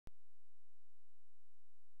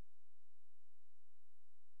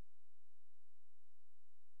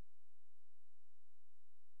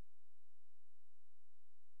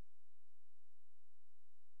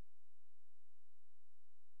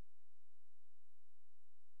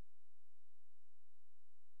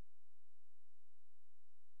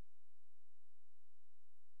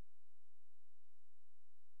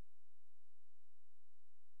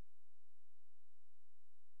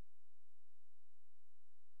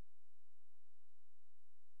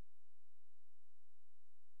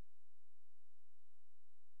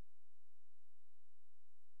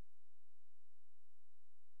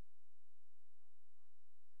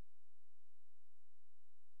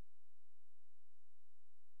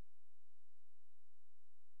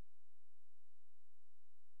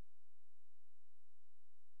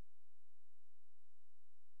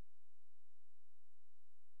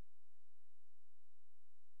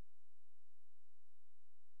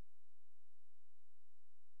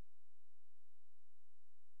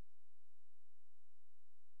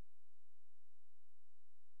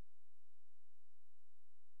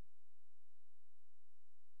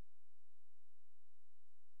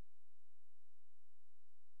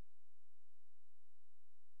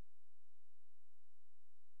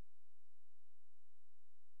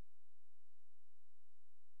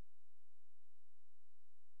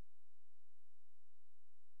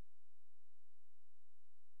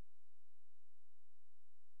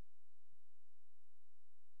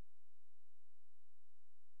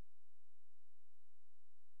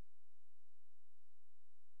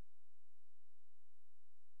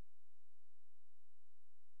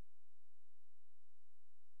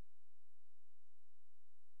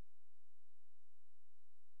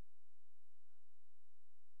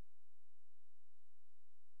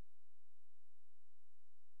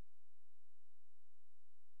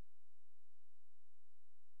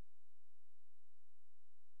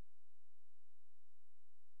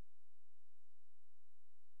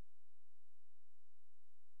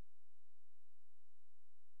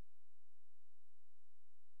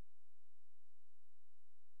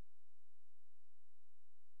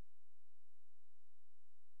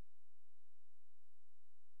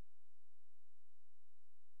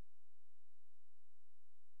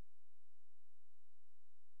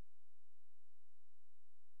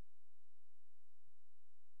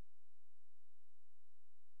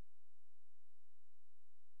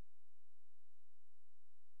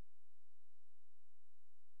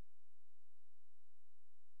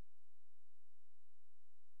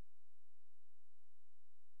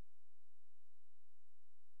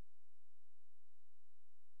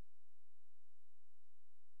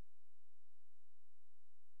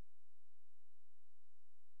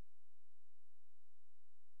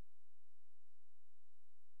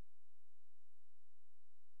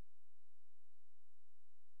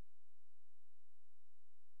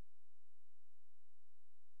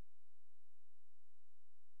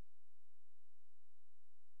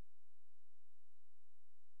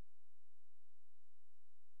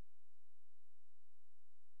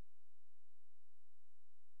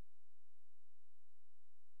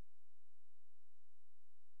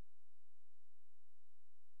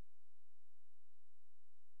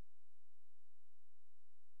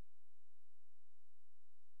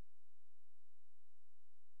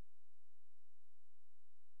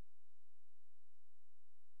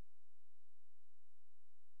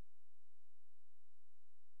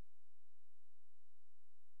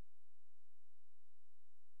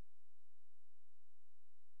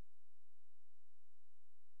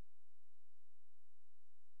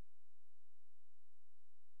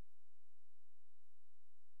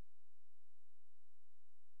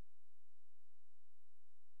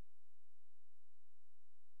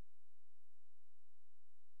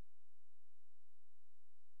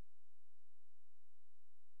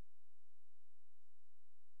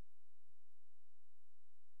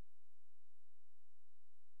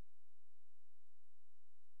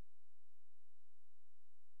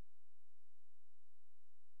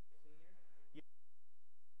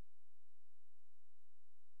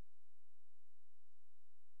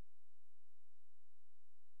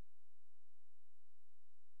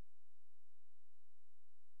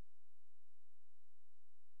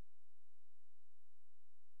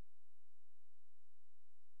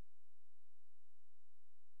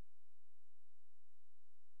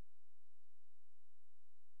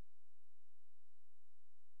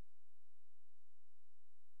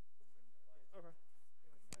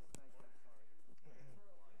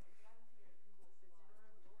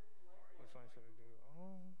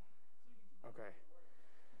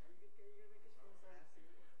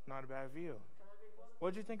have you?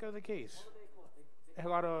 What'd you think of the case? A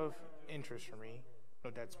lot of interest for me. No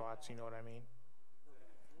dead spots, you know what I mean?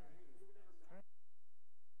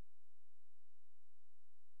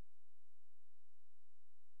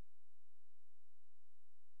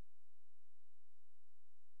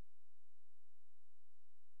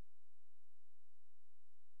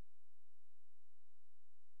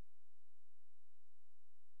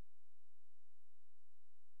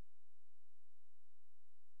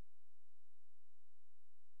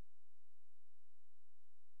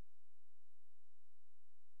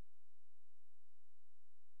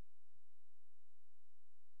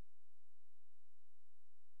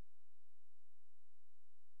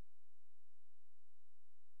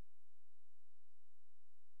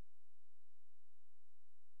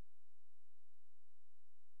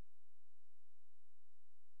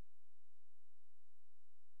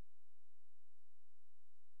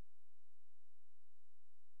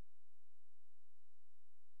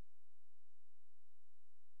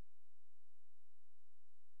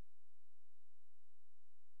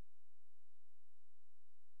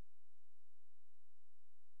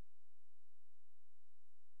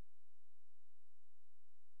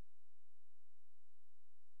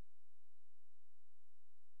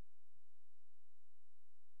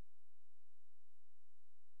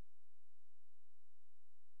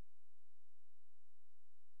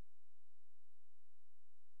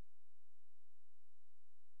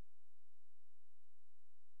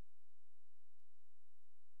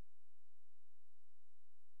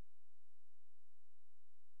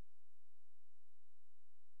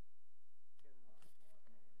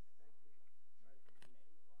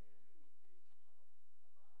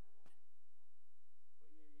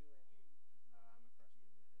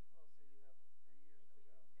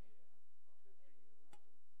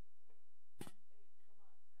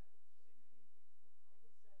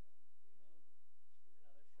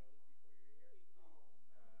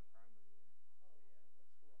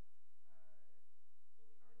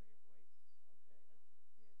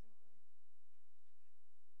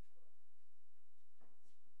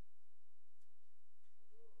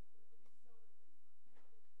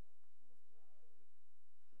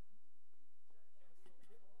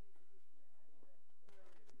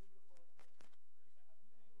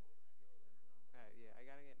 Yeah, I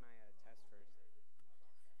gotta get my test first.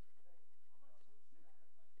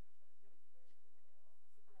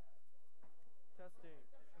 Testing.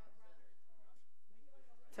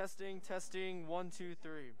 Testing, testing, 1, 2,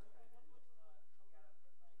 3.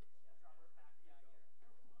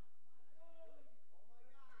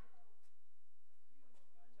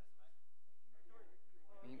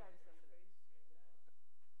 Me-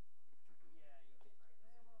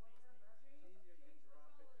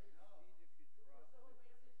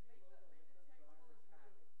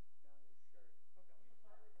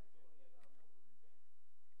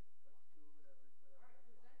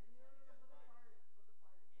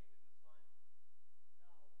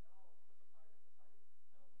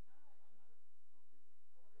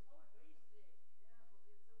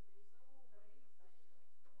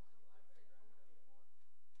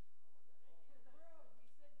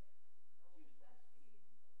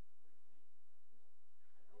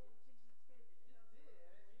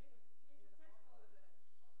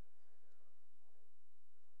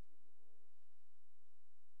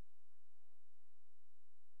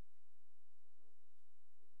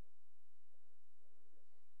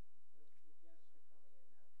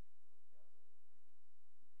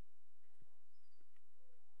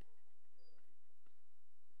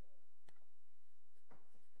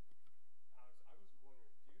 Alex, I was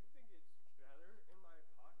wondering, do you think it's better in my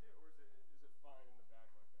pocket or is it fine in the bag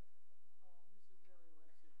like that?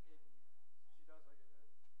 She does like it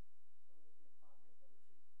hidden?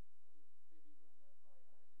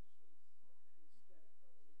 Okay,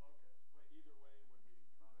 but either way would be fine.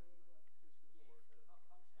 Like, worth it.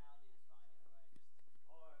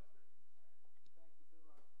 I'll ask her.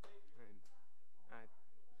 And,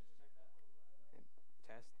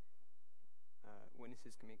 test.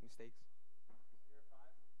 Witnesses can make mistakes.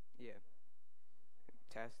 Yeah.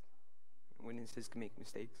 Test. Witnesses can make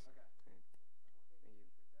mistakes. Thank you.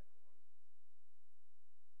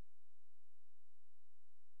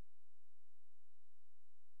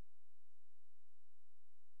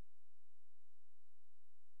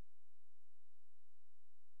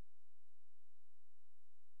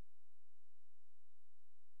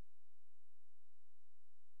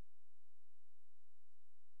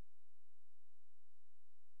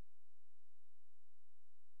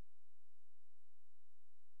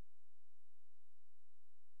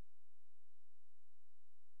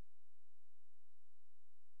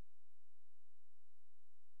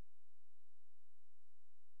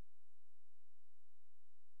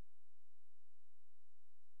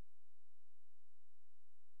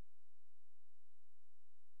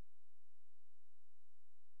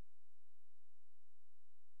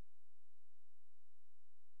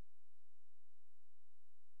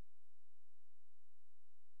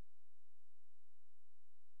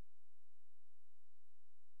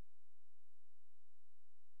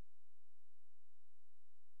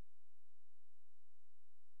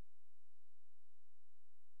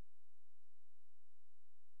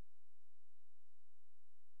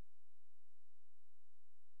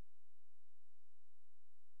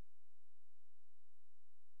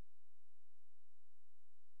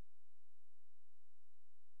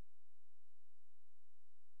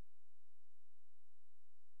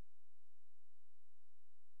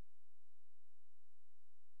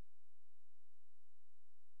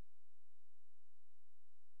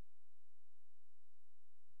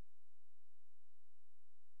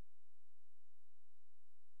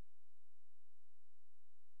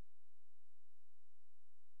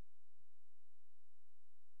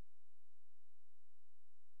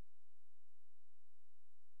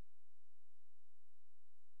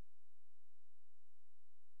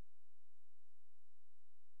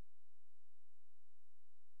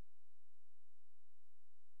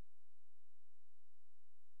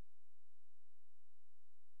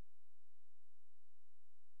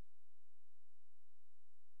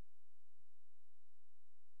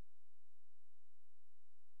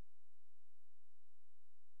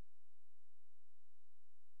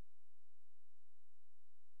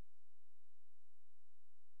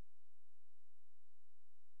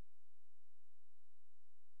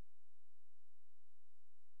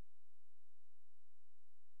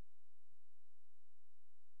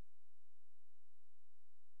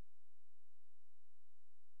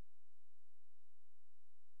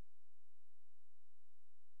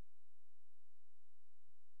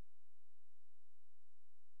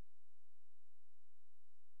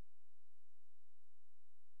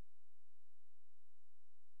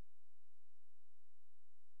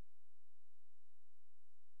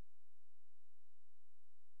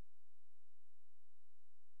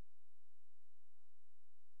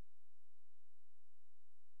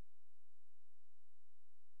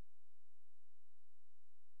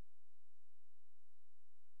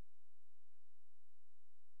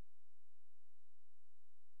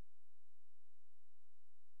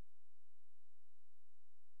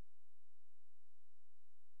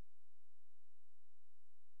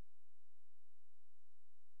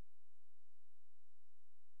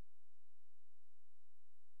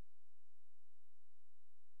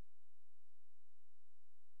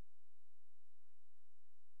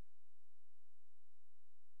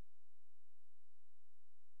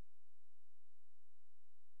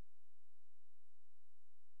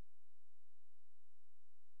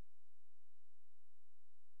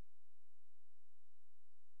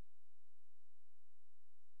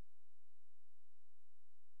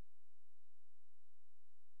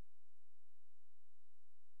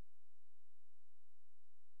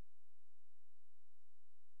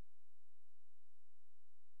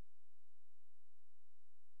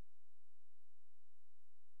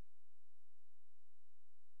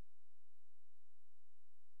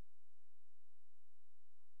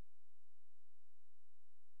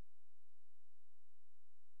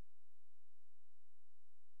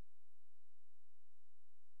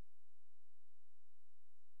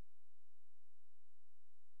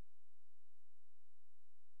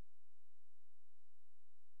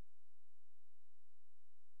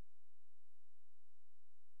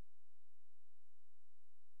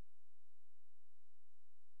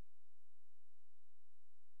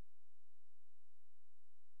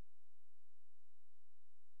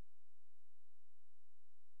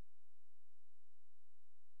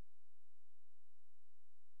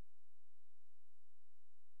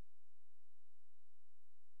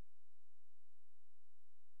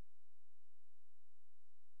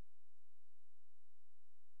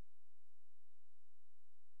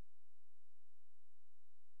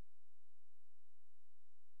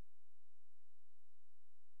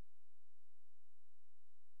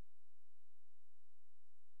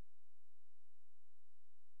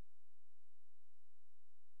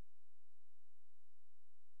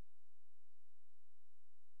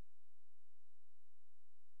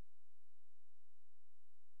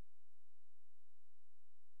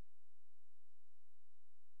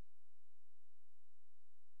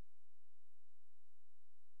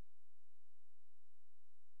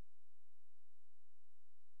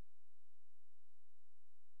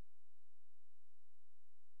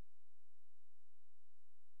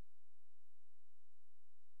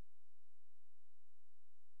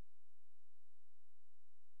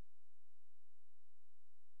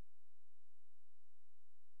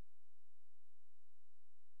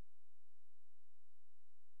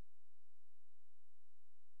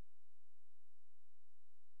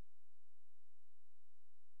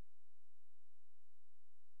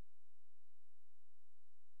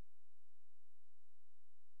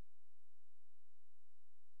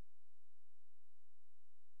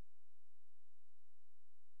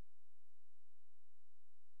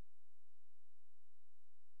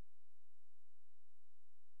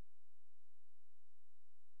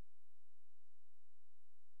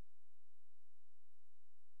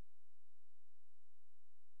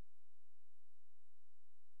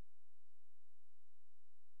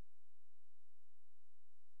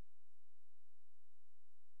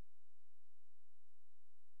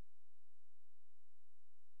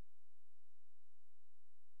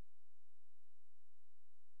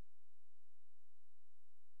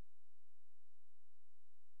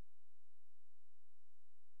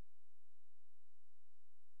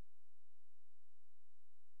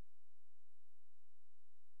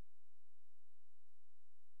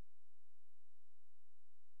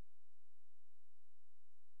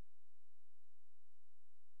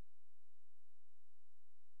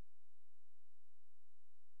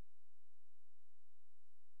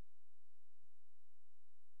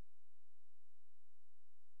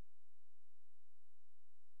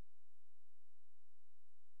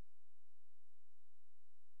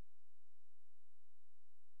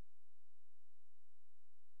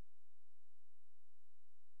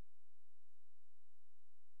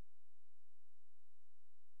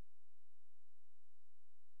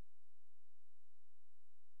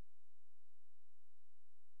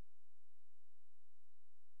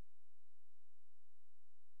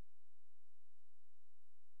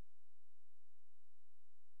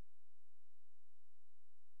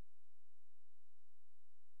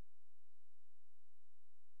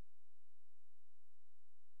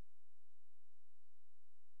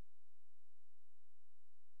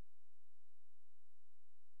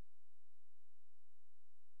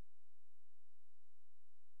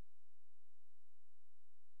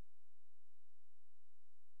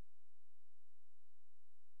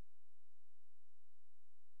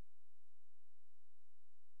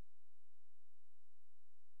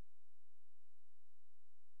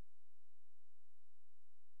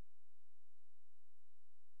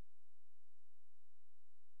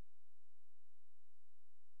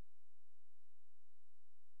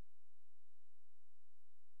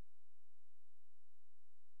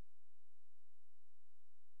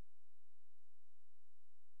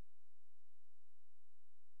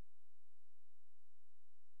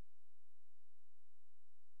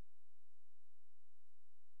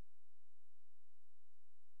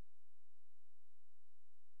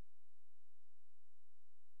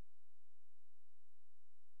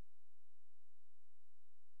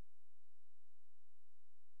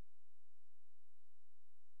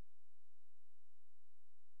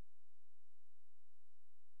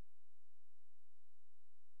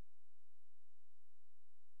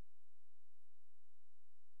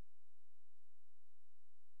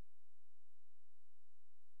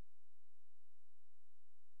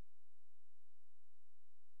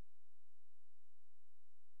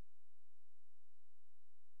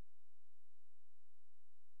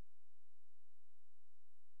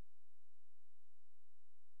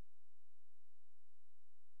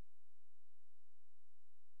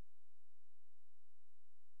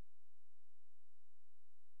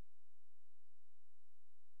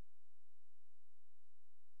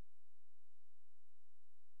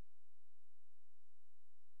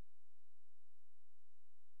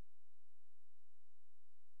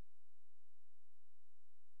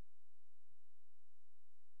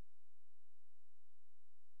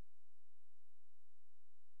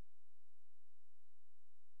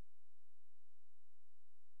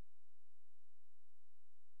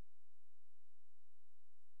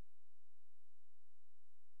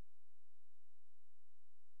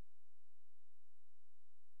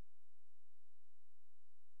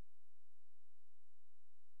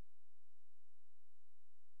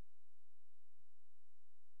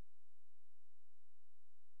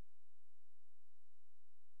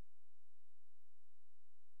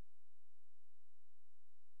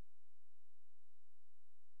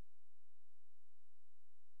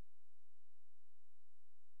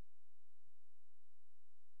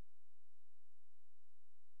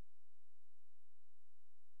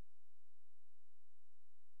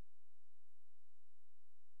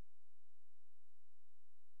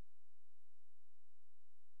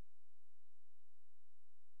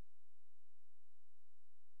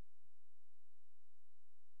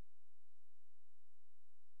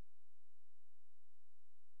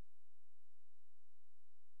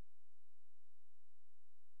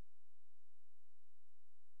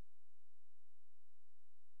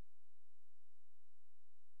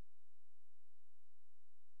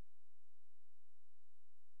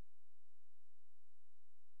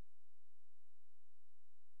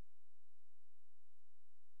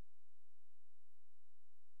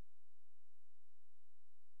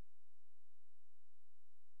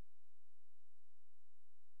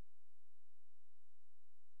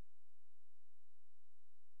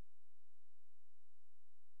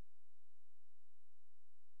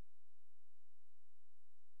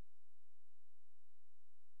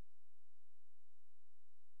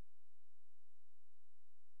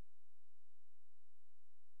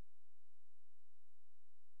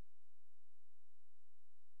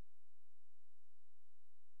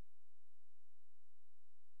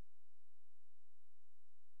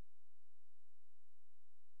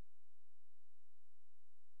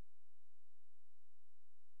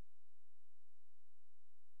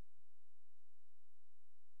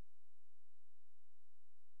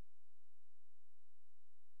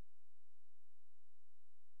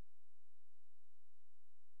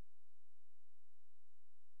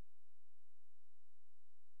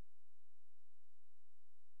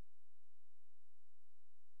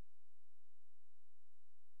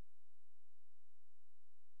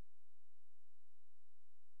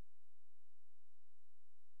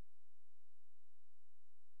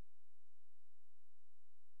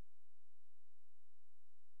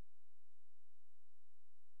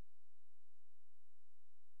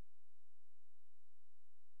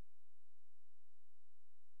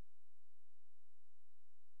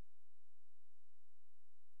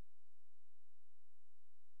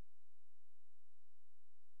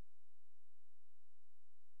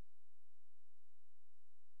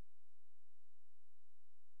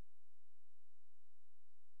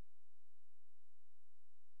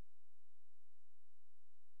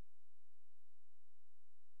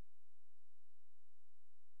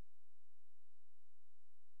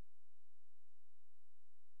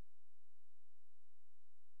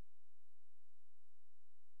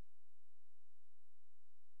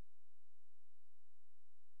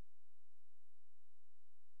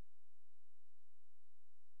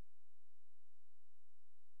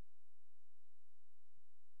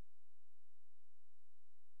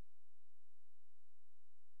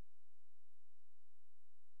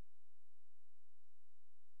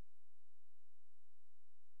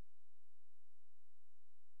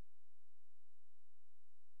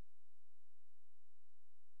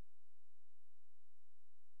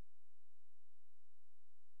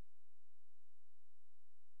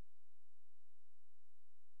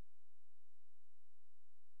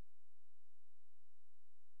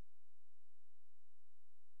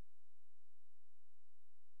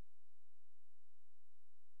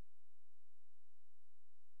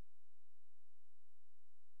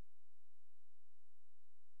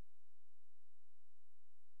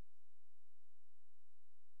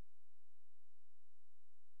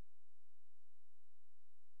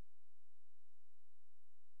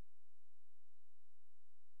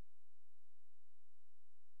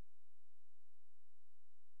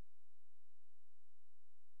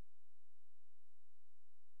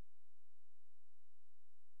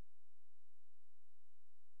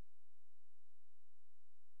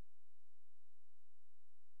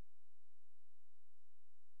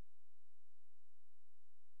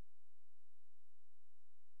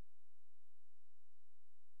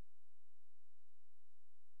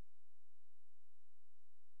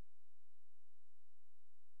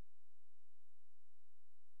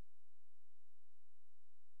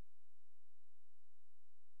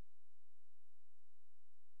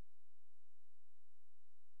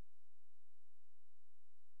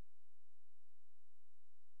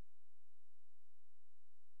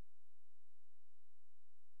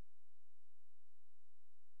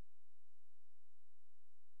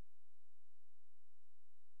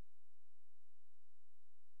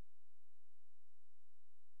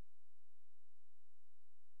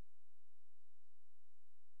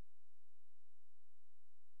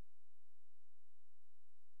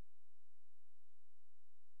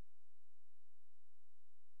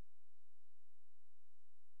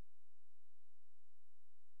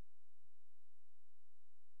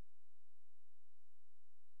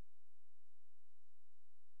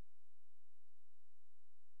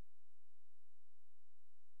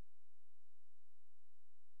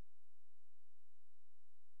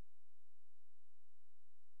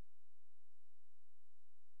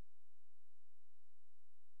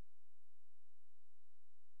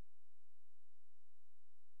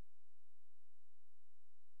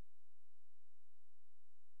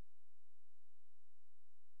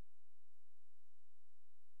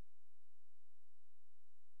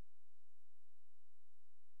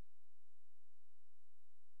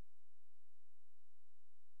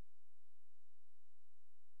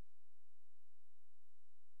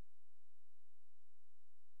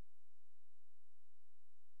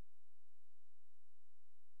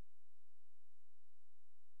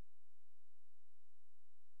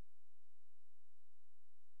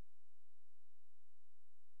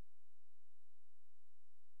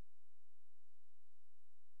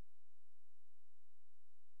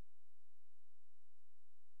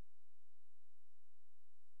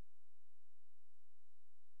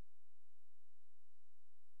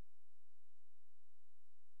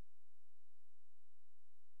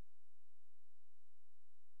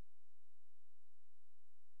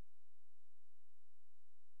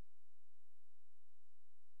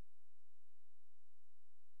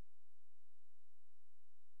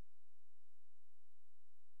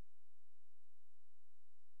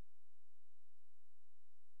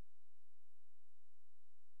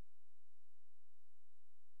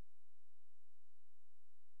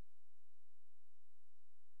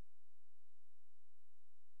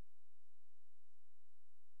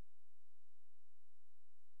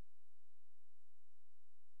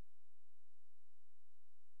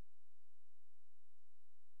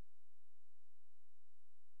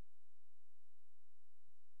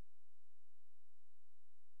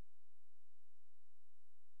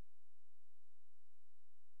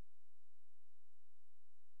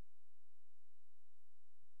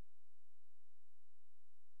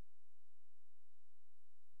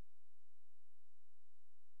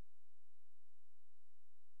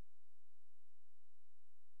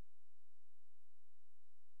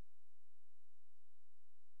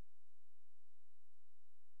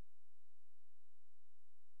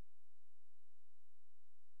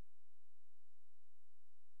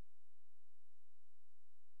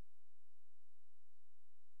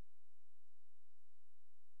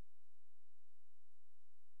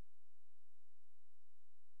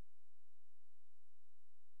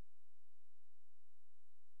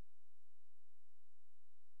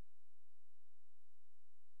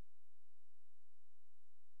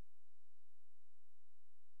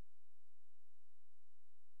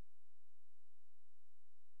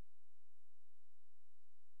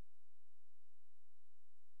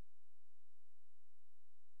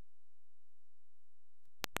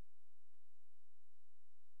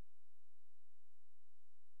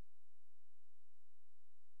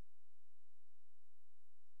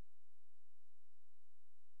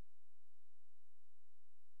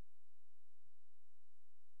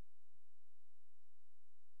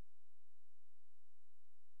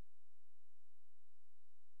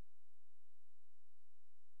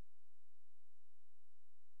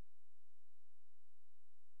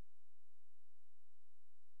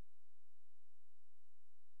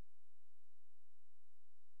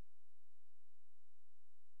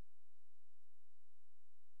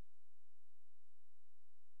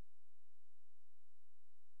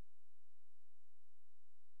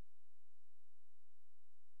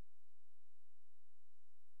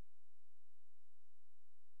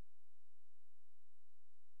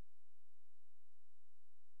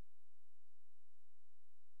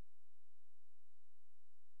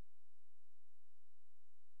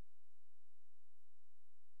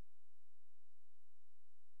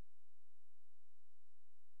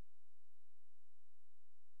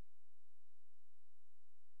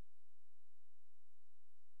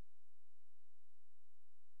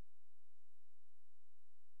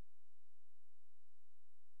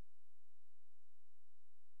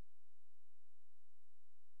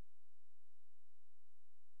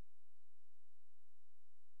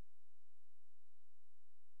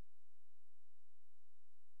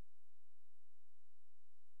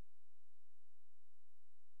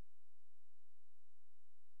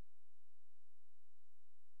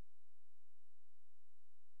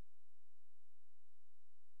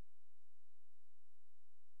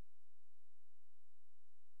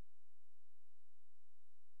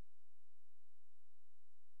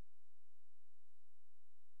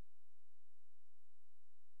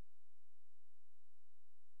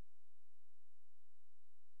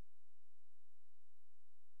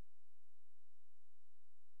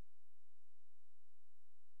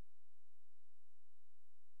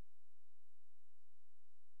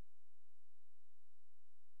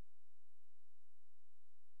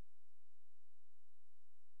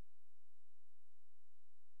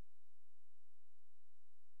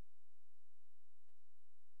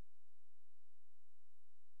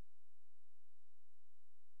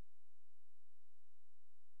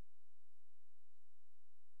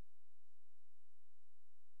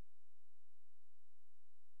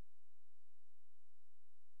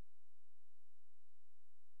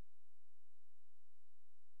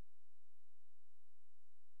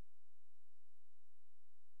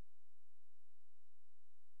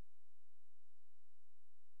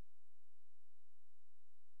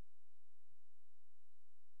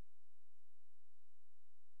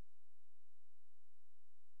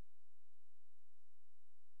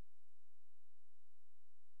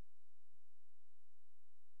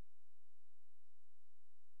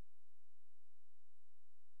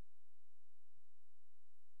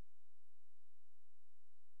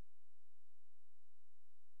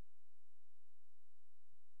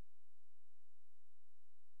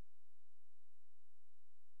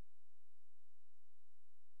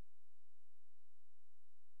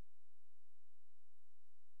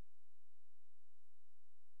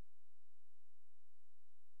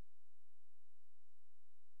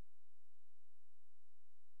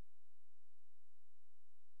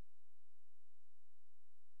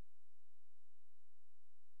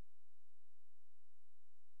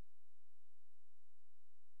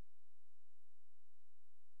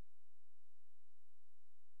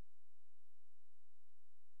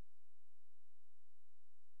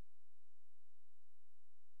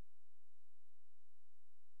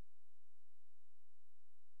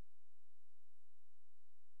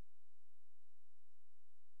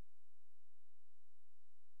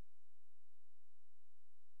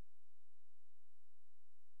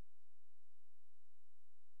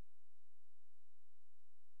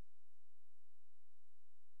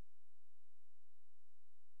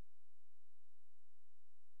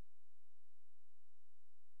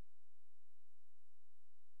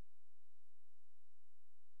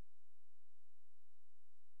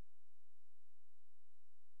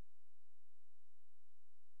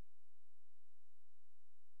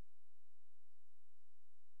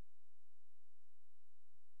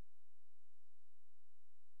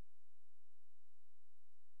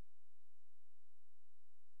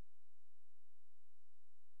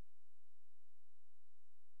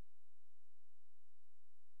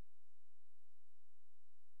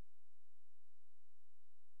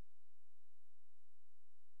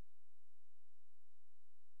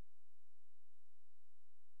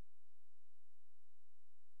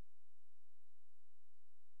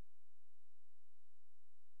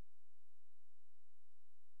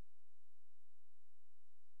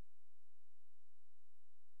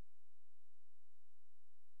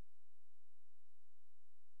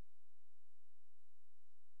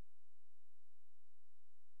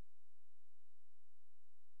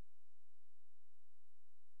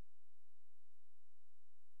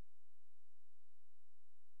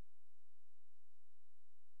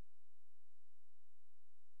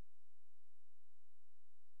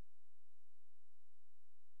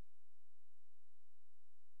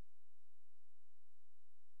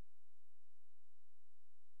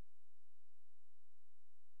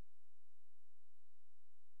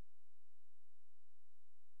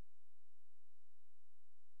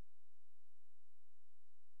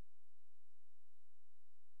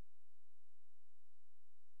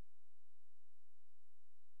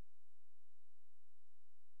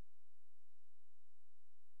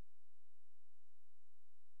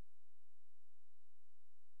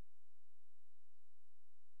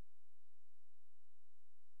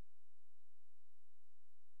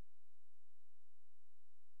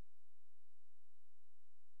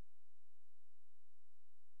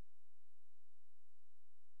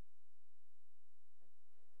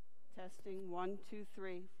 Testing, 1, 2,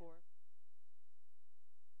 3, 4.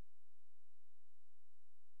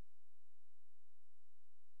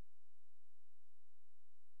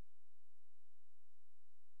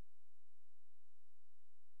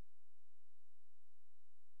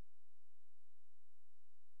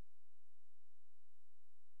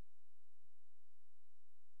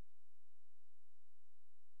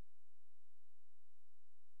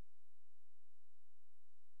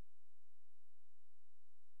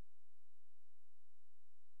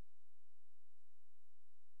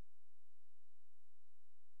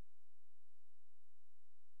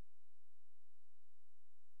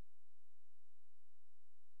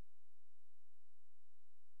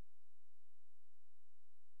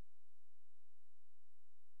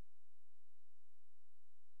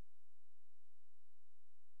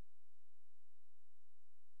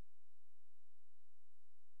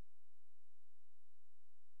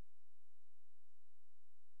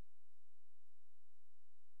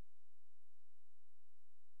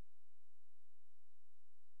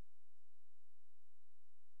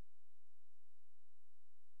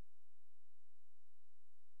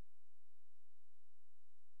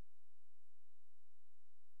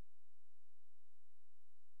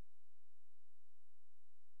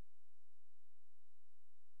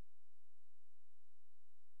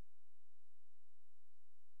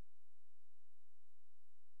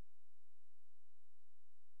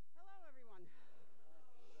 Hello, everyone.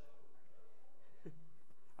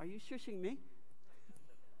 Are you shushing me?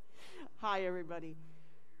 Hi, everybody.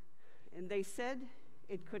 And they said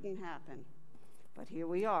it couldn't happen, but here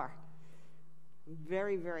we are. I'm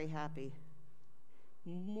very, very happy,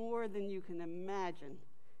 more than you can imagine,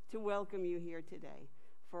 to welcome you here today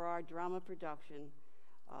for our drama production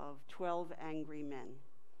of 12 Angry Men.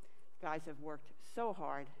 You guys have worked so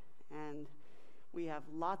hard, and we have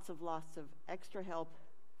lots of extra help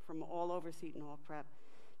from all over Seton Hall Prep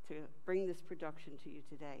to bring this production to you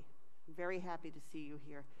today. Very happy to see you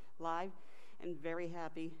here live, and very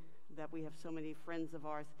happy that we have so many friends of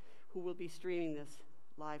ours who will be streaming this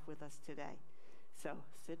live with us today. So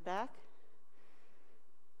sit back,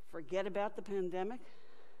 forget about the pandemic,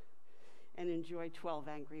 and enjoy 12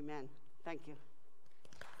 Angry Men. Thank you.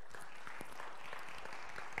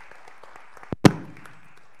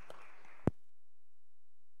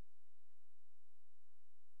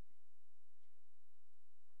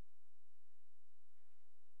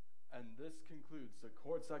 And this concludes the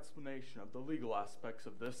court's explanation of the legal aspects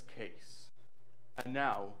of this case. And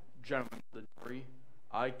now, gentlemen of the jury,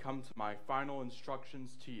 I come to my final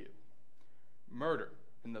instructions to you. Murder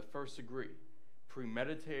in the first degree,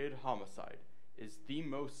 premeditated homicide, is the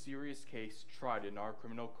most serious case tried in our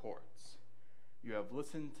criminal courts. You have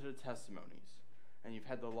listened to the testimonies, and you've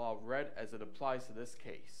had the law read as it applies to this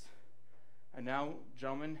case. And now,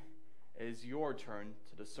 gentlemen, it is your turn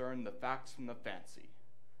to discern the facts from the fancy.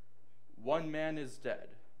 One man is dead.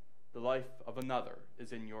 The life of another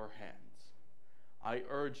is in your hands. I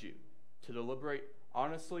urge you to deliberate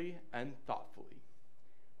honestly and thoughtfully.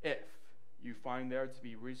 If you find there to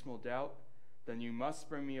be reasonable doubt, then you must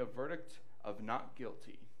bring me a verdict of not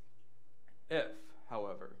guilty. If,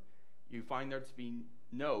 however, you find there to be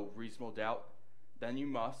no reasonable doubt, then you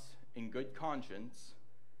must, in good conscience,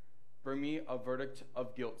 bring me a verdict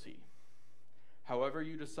of guilty. However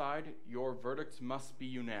you decide, your verdict must be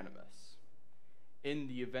unanimous. In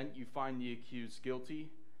the event you find the accused guilty,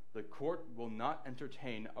 the court will not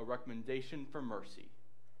entertain a recommendation for mercy.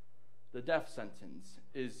 The death sentence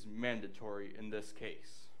is mandatory in this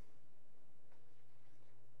case.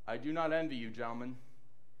 I do not envy you, gentlemen.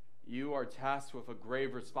 You are tasked with a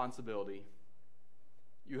grave responsibility.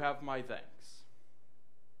 You have my thanks.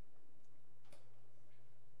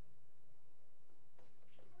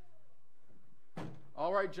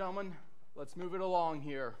 All right, gentlemen, let's move it along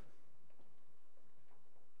here.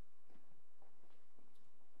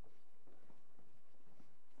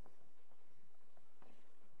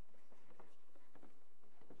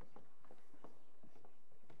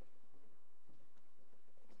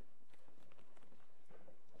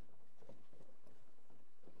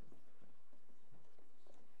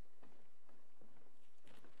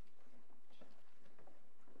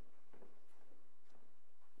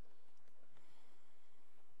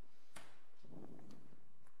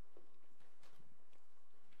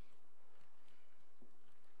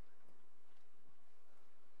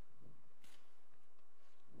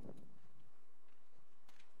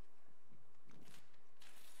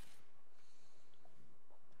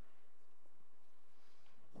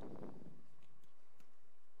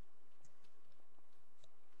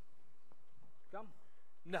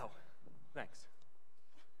 No, thanks.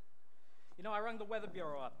 You know, I rung the Weather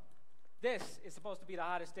Bureau up. This is supposed to be the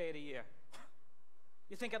hottest day of the year.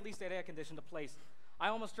 You think at least they'd air condition the place. I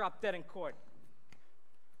almost dropped dead in court.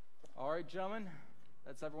 All right, gentlemen,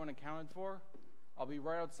 that's everyone accounted for. I'll be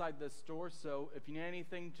right outside this door, so if you need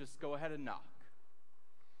anything, just go ahead and knock.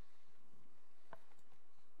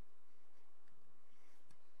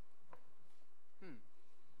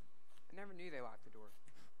 I never knew they locked the door.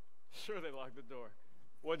 Sure they locked the door.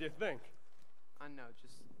 What do you think? I don't know, it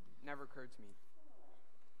just never occurred to me.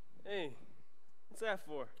 Hey, what's that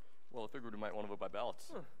for? Well, I figured we might want to vote by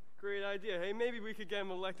ballots. Huh, great idea. Hey, maybe we could get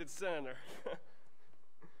him elected senator.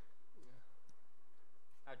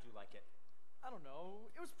 How'd you like it? I don't know.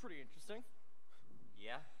 It was pretty interesting.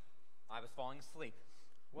 Yeah? I was falling asleep.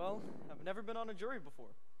 Well, I've never been on a jury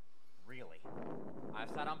before. Really? I've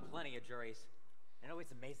sat on plenty of juries. And it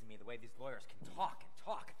always amazes me the way these lawyers can talk and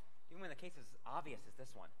talk, even when the case is as obvious as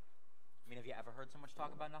this one. I mean, have you ever heard so much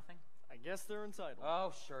talk about nothing? I guess they're entitled.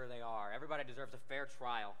 Oh, sure they are. Everybody deserves a fair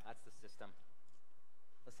trial. That's the system.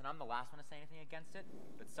 Listen, I'm the last one to say anything against it,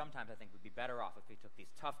 but sometimes I think we'd be better off if we took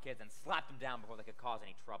these tough kids and slapped them down before they could cause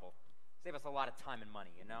any trouble. Save us a lot of time and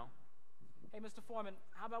money, you know? Hey, Mr. Foreman,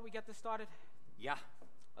 how about we get this started? Yeah,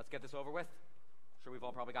 let's get this over with. Sure, we've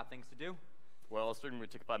all probably got things to do. Well, I was figuring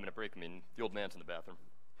we'd take a 5-minute break. I mean, the old man's in the bathroom.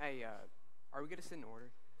 Hey, are we gonna sit in order?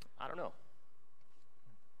 I don't know.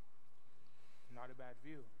 Not a bad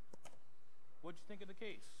view. What'd you think of the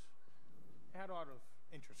case? It had a lot of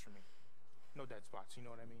interest for me. No dead spots, you know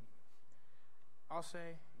what I mean? I'll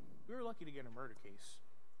say, we were lucky to get a murder case.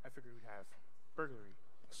 I figured we'd have burglary,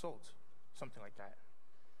 assault, something like that.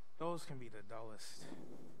 Those can be the dullest.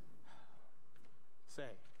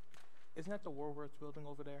 Say, isn't that the Warworth building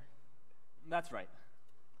over there? That's right.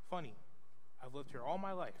 Funny. I've lived here all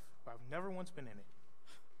my life, but I've never once been in it.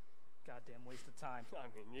 Goddamn waste of time. I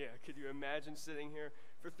mean, yeah, could you imagine sitting here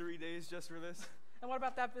for 3 days just for this? And what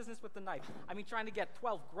about that business with the knife? I mean, trying to get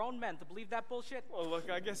 12 grown men to believe that bullshit? Well, look,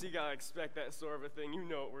 I guess you gotta expect that sort of a thing. You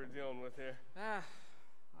know what we're dealing with here. Ah,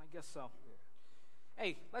 I guess so.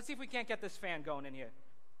 Hey, let's see if we can't get this fan going in here.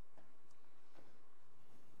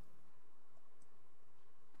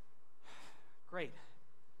 Great.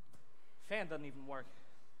 Fan doesn't even work.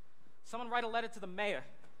 Someone write a letter to the mayor.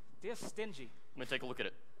 Dear Stingy. Let me take a look at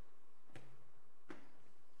it.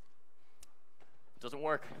 It doesn't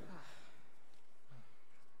work.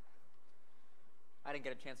 I didn't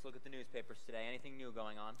get a chance to look at the newspapers today. Anything new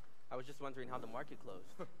going on? I was just wondering how the market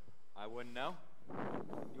closed. I wouldn't know.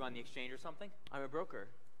 You on the exchange or something? I'm a broker.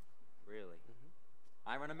 Really?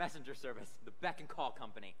 I run a messenger service, the Beck and Call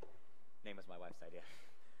Company. Name was my wife's idea.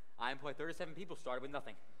 I employ 37 people, started with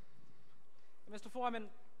nothing. Mr. Foreman,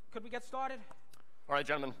 could we get started? All right,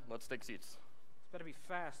 gentlemen, let's take seats. It's better be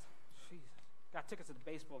fast. Jesus. Got tickets to the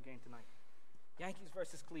baseball game tonight. Yankees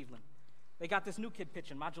versus Cleveland. They got this new kid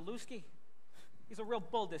pitching, Majulewski. He's a real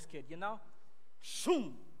bull, this kid, you know?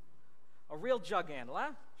 Shoom! A real jug handle,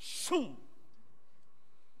 huh? Shoom!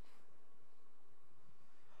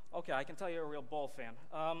 Okay, I can tell you're a real ball fan.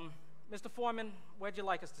 Mr. Foreman, where'd you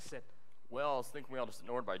like us to sit? Well, I was thinking we ought to sit in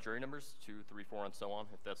order by jury numbers, 2, 3, 4, and so on,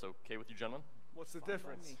 if that's okay with you, gentlemen. What's the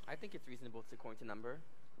difference? I think it's reasonable to coin to number.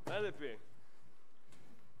 Let it be.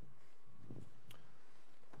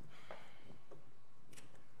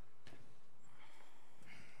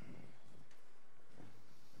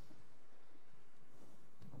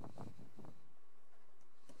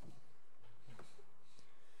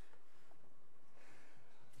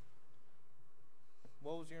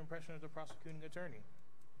 What was your impression of the prosecuting attorney?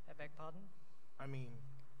 I beg pardon? I mean,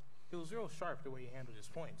 he was real sharp the way he handled his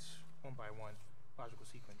points, one by one, logical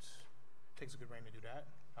sequence. Takes a good brain to do that.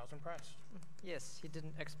 I was impressed. Yes, he did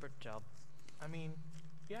an expert job. I mean,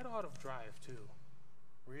 he had a lot of drive, too.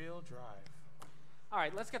 Real drive. All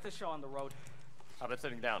right, let's get this show on the road. How about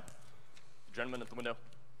sitting down? The gentleman at the window,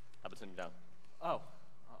 how about sitting down? Oh,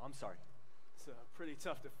 I'm sorry. It's pretty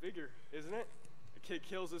tough to figure, isn't it? A kid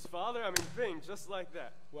kills his father, I mean, bing, just like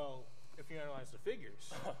that. Well, if you analyze the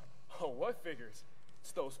figures. Oh, what figures?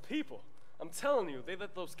 It's those people. I'm telling you, they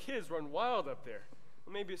let those kids run wild up there.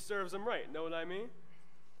 Well, maybe it serves them right, know what I mean?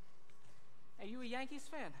 Hey, you a Yankees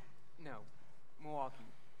fan? No, Milwaukee.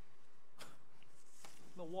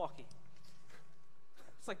 Milwaukee.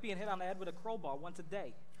 It's like being hit on the head with a crowbar once a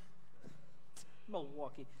day.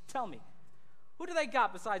 Milwaukee. Tell me, who do they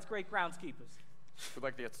got besides great groundskeepers? We'd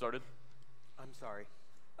like to get started. I'm sorry.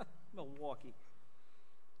 Milwaukee.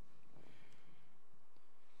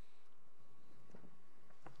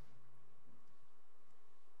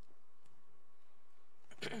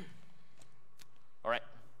 All right.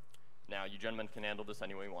 Now, you gentlemen can handle this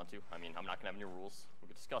any way you want to. I mean, I'm not going to have any rules. We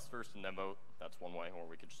could discuss first and then vote. That's one way. Or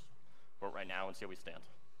we could just vote right now and see how we stand.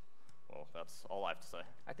 Well, that's all I have to say.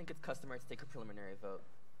 I think it's customary to take a preliminary vote.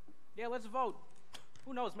 Yeah, let's vote.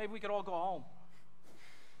 Who knows, maybe we could all go home.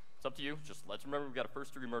 It's up to you. Just let's remember we've got a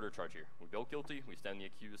first-degree murder charge here. We vote guilty, we send the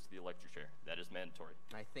accused to the electric chair. That is mandatory.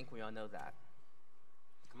 I think we all know that.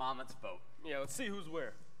 Come on, let's vote. Yeah, let's see who's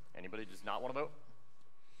where. Anybody does not want to vote?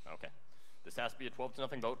 Okay. This has to be a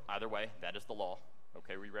 12-0 vote. Either way, that is the law.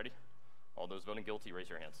 Okay, we ready? All those voting guilty, raise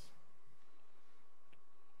your hands.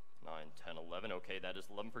 9, 10, 11. Okay, that is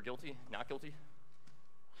 11 for guilty. Not guilty?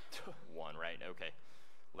 1, right? Okay.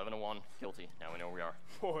 11 to 1, guilty. Now we know where we are.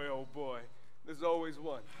 Boy, oh boy. There's always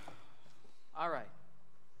one. All right.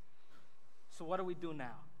 So what do we do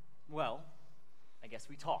now? Well, I guess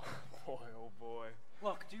we talk. Boy, oh boy.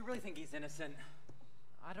 Look, do you really think he's innocent?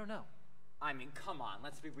 I don't know. I mean, come on,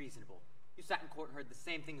 let's be reasonable. You sat in court and heard the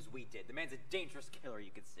same things we did. The man's a dangerous killer,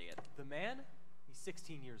 you could see it. The man? He's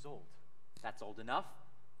 16 years old. That's old enough.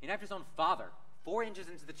 He knifed his own father, 4 inches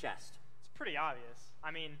into the chest. It's pretty obvious.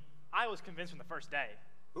 I mean, I was convinced from the first day.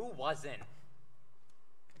 Who wasn't?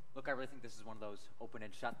 Look, I really think this is one of those open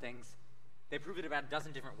and shut things. They proved it about a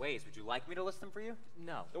dozen different ways. Would you like me to list them for you?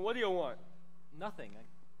 No. Then what do you want? Nothing.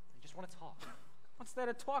 I just want to talk. What's there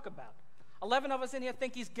to talk about? 11 of us in here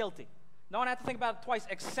think he's guilty. No one had to think about it twice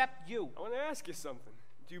except you. I want to ask you something.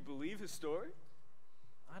 Do you believe his story?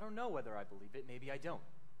 I don't know whether I believe it. Maybe I don't.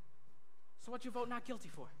 So what you vote not guilty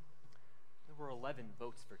for? There were 11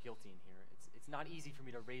 votes for guilty in here. It's not easy for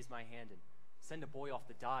me to raise my hand and send a boy off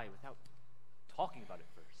to die without talking about it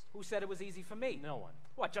first. Who said it was easy for me? No one.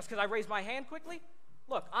 What, just because I raised my hand quickly?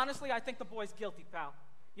 Look, honestly, I think the boy's guilty, pal.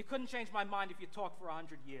 You couldn't change my mind if you talked for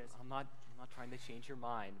 100 years. I'm not trying to change your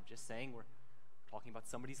mind. I'm just saying we're talking about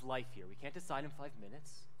somebody's life here. We can't decide in 5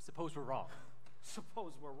 minutes. Suppose we're wrong.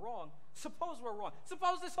 Suppose we're wrong. Suppose we're wrong.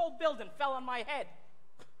 Suppose this whole building fell on my head.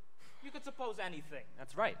 You could suppose anything.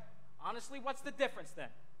 That's right. Honestly, what's the difference then?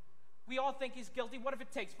 We all think he's guilty. What if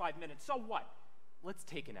it takes 5 minutes? So what? Let's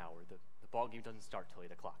take an hour. The ball game doesn't start till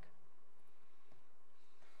 8 o'clock.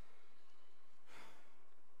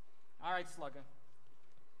 All right, Slugger.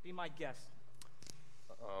 Be my guest.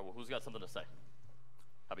 Well, who's got something to say?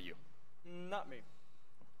 How about you? Not me.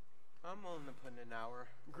 I'm willing to put in an hour.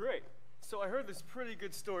 Great. So I heard this pretty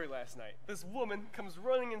good story last night. This woman comes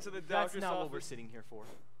running into the That's doctor's not office. what we're sitting here for.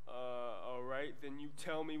 All right. Then you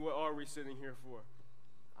tell me, what are we sitting here for?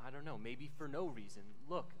 I don't know. Maybe for no reason.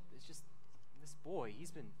 Look, it's just this boy.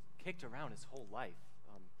 He's been kicked around his whole life.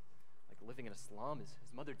 Like living in a slum. His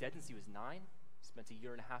mother dead since he was 9. Spent a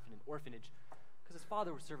year and a half in an orphanage because his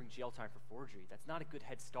father was serving jail time for forgery. That's not a good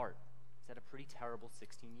head start. He's had a pretty terrible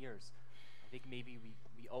 16 years. I think maybe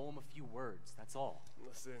we owe him a few words. That's all.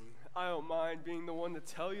 Listen, I don't mind being the one to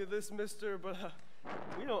tell you this, mister, but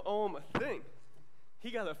we don't owe him a thing. He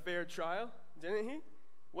got a fair trial, didn't he?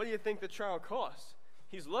 What do you think the trial cost?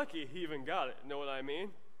 He's lucky he even got it, know what I mean?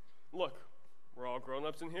 Look, we're all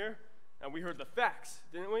grown-ups in here, and we heard the facts,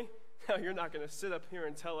 didn't we? Now you're not going to sit up here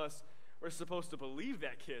and tell us we're supposed to believe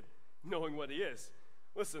that kid, knowing what he is.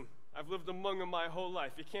 Listen, I've lived among them my whole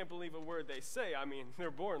life. You can't believe a word they say. I mean,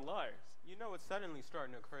 they're born liars. You know, it's suddenly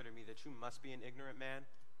starting to occur to me that you must be an ignorant man.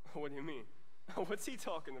 What do you mean? What's he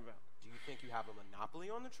talking about? Do you think you have a monopoly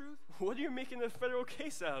on the truth? What are you making a federal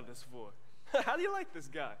case out of this for? How do you like this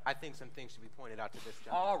guy? I think some things should be pointed out to this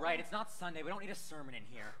gentleman. All right, it's not Sunday. We don't need a sermon in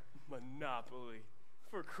here. Monopoly.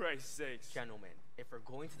 For Christ's sakes. Gentlemen, if we're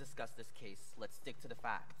going to discuss this case, let's stick to the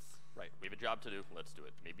facts. Right, we have a job to do. Let's do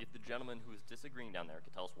it. Maybe if the gentleman who's disagreeing down there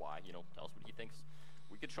could tell us why, tell us what he thinks,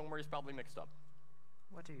 we could show him where he's probably mixed up.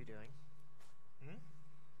 What are you doing?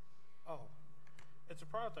 Oh, it's a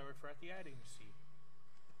product I work for at the ad agency.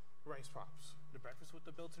 Rice Pops, the breakfast with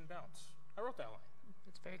the built-in bounce. I wrote that line.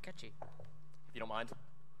 It's very catchy. If you don't mind,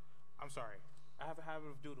 I'm sorry. I have a habit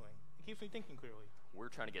of doodling. It keeps me thinking clearly. we're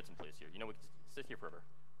trying to get some place here. We can sit here forever.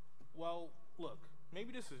 Well, look,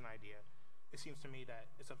 maybe this is an idea. It seems to me that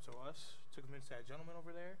it's up to us to convince that gentleman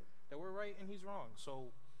over there that we're right and he's wrong.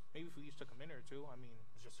 So maybe if we each took a minute or two,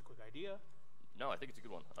 it's just a quick idea. No, I think it's a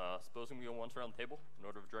good one. Supposing we go once around the table in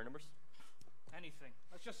order of jury numbers? Anything.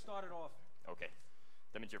 Let's just start it off. Okay.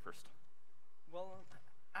 That means you're first. Well,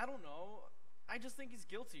 I don't know. I just think he's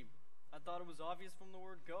guilty. I thought it was obvious from the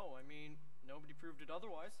word go. Nobody proved it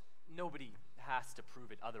otherwise. Nobody has to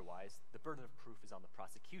prove it otherwise. The burden of proof is on the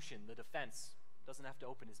prosecution. The defense doesn't have to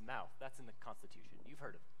open his mouth. That's in the Constitution. You've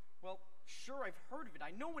heard of it. Well, sure, I've heard of it.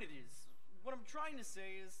 I know what it is. What I'm trying to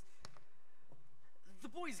say is, the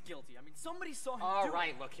boy's guilty. Somebody saw him do it. All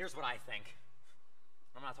right, look, here's what I think.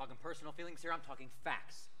 I'm not talking personal feelings here, I'm talking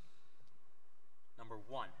facts. Number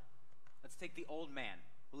one, let's take the old man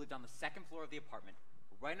who lived on the second floor of the apartment,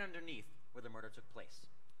 right underneath where the murder took place.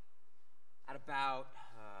 at about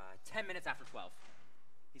 10 minutes after 12.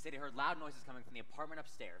 He said he heard loud noises coming from the apartment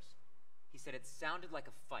upstairs. He said it sounded like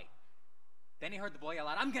a fight. Then he heard the boy yell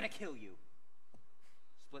out, "I'm gonna kill you."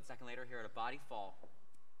 Split second later, he heard a body fall.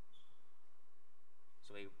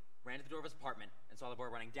 So he ran to the door of his apartment and saw the boy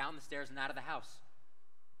running down the stairs and out of the house.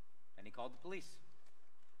 Then he called the police.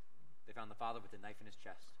 They found the father with a knife in his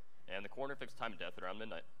chest. And the coroner fixed time of death around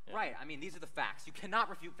midnight. Yeah. Right, I mean, these are the facts. You cannot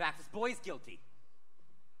refute facts. This boy is guilty.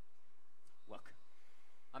 Look,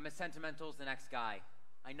 I'm as sentimental as the next guy.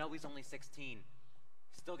 I know he's only 16.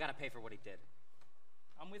 Still gotta pay for what he did.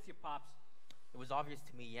 I'm with you, Pops. It was obvious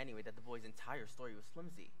to me anyway that the boy's entire story was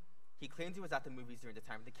flimsy. He claimed he was at the movies during the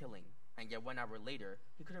time of the killing, and yet 1 hour later,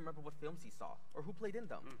 he couldn't remember what films he saw or who played in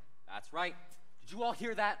them. That's right. Did you all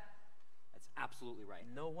hear that? That's absolutely right.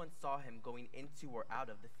 No one saw him going into or out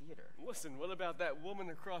of the theater. Listen, what about that woman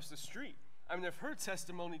across the street? I mean, if her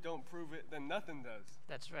testimony don't prove it, then nothing does.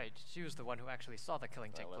 That's right. She was the one who actually saw the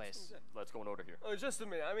killing take place. Let's go in order here. Oh, just a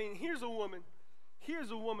minute. I mean, here's a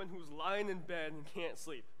woman who's lying in bed and can't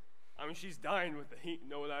sleep. I mean, she's dying with the heat,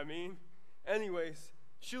 know what I mean? Anyways,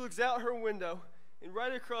 she looks out her window, and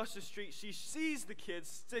right across the street, she sees the kid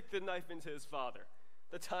stick the knife into his father.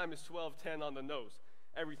 The time is 12:10 on the nose.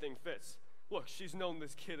 Everything fits. Look, she's known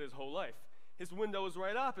this kid his whole life. His window is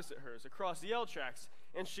right opposite hers, across the L tracks,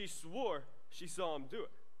 and she swore she saw him do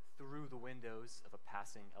it. Through the windows of a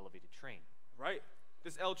passing elevated train. Right.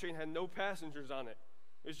 This L train had no passengers on it.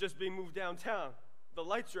 It was just being moved downtown. The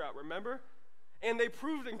lights are out, remember? And they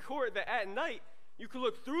proved in court that at night, you could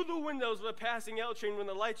look through the windows of a passing L train when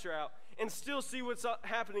the lights are out and still see what's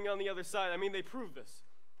happening on the other side. I mean, they proved this.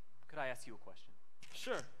 Could I ask you a question?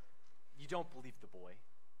 Sure. You don't believe the boy.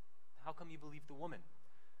 How come you believe the woman?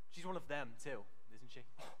 She's one of them, too, isn't she?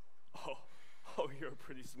 Oh, you're a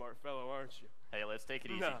pretty smart fellow, aren't you? Hey, let's take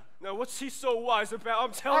it easy. No, what's he so wise about?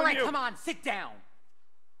 I'm telling you. All right, come on, sit down.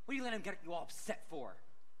 What are you letting him get you all upset for?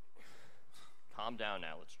 Calm down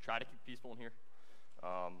now. Let's try to keep peaceful in here.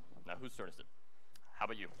 Now, whose turn is it? How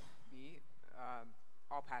about you? Me?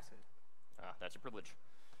 I'll pass it. That's your privilege.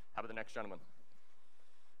 How about the next gentleman?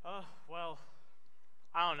 Well,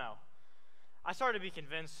 I don't know. I started to be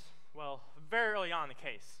convinced, well, very early on in the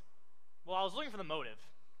case. Well, I was looking for the motive.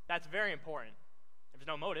 That's very important. If there's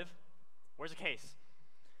no motive, where's the case?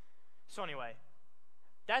 So anyway,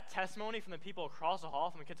 that testimony from the people across the hall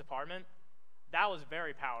from the kid's apartment, that was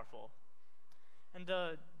very powerful. And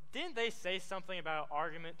didn't they say something about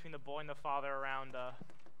argument between the boy and the father around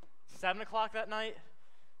 7 o'clock that night?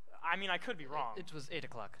 I mean, I could be wrong. It was 8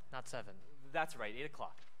 o'clock, not 7. That's right, 8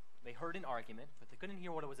 o'clock. They heard an argument, but they couldn't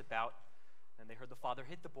hear what it was about. Then they heard the father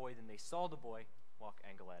hit the boy, then they saw the boy walk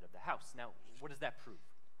Engel out of the house. Now, what does that prove?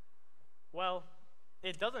 Well,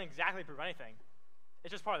 it doesn't exactly prove anything.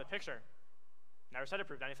 It's just part of the picture. Never said it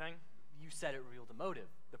proved anything. You said it revealed a motive.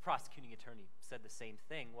 The prosecuting attorney said the same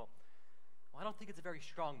thing. Well, I don't think it's a very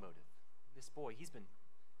strong motive. This boy, he's been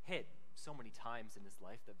hit so many times in his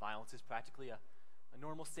life that violence is practically a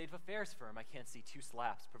normal state of affairs for him. I can't see 2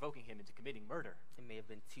 slaps provoking him into committing murder. It may have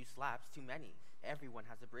been 2 slaps too many. Everyone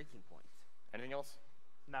has a breaking point. Anything else?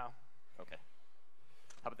 No. Okay.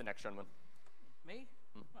 How about the next gentleman? Me?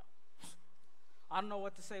 Well, I don't know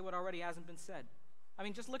what to say what already hasn't been said. I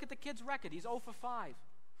mean, just look at the kid's record. He's 0 for 5.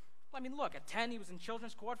 I mean, look, at 10, he was in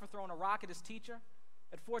children's court for throwing a rock at his teacher.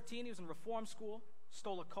 At 14, he was in reform school,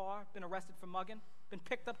 stole a car, been arrested for mugging, been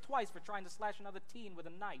picked up twice for trying to slash another teen with a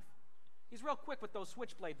knife. He's real quick with those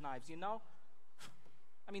switchblade knives, you know?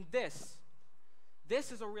 I mean, this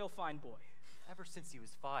is a real fine boy. Ever since he was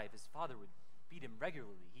 5, his father would beat him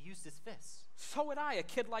regularly. He used his fists. So would I, a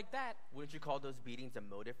kid like that. Wouldn't you call those beatings a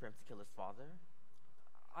motive for him to kill his father?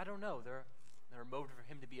 I don't know. They're a motive for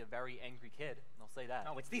him to be a very angry kid, I'll say that.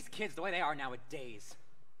 No, it's these kids, the way they are nowadays.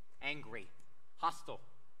 Angry, hostile.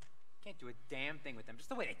 Can't do a damn thing with them, just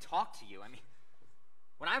the way they talk to you. I mean,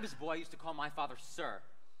 when I was a boy, I used to call my father sir.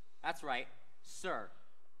 That's right, sir.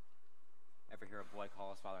 Ever hear a boy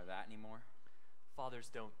call his father that anymore? Fathers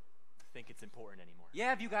don't think it's important anymore. Yeah,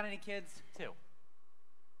 have you got any kids? 2.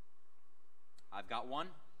 I've got 1.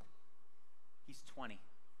 He's 20.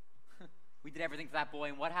 We did everything for that boy,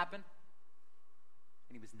 and what happened?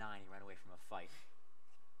 When he was 9, he ran away from a fight.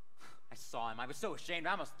 I saw him. I was so ashamed,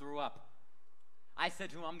 I almost threw up. I said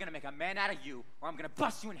to him, I'm going to make a man out of you, or I'm going to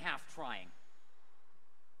bust you in half trying.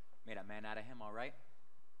 Made a man out of him, all right?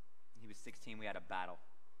 He was 16, we had a battle.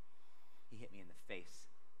 He hit me in the face.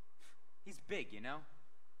 He's big, you know?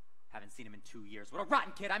 Haven't seen him in 2 years. What a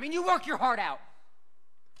rotten kid. I mean, you work your heart out.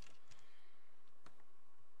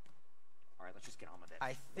 All right, let's just get on with it.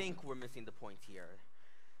 I think we're missing the point here.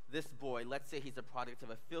 This boy, let's say he's a product of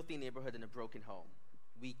a filthy neighborhood and a broken home.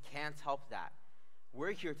 We can't help that.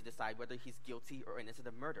 We're here to decide whether he's guilty or innocent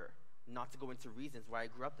of murder, not to go into reasons why I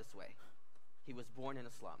grew up this way. He was born in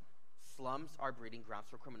a slum. Slums are breeding grounds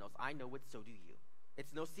for criminals. I know it, so do you.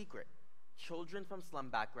 It's no secret. Children from slum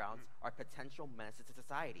backgrounds are potential menaces to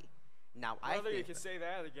society. Now, I Brother, think you can say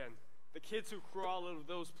that again. The kids who crawl out of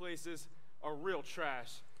those places are real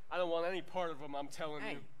trash. I don't want any part of them, I'm telling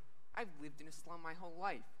Hey, you. I've lived in a slum my whole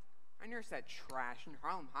life. I nursed that trash in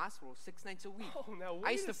Harlem Hospital 6 nights a week. Oh, now I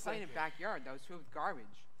wait used a to play in the second. backyard that was filled with garbage.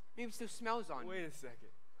 Maybe it still smells on me. Wait a second.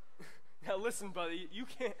 Now listen, buddy, you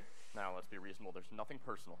can't... Now, let's be reasonable. There's nothing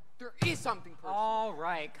personal. There is something personal. All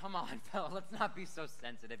right, come on, fella. Let's not be so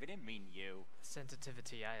sensitive. He didn't mean you.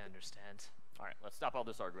 Sensitivity, I understand. All right, let's stop all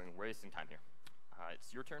this arguing. We're wasting time here.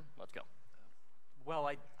 It's your turn. Let's go. Well,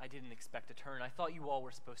 I didn't expect a turn. I thought you all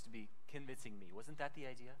were supposed to be convincing me. Wasn't that the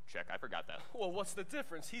idea? Check. I forgot that. Well, what's the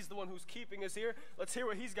difference? He's the one who's keeping us here. Let's hear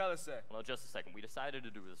what he's got to say. Well, just a second. We decided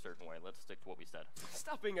to do it a certain way. Let's stick to what we said.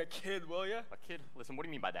 Stop being a kid, will ya? A kid? Listen, what do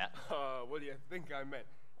you mean by that? What do you think I meant?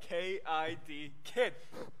 K-I-D, kid.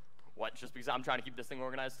 What? Just because I'm trying to keep this thing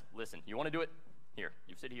organized? Listen, you want to do it? Here,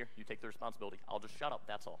 you sit here. You take the responsibility. I'll just shut up.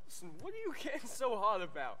 That's all. Listen, what are you getting so hot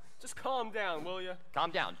about? Just calm down, will ya? Calm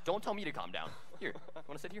down. Don't tell me to calm down. Here, you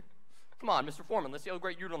want to sit here? Come on, Mr. Foreman. Let's see how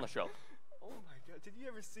great you're on the show. Oh my God, did you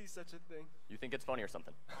ever see such a thing? You think it's funny or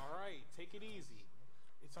something? All right, take it easy.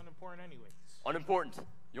 It's unimportant anyways. Unimportant.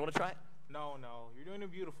 You want to try it? No, you're doing a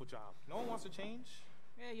beautiful job. No one wants to change.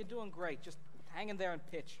 Yeah, you're doing great. Just hang in there and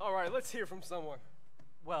pitch. All right, let's hear from someone.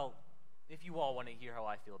 Well, if you all want to hear how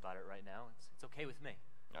I feel about it right now, it's okay with me.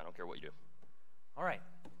 I don't care what you do. All right.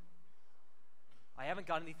 I haven't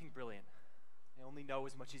got anything brilliant. I only know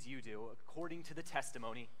as much as you do. According to the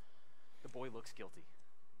testimony, the boy looks guilty.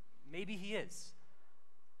 Maybe he is.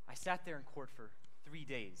 I sat there in court for 3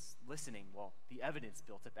 days, listening while the evidence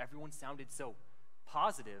built up. Everyone sounded so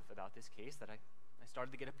positive about this case that I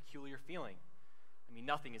started to get a peculiar feeling. I mean,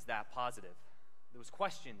 nothing is that positive. Those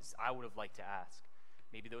questions I would have liked to ask.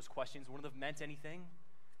 Maybe those questions wouldn't have meant anything.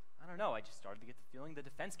 I don't know. I just started to get the feeling the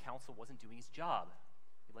defense counsel wasn't doing his job.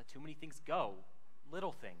 He let too many things go.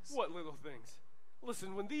 Little things. What little things?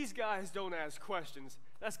 Listen, when these guys don't ask questions,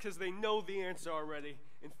 that's because they know the answer already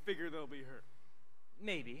and figure they'll be hurt.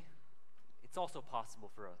 Maybe. It's also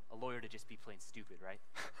possible for a lawyer to just be plain stupid, right?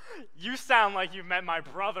 You sound like you met my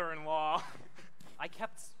brother-in-law. I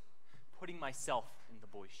kept putting myself in the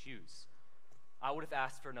boy's shoes. I would have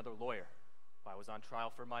asked for another lawyer. If I was on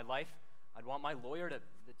trial for my life, I'd want my lawyer to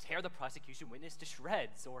tear the prosecution witness to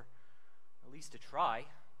shreds, or at least to try.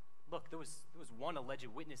 Look, there was one alleged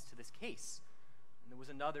witness to this case, and there was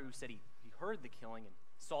another who said he heard the killing and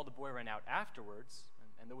saw the boy run out afterwards,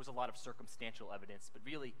 and there was a lot of circumstantial evidence, but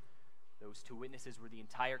really, those two witnesses were the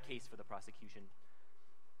entire case for the prosecution.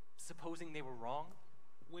 Supposing they were wrong?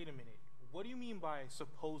 Wait a minute. What do you mean by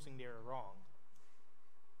supposing they were wrong?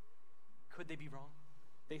 Could they be wrong?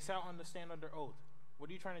 They sat on the stand under oath. What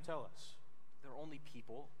are you trying to tell us? They're only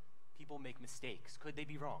people. People make mistakes. Could they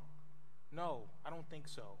be wrong? No, I don't think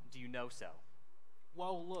so. Do you know so?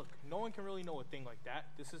 Well, look, no one can really know a thing like that.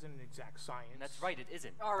 This isn't an exact science. And that's right, it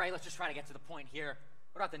isn't. All right, let's just try to get to the point here.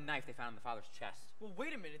 What about the knife they found in the father's chest? Well,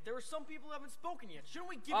 wait a minute. There are some people who haven't spoken yet. Shouldn't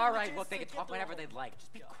we give All them a right, chance look, they to can get talk their whenever own- they'd like.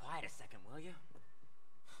 Just be quiet a second, will you?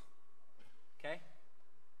 Okay?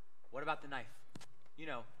 What about the knife? You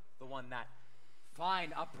know, the one that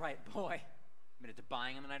fine, upright boy admitted to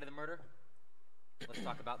buying on the night of the murder? Let's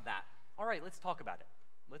talk about that. All right, let's talk about it.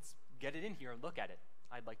 Let's get it in here and look at it.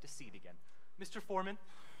 I'd like to see it again. Mr. Foreman?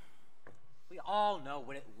 We all know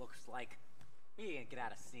what it looks like. We ain't get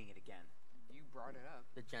out of seeing it again. You brought it up.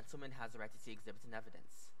 The gentleman has the right to see exhibits and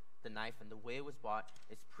evidence. The knife and the way it was bought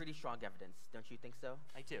is pretty strong evidence. Don't you think so?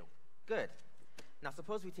 I do. Good. Now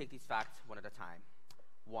suppose we take these facts one at a time.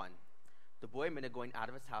 1. The boy admitted going out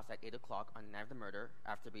of his house at 8 o'clock on the night of the murder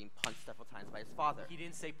after being punched several times by his father. He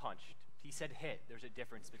didn't say punched. He said hit. There's a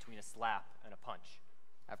difference between a slap and a punch.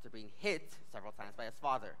 After being hit several times by his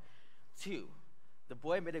father. 2. The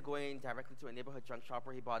boy admitted going directly to a neighborhood junk shop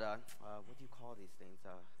where he bought a, what do you call these things?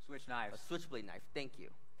 Switch knives. A switchblade knife, thank you.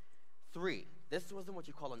 3. This wasn't what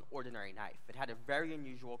you call an ordinary knife. It had a very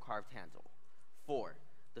unusual carved handle. 4.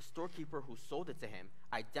 The storekeeper who sold it to him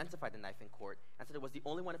identified the knife in court and said it was the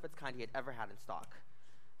only one of its kind he had ever had in stock.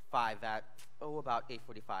 5. At, about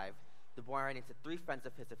 8:45, the boy ran into 3 friends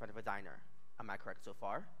of his in front of a diner. Am I correct so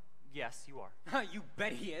far? Yes, you are. You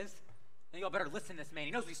bet he is. Now y'all better listen to this man.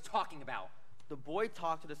 He knows what he's talking about. The boy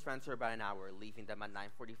talked to his friends for about an hour, leaving them at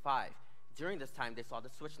 9:45. During this time, they saw the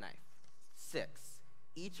switch knife. 6.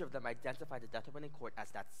 Each of them identified the death weapon in court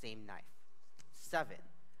as that same knife. 7.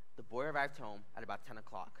 The boy arrived home at about 10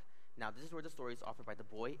 o'clock. Now, this is where the stories offered by the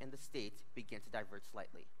boy and the state begin to diverge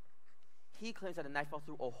slightly. He claims that a knife fell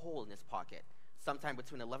through a hole in his pocket sometime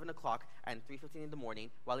between 11 o'clock and 3:15 in the morning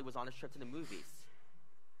while he was on his trip to the movies.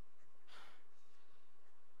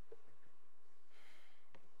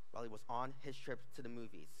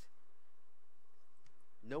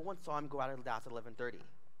 No one saw him go out of the house at 11:30.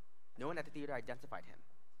 No one at the theater identified him.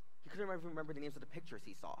 He couldn't even remember the names of the pictures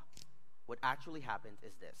he saw. What actually happened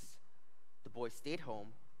is this. The boy stayed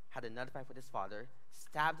home, had another fight with his father,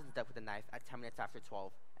 stabbed him to death with a knife at 10 minutes after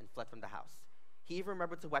 12, and fled from the house. He even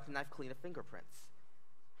remembered to wipe the knife clean of fingerprints.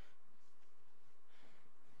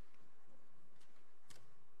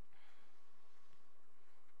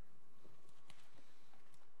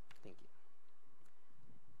 Thank you.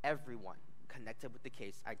 Everyone connected with the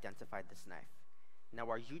case identified this knife. Now,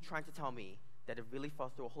 are you trying to tell me that it really fell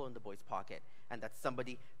through a hole in the boy's pocket and that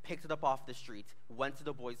somebody picked it up off the street, went to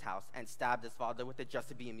the boy's house, and stabbed his father with it just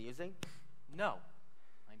to be amusing? No.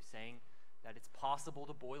 I'm saying that it's possible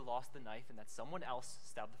the boy lost the knife and that someone else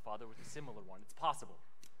stabbed the father with a similar one. It's possible.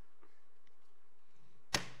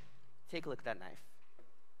 Take a look at that knife.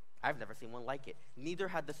 I've never seen one like it. Neither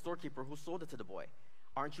had the storekeeper who sold it to the boy.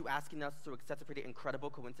 Aren't you asking us to accept a pretty incredible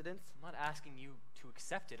coincidence? I'm not asking you to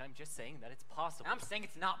accept it. I'm just saying that it's possible. I'm saying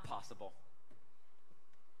it's not possible.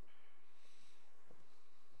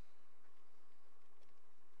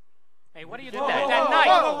 Hey, what are you Whoa, doing? whoa, That whoa, knife!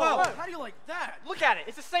 whoa, whoa. How do you like that? Look at it.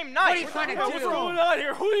 It's the same knife. What are you trying to do? What's going on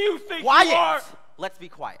here? Who do you think Quiet! you are? Let's be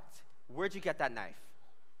quiet. Where'd you get that knife?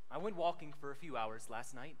 I went walking for a few hours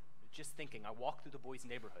last night, just thinking. I walked through the boy's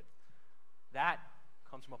neighborhood. That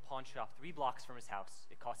comes from a pawn shop 3 blocks from his house.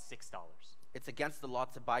 It cost $6. It's against the law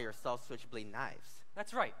to buy or sell switchblade knives.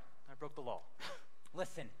 That's right. I broke the law.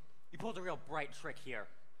 Listen, you pulled a real bright trick here.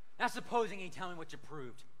 Now supposing you tell me what you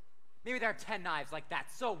proved. Maybe there are 10 knives like that,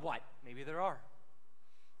 so what? Maybe there are.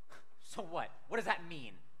 So what? What does that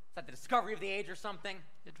mean? Is that the discovery of the age or something?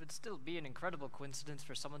 It would still be an incredible coincidence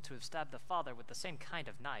for someone to have stabbed the father with the same kind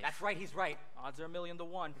of knife. That's right, he's right. Odds are 1,000,000 to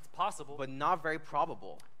 1. It's possible. But not very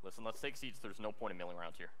probable. Listen, let's take seats. There's no point in milling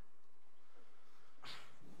around here.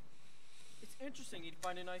 It's interesting you'd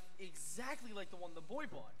find a knife exactly like the one the boy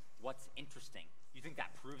bought. What's interesting? You think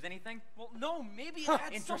that proves anything? Well, no, maybe it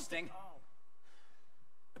adds Interesting. something. Oh.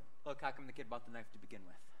 Look, how come the kid bought the knife to begin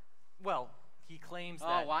with? Well, he claims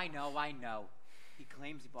that... Oh, I know. He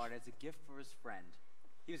claims he bought it as a gift for his friend.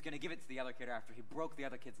 He was going to give it to the other kid after he broke the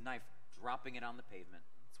other kid's knife, dropping it on the pavement.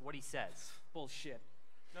 That's what he says. Bullshit.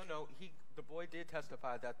 No, the boy did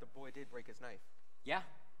testify that the boy did break his knife. Yeah?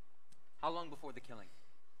 How long before the killing?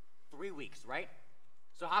 3 weeks, right?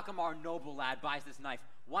 So how come our noble lad buys this knife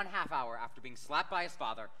 1/2 hour after being slapped by his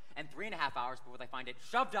father and 3.5 hours before they find it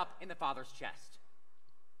shoved up in the father's chest?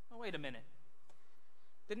 Oh, wait a minute.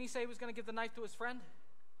 Didn't he say he was going to give the knife to his friend?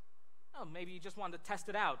 Oh, maybe he just wanted to test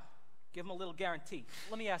it out. Give him a little guarantee.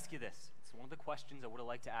 Let me ask you this. It's one of the questions I would have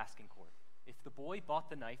liked to ask in court. If the boy bought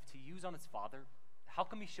the knife to use on his father, how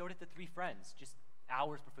come he showed it to 3 friends just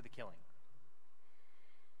hours before the killing?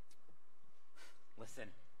 Listen,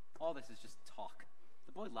 all this is just talk.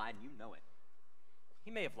 The boy lied and you know it.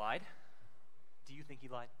 He may have lied. Do you think he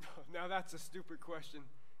lied? Now that's a stupid question.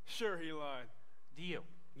 Sure he lied. Do you?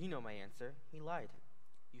 You know my answer. He lied.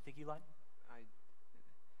 You think he lied?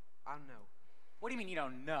 I don't know. What do you mean you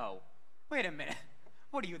don't know? Wait a minute.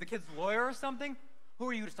 What are you, the kid's lawyer or something? Who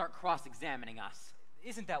are you to start cross-examining us?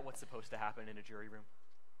 Isn't that what's supposed to happen in a jury room?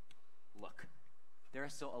 Look, there are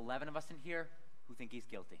still 11 of us in here who think he's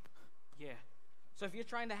guilty. Yeah. So if you're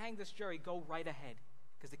trying to hang this jury, go right ahead.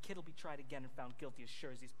 Because the kid will be tried again and found guilty as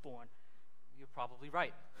sure as he's born. You're probably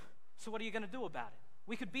right. So what are you going to do about it?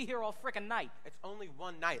 We could be here all frickin' night. It's only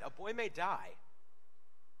one night. A boy may die.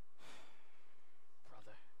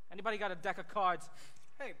 Brother. Anybody got a deck of cards?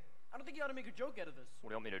 Hey, I don't think you ought to make a joke out of this. What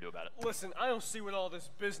do you want me to do about it? Listen, I don't see what all this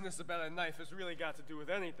business about a knife has really got to do with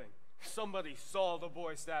anything. Somebody saw the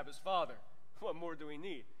boy stab his father. What more do we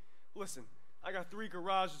need? Listen, I got 3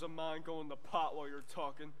 garages of mine going to pot while you're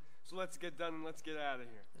talking, so let's get done and let's get out of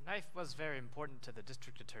here. The knife was very important to the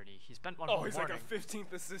district attorney. He spent one Oh, whole he's morning. like a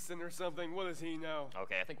 15th assistant or something. What does he know?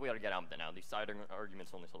 Okay, I think we ought to get on with it now. These side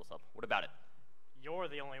arguments only hold us up. What about it? You're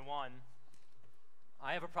the only one.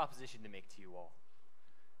 I have a proposition to make to you all.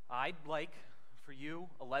 I'd like for you,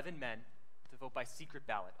 11 men, to vote by secret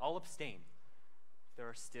ballot. I'll abstain. There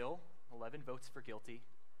are still 11 votes for guilty.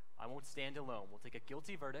 I won't stand alone. We'll take a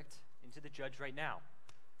guilty verdict into the judge right now.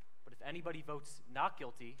 But if anybody votes not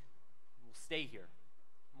guilty, we'll stay here,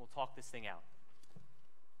 and we'll talk this thing out.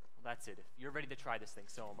 Well, that's it. If you're ready to try this thing,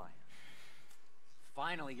 so am I.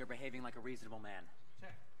 Finally, you're behaving like a reasonable man.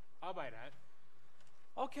 I'll buy that.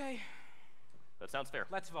 Okay. That sounds fair.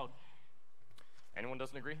 Let's vote. Anyone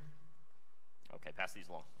doesn't agree? Okay, pass these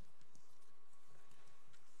along.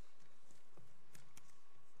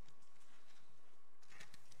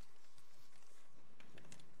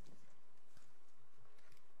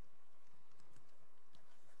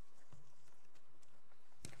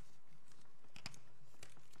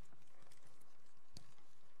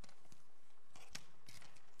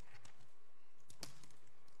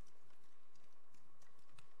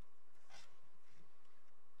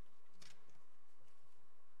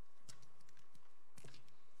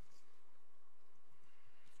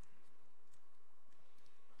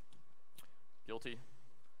 Guilty.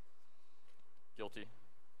 Guilty.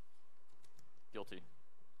 Guilty.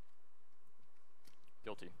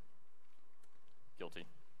 Guilty. Guilty.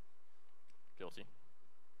 Guilty.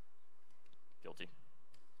 Guilty.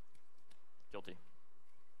 Guilty.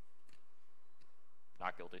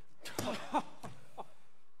 Not guilty.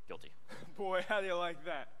 Guilty. Boy, how do you like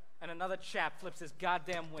that? And another chap flips his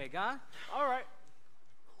goddamn wig, huh? All right.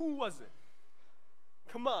 Who was it?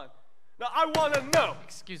 Come on. Now, I want to know.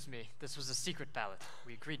 Excuse me, this was a secret ballot.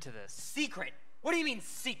 We agreed to this. Secret? What do you mean,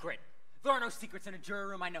 secret? There are no secrets in a jury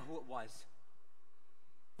room. I know who it was.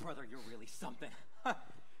 Brother, you're really something.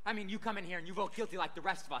 I mean, you come in here and you vote guilty like the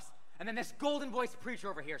rest of us, and then this golden-voiced preacher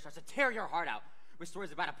over here starts to tear your heart out with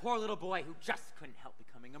stories about a poor little boy who just couldn't help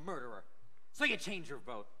becoming a murderer. So you change your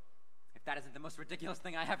vote. If that isn't the most ridiculous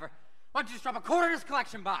thing I ever... Why don't you just drop a quarter in his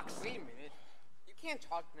collection box? Wait a minute. You can't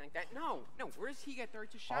talk like that. No, where does he get the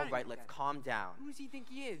right to shine? All right, like let's that? calm down. Who does he think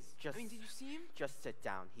he is? Just, I mean, did you see him? Just sit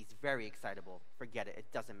down. He's very excitable. Forget it. It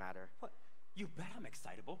doesn't matter. What? You bet I'm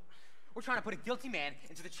excitable. We're trying to put a guilty man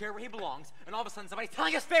into the chair where he belongs, and all of a sudden somebody's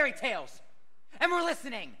telling us fairy tales. And we're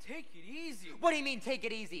listening. Take it easy. What do you mean, take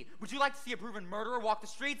it easy? Would you like to see a proven murderer walk the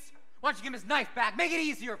streets? Why don't you give him his knife back? Make it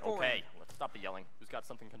easier for him. Okay, let's stop the yelling. Who's got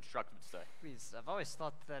something constructive to say? Please, I've always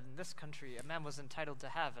thought that in this country, a man was entitled to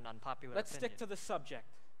have an unpopular Let's opinion. stick to the subject.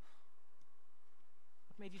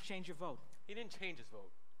 What made you change your vote? He didn't change his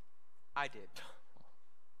vote. I did.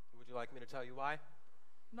 Would you like me to tell you why?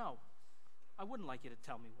 No, I wouldn't like you to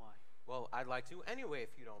tell me why. Well, I'd like to anyway, if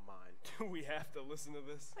you don't mind. Do we have to listen to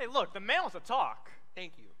this? Hey, look, the man wants to talk.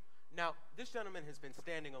 Thank you. Now, this gentleman has been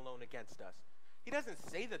standing alone against us. He doesn't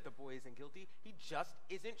say that the boy isn't guilty. He just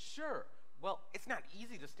isn't sure. Well, it's not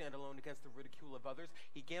easy to stand alone against the ridicule of others.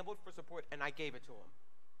 He gambled for support, and I gave it to him.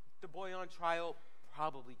 The boy on trial,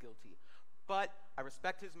 probably guilty. But I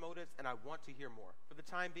respect his motives, and I want to hear more. For the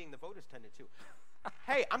time being, the vote is 10-2.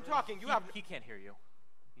 Hey, I'm talking. He can't hear you.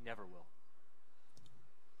 He never will.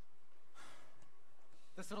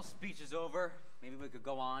 This little speech is over. Maybe we could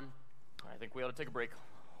go on. I think we ought to take a break.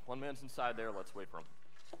 One man's inside there. Let's wait for him.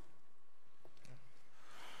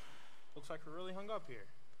 Looks like we're really hung up here.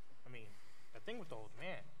 I mean, that thing with the old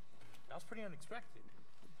man, that was pretty unexpected.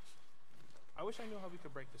 I wish I knew how we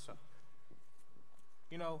could break this up.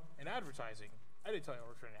 You know, in advertising, I did tell you I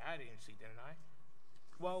worked for an ad agency, didn't I?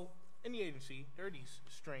 Well, in the agency, there are these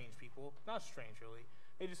strange people. Not strange, really.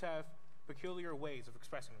 They just have peculiar ways of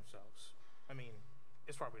expressing themselves. I mean,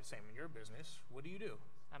 it's probably the same in your business. What do you do?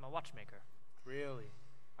 I'm a watchmaker. Really?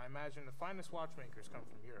 I imagine the finest watchmakers come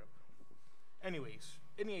from Europe. Anyways,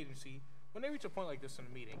 in the agency, when they reach a point like this in a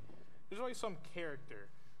meeting, there's always some character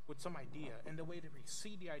with some idea, and the way to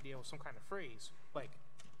precede the idea with some kind of phrase. Like,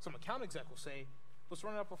 some account exec will say, let's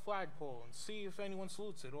run up a flagpole and see if anyone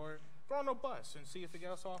salutes it, or throw on a bus and see if it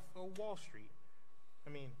gets off Wall Street.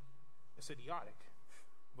 I mean, it's idiotic,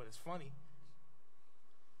 but it's funny.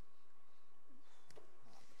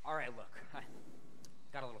 All right, look. I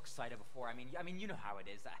got a little excited before. I mean, you know how it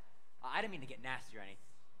is. I didn't mean to get nasty or anything.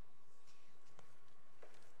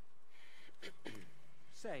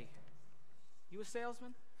 Say, you a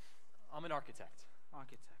salesman? I'm an architect.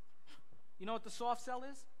 Architect. You know what the soft sell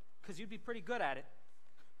is? Because you'd be pretty good at it.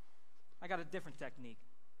 I got a different technique.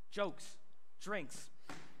 Jokes, drinks,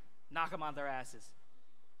 knock them on their asses.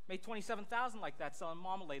 Made $27,000 like that selling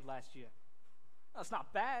marmalade last year. That's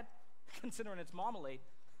not bad, considering it's marmalade.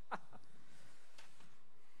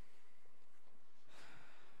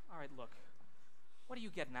 All right, look. What are you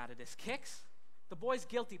getting out of this? Kicks? The boy's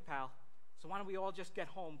guilty, pal. So why don't we all just get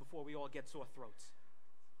home before we all get sore throats?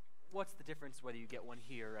 What's the difference whether you get one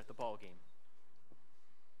here or at the ball game?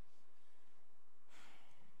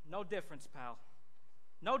 No difference, pal.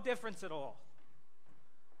 No difference at all.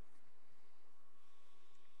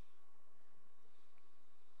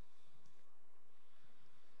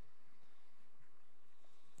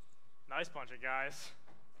 Nice bunch of guys.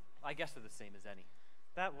 I guess they're the same as any.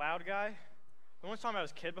 That loud guy, the one time I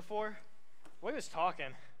was a kid before, the way he was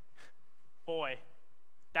talking, boy,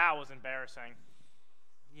 that was embarrassing.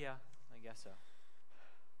 Yeah, I guess so.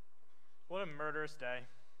 What a murderous day.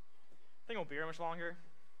 Think it won't be here much longer?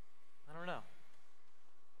 I don't know.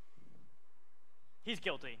 He's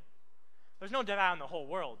guilty. There's no doubt in the whole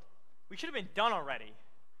world. We should have been done already.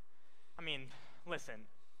 I mean, listen,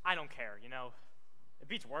 I don't care, you know? It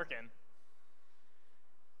beats working.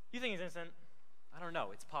 You think he's innocent? I don't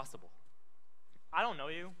know. It's possible. I don't know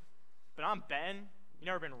you, but I'm betting you've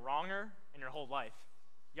never been wronger in your whole life.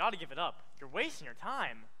 You ought to give it up. You're wasting your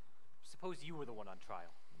time. Suppose you were the one on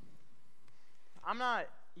trial. I'm not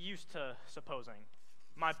used to supposing.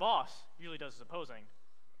 My boss usually does the supposing.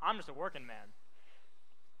 I'm just a working man.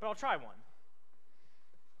 But I'll try one.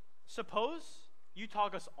 Suppose you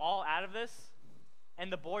talk us all out of this,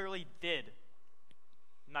 and the boy really did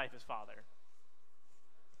knife his father.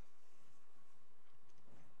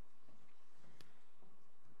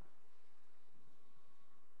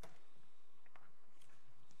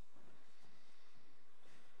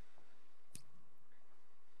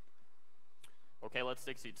 Okay, let's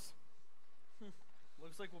take seats.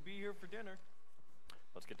 Looks like we'll be here for dinner.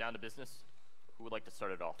 Let's get down to business. Who would like to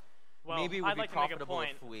start it off? Well, Maybe it would I'd be like to make a profitable point.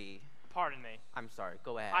 if we... Pardon me. I'm sorry,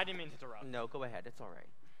 go ahead. I didn't mean to interrupt. No, go ahead, it's all right.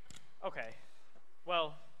 Okay.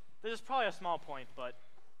 Well, this is probably a small point, but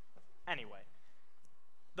anyway.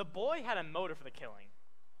 The boy had a motive for the killing.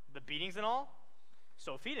 The beatings and all.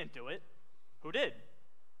 So if he didn't do it, who did?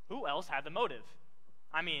 Who else had the motive?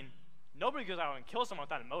 I mean, nobody goes out and kills someone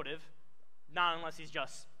without a motive. Not unless he's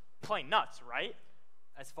just plain nuts, right?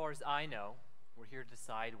 As far as I know, we're here to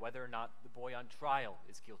decide whether or not the boy on trial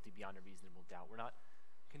is guilty beyond a reasonable doubt. We're not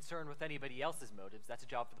concerned with anybody else's motives. That's a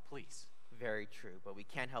job for the police. Very true, but we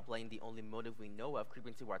can't help letting the only motive we know of creep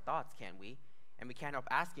into our thoughts, can we? And we can't help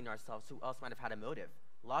asking ourselves who else might have had a motive.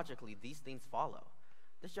 Logically, these things follow.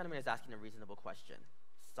 This gentleman is asking a reasonable question.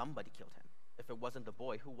 Somebody killed him. If it wasn't the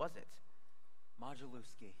boy, who was it?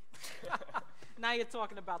 Majalewski. Now you're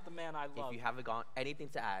talking about the man I love. If you haven't got anything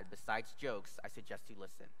to add besides jokes, I suggest you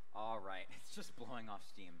listen. All right, it's just blowing off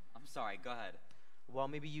steam. I'm sorry, go ahead. Well,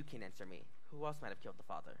 maybe you can answer me. Who else might have killed the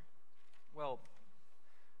father? Well,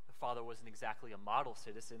 the father wasn't exactly a model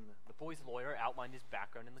citizen. The boy's lawyer outlined his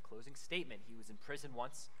background in the closing statement. He was in prison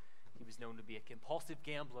once. He was known to be a compulsive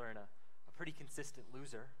gambler and a pretty consistent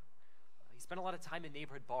loser. He spent a lot of time in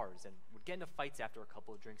neighborhood bars and would get into fights after a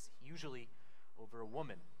couple of drinks, usually over a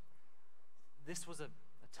woman. This was a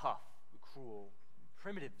tough, cruel,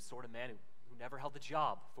 primitive sort of man who never held a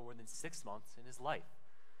job for more than 6 months in his life.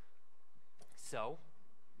 So,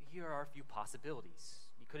 here are a few possibilities.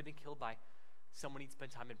 He could have been killed by someone he'd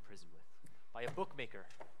spent time in prison with, by a bookmaker,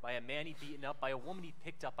 by a man he'd beaten up, by a woman he'd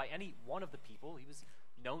picked up, by any one of the people he was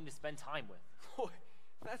known to spend time with. Boy,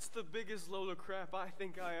 that's the biggest load of crap I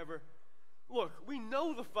think I ever... Look, we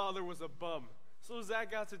know the father was a bum, so what's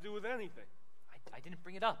that got to do with anything? I didn't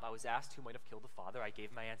bring it up. I was asked who might have killed the father. I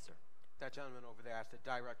gave my answer. That gentleman over there asked a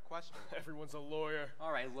direct question. Everyone's a lawyer.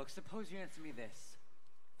 All right, look, suppose you answer me this.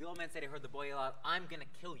 The old man said he heard the boy yell out, "I'm gonna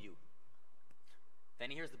kill you." Then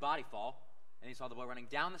he hears the body fall, and he saw the boy running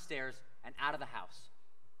down the stairs and out of the house.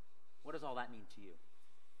 What does all that mean to you?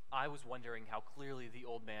 I was wondering how clearly the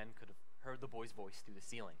old man could have heard the boy's voice through the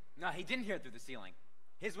ceiling. No, he didn't hear it through the ceiling.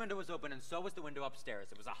 His window was open, and so was the window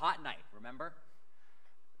upstairs. It was a hot night, remember?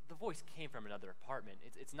 The voice came from another apartment.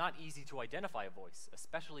 It's not easy to identify a voice,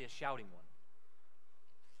 especially a shouting one.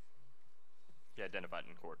 He identified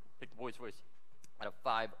in court. Pick the boy's voice out of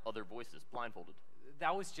 5 other voices, blindfolded.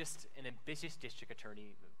 That was just an ambitious district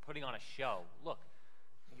attorney putting on a show. Look,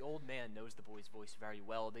 the old man knows the boy's voice very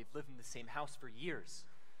well. They've lived in the same house for years.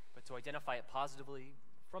 But to identify it positively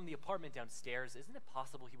from the apartment downstairs, isn't it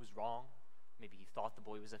possible he was wrong? Maybe he thought the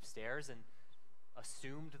boy was upstairs and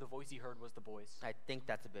assumed the voice he heard was the boy's. I think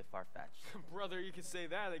that's a bit far-fetched. Brother, you can say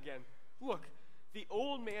that again. Look, the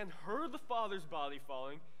old man heard the father's body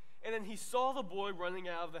falling, and then he saw the boy running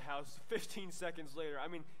out of the house 15 seconds later. I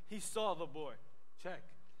mean, he saw the boy. Check.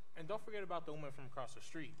 And don't forget about the woman from across the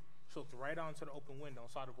street. She looked right onto the open window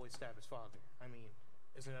and saw the boy stab his father. I mean,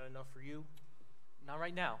 isn't that enough for you? Not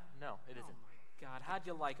right now. No, it isn't. Oh my God, how'd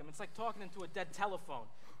you like him? It's like talking into a dead telephone.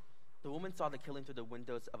 The woman saw the killing through the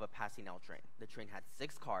windows of a passing L train. The train had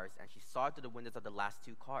 6 cars, and she saw it through the windows of the last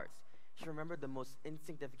 2 cars. She remembered the most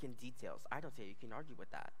insignificant details. I don't say you can argue with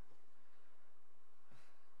that.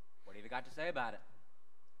 What have you got to say about it?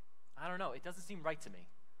 I don't know. It doesn't seem right to me.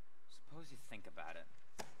 Suppose you think about it.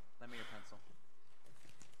 Lend me your pencil.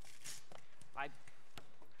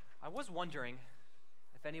 I was wondering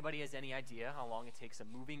if anybody has any idea how long it takes a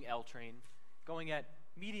moving L train going at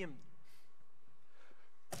medium...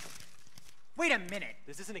 Wait a minute!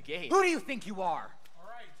 This isn't a game. Who do you think you are? All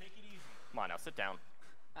right, take it easy. Come on now, sit down.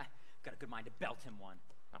 I've got a good mind to belt him one.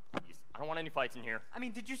 Now, please, I don't want any fights in here. I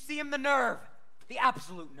mean, did you see him? The nerve! The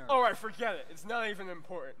absolute nerve. All right, forget it. It's not even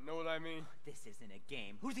important. Know what I mean? This isn't a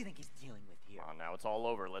game. Who does he think he's dealing with here? Come on, now it's all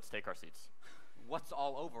over. Let's take our seats. What's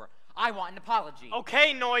all over? I want an apology.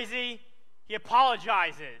 Okay, Noisy. He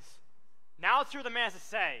apologizes. Now let's hear what the man has to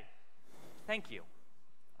say. Thank you.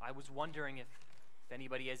 I was wondering if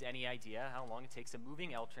anybody has any idea how long it takes a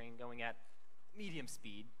moving L train going at medium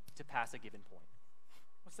speed to pass a given point.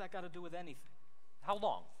 What's that got to do with anything? How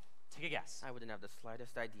long? Take a guess. I wouldn't have the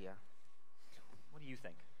slightest idea. What do you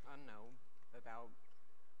think? I don't know, about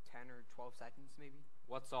 10 or 12 seconds maybe?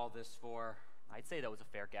 What's all this for? I'd say that was a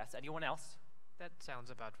fair guess. Anyone else? That sounds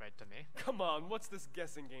about right to me. Come on, what's this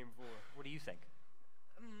guessing game for? What do you think?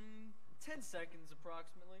 10 seconds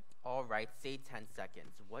approximately. All right, say 10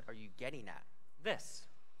 seconds. What are you getting at? This.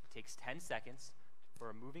 It takes 10 seconds for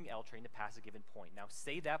a moving L train to pass a given point. Now,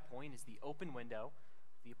 say that point is the open window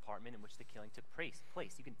of the apartment in which the killing took place.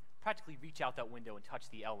 You can practically reach out that window and touch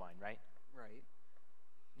the L line, right? Right.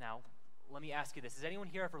 Now, let me ask you this. Has anyone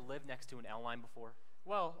here ever lived next to an L line before?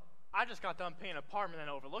 Well, I just got done painting an apartment and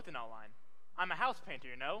overlooked an outline. I'm a house painter,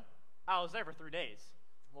 you know? I was there for 3 days.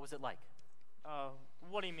 What was it like?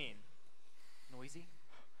 What do you mean? Noisy?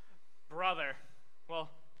 Brother. Well,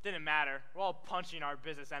 didn't matter. We're all punching our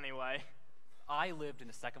business anyway. I lived in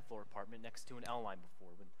a second floor apartment next to an L line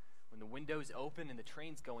before. When the windows open and the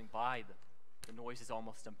train's going by, the noise is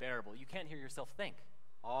almost unbearable. You can't hear yourself think.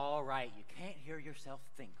 All right, you can't hear yourself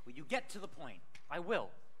think. Will you get to the point? I will.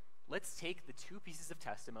 Let's take the two pieces of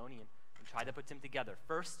testimony and try to put them together.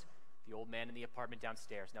 First, the old man in the apartment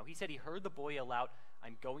downstairs. Now, he said he heard the boy yell out,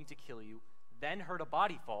 "I'm going to kill you," then heard a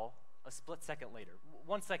body fall a split second later.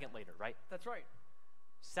 1 second later, right? That's right.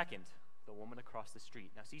 Second, the woman across the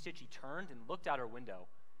street. Now, she said she turned and looked out her window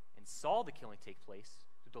and saw the killing take place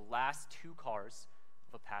through the last two cars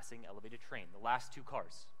of a passing elevated train. The last two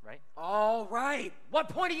cars, right? All right. What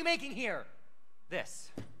point are you making here?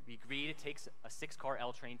 This. We agreed it takes a 6-car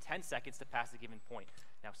L train 10 seconds to pass a given point.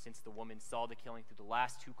 Now, since the woman saw the killing through the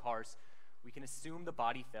last two cars, we can assume the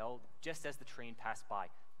body fell just as the train passed by.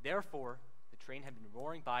 Therefore, the train had been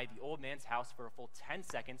roaring by the old man's house for a full 10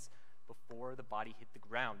 seconds before the body hit the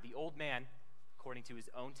ground. The old man, according to his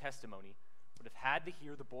own testimony, would have had to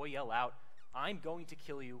hear the boy yell out, "I'm going to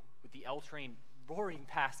kill you," with the L train roaring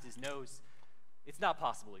past his nose. It's not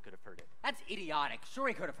possible he could have heard it. That's idiotic. Sure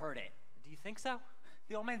he could have heard it. Do you think so?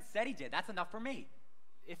 The old man said he did. That's enough for me.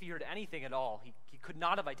 If he heard anything at all, he could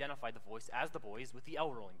not have identified the voice as the boy's with the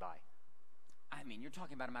L rolling by. I mean, you're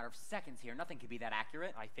talking about a matter of seconds here. Nothing could be that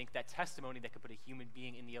accurate. I think that testimony that could put a human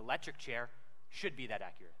being in the electric chair should be that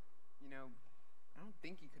accurate. You know, I don't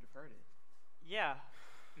think he could have heard it. Yeah,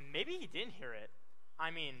 maybe he didn't hear it.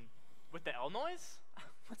 I mean, with the L noise?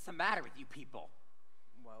 What's the matter with you people?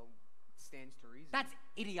 Well, it stands to reason. That's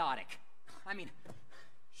idiotic. I mean,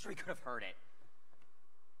 sure he could have heard it.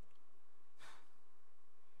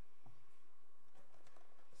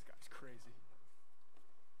 This guy's crazy.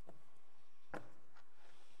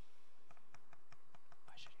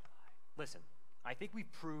 Why should he lie? Listen, I think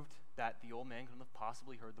we've proved that the old man couldn't have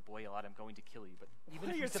possibly heard the boy yell out, "I'm going to kill you." But even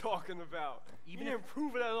What are you talking about? Even You didn't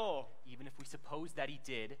prove it at all. Even if we suppose that he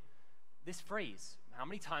did, this phrase, how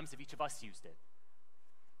many times have each of us used it?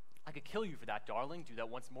 "I could kill you for that, darling. Do that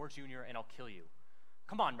once more, Junior, and I'll kill you."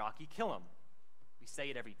 Come on, Rocky, kill him. We say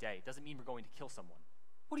it every day. It doesn't mean we're going to kill someone.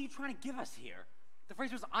 What are you trying to give us here? The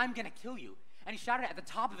phrase was, "I'm gonna kill you," and he shouted it at the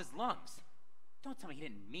top of his lungs. Don't tell me he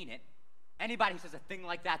didn't mean it. Anybody who says a thing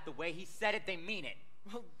like that the way he said it, they mean it.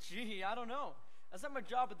 Well, gee, I don't know. I was at my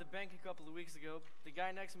job at the bank a couple of weeks ago. The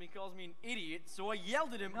guy next to me calls me an idiot, so I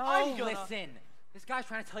yelled at him, No, "I'm gonna..." listen. This guy's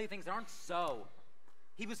trying to tell you things that aren't so.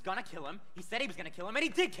 He was gonna kill him. He said he was gonna kill him, and he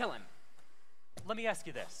did kill him. Let me ask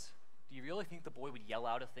you this. Do you really think the boy would yell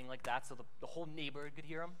out a thing like that so the whole neighborhood could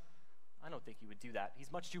hear him? I don't think he would do that.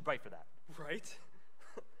 He's much too bright for that. Right?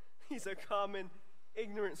 He's a common,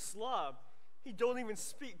 ignorant slob. He don't even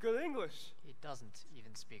speak good English. He doesn't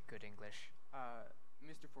even speak good English.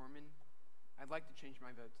 Mr. Foreman, I'd like to change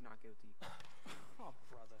my vote to not guilty. Oh,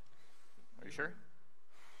 brother. Are you sure?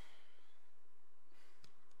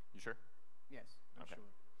 You sure? Yes, I'm Okay. sure.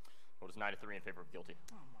 Vote is 9-3 in favor of guilty.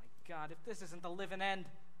 Oh my God, if this isn't the living end.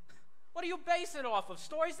 What do you base it off of?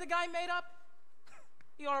 Stories the guy made up?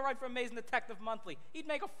 He ought to write for Amazing Detective Monthly. He'd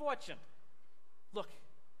make a fortune. Look,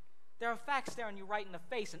 there are facts staring you right in the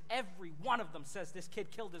face, and every one of them says this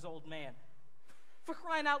kid killed his old man. For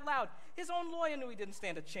crying out loud, his own lawyer knew he didn't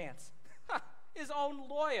stand a chance. His own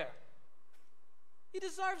lawyer. He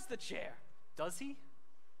deserves the chair. Does he?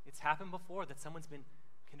 It's happened before that someone's been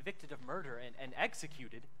convicted of murder and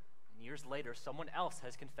executed, and years later someone else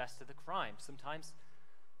has confessed to the crime. Sometimes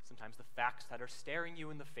Sometimes the facts that are staring you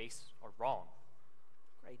in the face are wrong.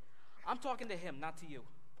 Great. I'm talking to him, not to you.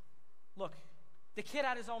 Look, the kid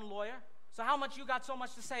had his own lawyer, so how much you got so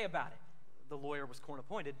much to say about it? The lawyer was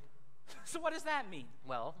court-appointed. So what does that mean?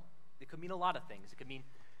 Well, it could mean a lot of things. It could mean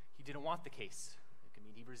he didn't want the case. It could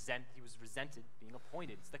mean he was resented being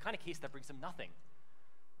appointed. It's the kind of case that brings him nothing.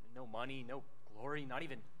 No money, no glory, not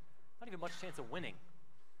even much chance of winning.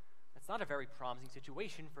 That's not a very promising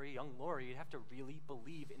situation for a young lawyer. You'd have to really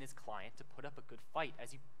believe in his client to put up a good fight,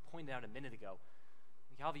 as you pointed out a minute ago.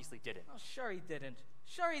 He obviously didn't. Oh, sure he didn't.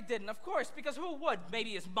 Sure he didn't, of course, because who would?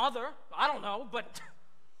 Maybe his mother. I don't know, but...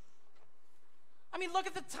 I mean, look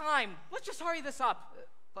at the time. Let's just hurry this up.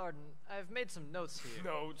 Pardon, I've made some notes here.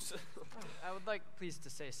 Notes? I would like, please, to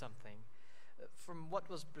say something. From what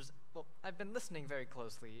was well, I've been listening very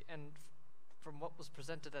closely, and from what was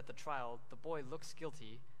presented at the trial, the boy looks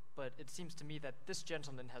guilty, but it seems to me that this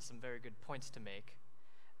gentleman has some very good points to make.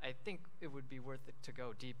 I think it would be worth it to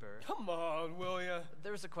go deeper. Come on, will ya?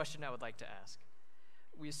 There's a question I would like to ask.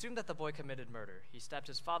 We assume that the boy committed murder. He stabbed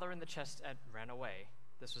his father in the chest and ran away.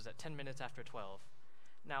 This was at 10 minutes after 12.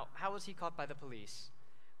 Now, how was he caught by the police?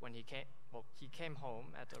 When he came home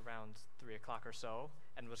at around 3 o'clock or so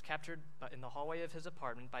and was captured in the hallway of his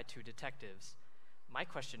apartment by 2 detectives. My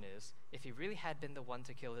question is, if he really had been the one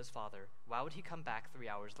to kill his father, why would he come back 3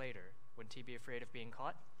 hours later? Wouldn't he be afraid of being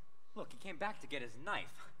caught? Look, he came back to get his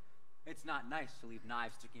knife. It's not nice to leave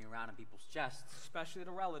knives sticking around in people's chests. Especially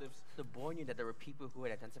the relatives. The boy knew that there were people who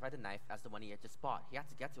had identified the knife as the one he had just bought. He had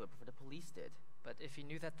to get to it before the police did. But if he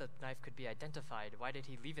knew that the knife could be identified, why did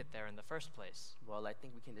he leave it there in the first place? Well, I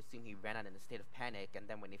think we can assume he ran out in a state of panic, and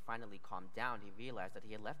then when he finally calmed down, he realized that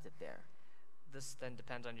he had left it there. This then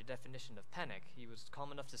depends on your definition of panic. He was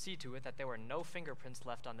calm enough to see to it that there were no fingerprints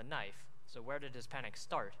left on the knife. So where did his panic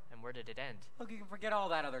start, and where did it end? Look, you can forget all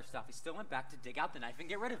that other stuff. He still went back to dig out the knife and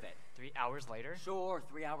get rid of it. 3 hours later? Sure,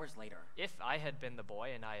 3 hours later. If I had been the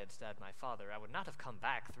boy and I had stabbed my father, I would not have come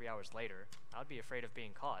back 3 hours later. I would be afraid of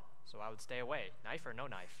being caught, so I would stay away, knife or no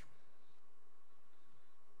knife.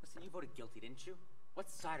 Listen, you voted guilty, didn't you? What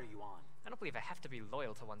side are you on? I don't believe I have to be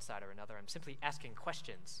loyal to one side or another. I'm simply asking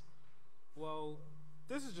questions. Well,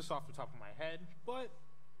 this is just off the top of my head, but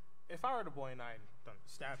if I were the boy and I had done the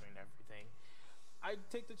stabbing and everything, I'd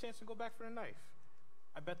take the chance and go back for the knife.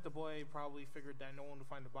 I bet the boy probably figured that no one would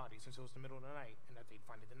find the body since it was the middle of the night, and that they'd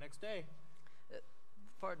find it the next day.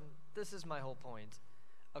 Pardon, this is my whole point.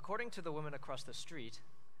 According to the woman across the street,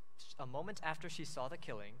 a moment after she saw the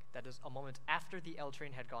killing, that is, a moment after the L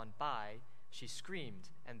train had gone by, she screamed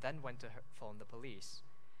and then went to phone the police.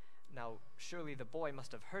 Now, surely the boy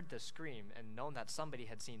must have heard this scream and known that somebody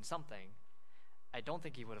had seen something. I don't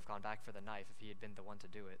think he would have gone back for the knife if he had been the one to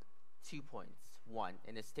do it. 2 points. 1,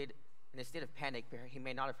 in a state of panic, he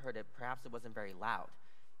may not have heard it. Perhaps it wasn't very loud.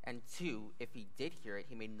 And 2, if he did hear it,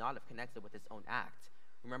 he may not have connected with his own act.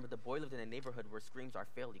 Remember, the boy lived in a neighborhood where screams are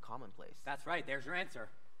fairly commonplace. That's right. There's your answer.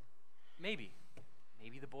 Maybe.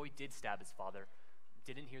 Maybe the boy did stab his father,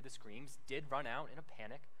 didn't hear the screams, did run out in a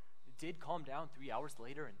panic, did calm down 3 hours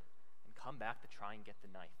later and come back to try and get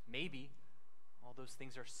the knife. Maybe all those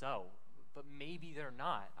things are so, but maybe they're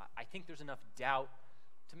not. I think there's enough doubt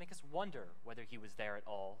to make us wonder whether he was there at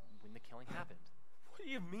all when the killing happened. What do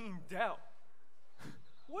you mean, doubt?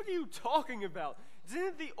 What are you talking about?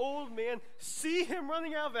 Didn't the old man see him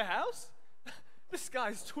running out of the house? This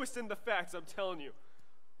guy's twisting the facts, I'm telling you.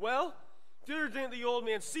 Well, did or didn't the old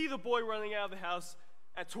man see the boy running out of the house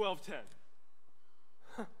at 12:10?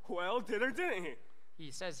 Well, did or didn't he?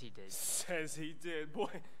 He says he did. Says he did. Boy,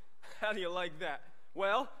 how do you like that?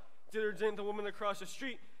 Well, did or didn't the woman across the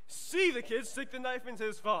street see the kid stick the knife into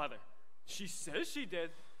his father? She says she did.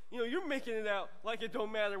 You know, you're making it out like it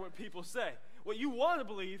don't matter what people say. What you want to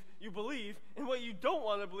believe, you believe, and what you don't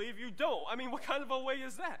want to believe, you don't. I mean, what kind of a way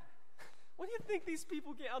is that? What do you think these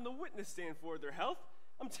people get on the witness stand for? Their health?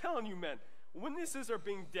 I'm telling you, men, witnesses are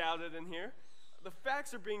being doubted in here. The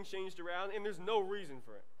facts are being changed around, and there's no reason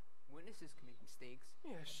for it. Witnesses can make mistakes.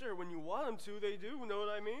 Yeah, sure, when you want them to, they do, know what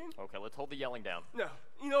I mean? Okay, let's hold the yelling down. No,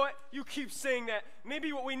 you know what? You keep saying that.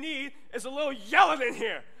 Maybe what we need is a little yelling in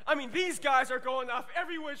here. I mean, these guys are going off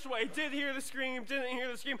every which way. Did hear the scream, didn't hear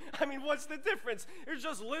the scream. I mean, what's the difference? There's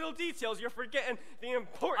just little details. You're forgetting the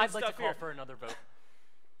important I'd stuff like to call here. for another vote.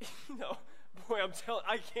 You know, boy, I'm telling,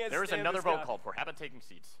 I can't There is stand another this vote guy. called for. How about taking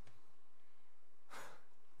seats?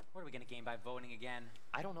 What are we going to gain by voting again?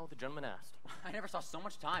 I don't know. The gentleman asked. I never saw so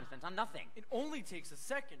much time spent on nothing. It only takes a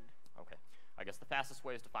second. Okay. I guess the fastest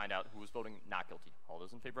way is to find out who is voting not guilty. All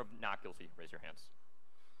those in favor of not guilty, raise your hands.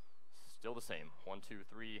 Still the same. 1, 2,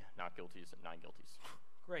 3 not guilties and 9 guilties.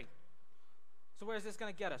 Great. So where's this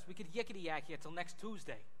gonna get us? We could yickety-yak here till next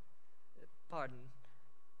Tuesday. Pardon.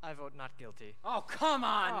 I vote not guilty. Oh, come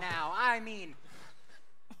on now. I mean,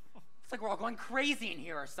 it's like we're all going crazy in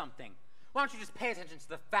here or something. Why don't you just pay attention to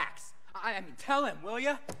the facts? I mean, tell him, will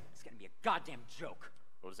ya? It's gonna be a goddamn joke.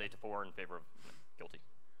 Vote is 8-4 in favor of guilty.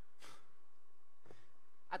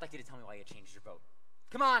 I'd like you to tell me why you changed your vote.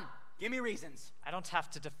 Come on, give me reasons. I don't have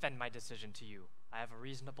to defend my decision to you. I have a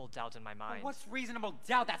reasonable doubt in my mind. Well, what's reasonable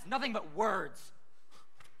doubt? That's nothing but words.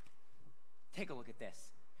 Take a look at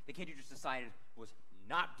this. The kid you just decided was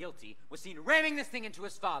not guilty was seen ramming this thing into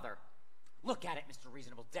his father. Look at it, Mr.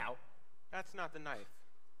 Reasonable Doubt. That's not the knife.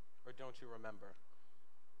 Or don't you remember?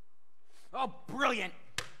 Oh, brilliant!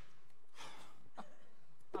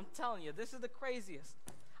 I'm telling you, this is the craziest.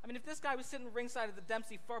 I mean, if this guy was sitting ringside of the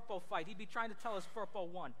Dempsey-Furpo fight, he'd be trying to tell us Furpo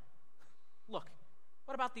won. Look,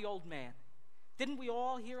 what about the old man? Didn't we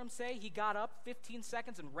all hear him say he got up 15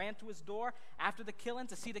 seconds and ran to his door after the killing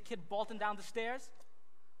to see the kid bolting down the stairs?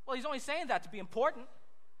 Well, he's only saying that to be important.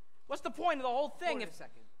 What's the point of the whole thing Wait a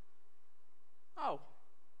second. Oh,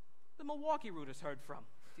 the Milwaukee rooters heard from.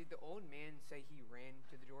 Did the old man say he ran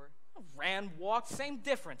to the door? Ran, walked, same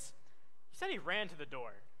difference. He said he ran to the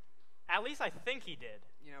door. At least I think he did.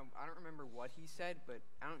 You know, I don't remember what he said, but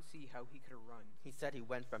I don't see how he could have run. He said he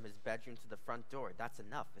went from his bedroom to the front door. That's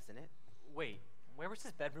enough, isn't it? Wait, where was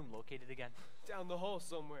his bedroom located again? Down the hall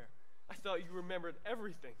somewhere. I thought you remembered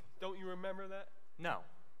everything. Don't you remember that? No.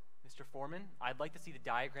 Mr. Foreman, I'd like to see the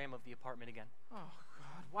diagram of the apartment again. Oh,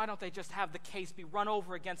 God, why don't they just have the case be run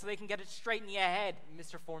over again so they can get it straight in your head?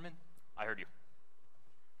 Mr. Foreman? I heard you.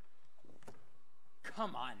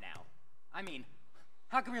 Come on now. I mean,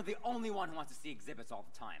 how come you're the only one who wants to see exhibits all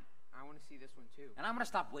the time? I want to see this one too. And I'm gonna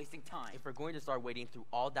stop wasting time. If we're going to start wading through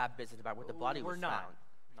all that business about where the body We're was not. found.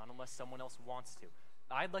 Not unless someone else wants to.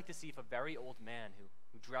 I'd like to see if a very old man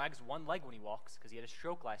who drags one leg when he walks because he had a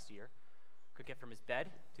stroke last year could get from his bed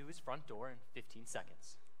to his front door in 15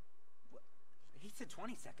 seconds. He said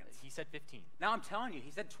 20 seconds. He said 15. Now I'm telling you, he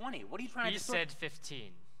said 20. What are you trying to He distort? said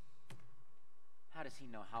 15. How does he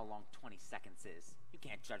know how long 20 seconds is? You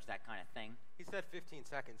can't judge that kind of thing. He said 15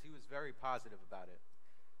 seconds. He was very positive about it.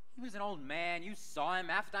 He was an old man. You saw him.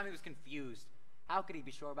 Half the time he was confused. How could he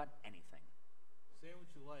be sure about anything? Say what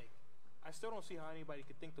you like. I still don't see how anybody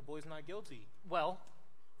could think the boy's not guilty. Well,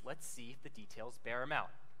 let's see if the details bear him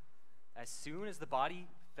out. As soon as the body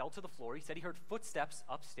fell to the floor, he said he heard footsteps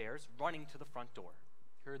upstairs running to the front door.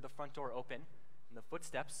 He heard the front door open and the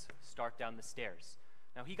footsteps start down the stairs.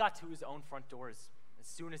 Now, he got to his own front door as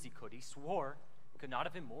soon as he could. He swore it could not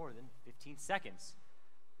have been more than 15 seconds.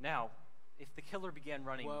 Now, if the killer began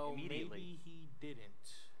running immediately... maybe he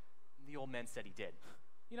didn't. The old man said he did.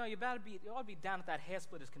 You know, you ought to be down at that hair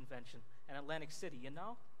splitters convention in Atlantic City, you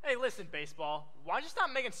know? Hey, listen, baseball. Why don't you stop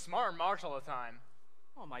making smart remarks all the time?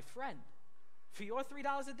 Oh, my friend. For your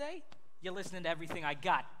 $3 a day, you're listening to everything I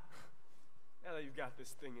got. Now that you've got this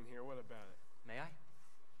thing in here, what about it? May I?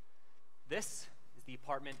 This is the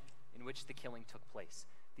apartment in which the killing took place.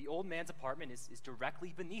 The old man's apartment is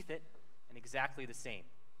directly beneath it and exactly the same.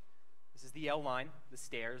 This is the L line, the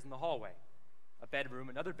stairs, and the hallway. A bedroom,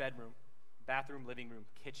 another bedroom, bathroom, living room,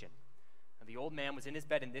 kitchen. Now, the old man was in his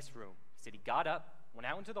bed in this room. He said he got up, went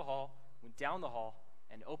out into the hall, went down the hall,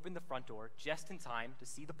 and opened the front door just in time to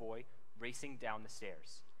see the boy racing down the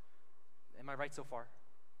stairs. Am I right so far?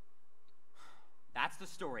 That's the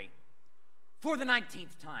story. For the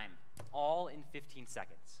 19th time. All in 15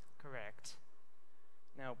 seconds. Correct.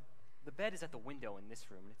 Now, the bed is at the window in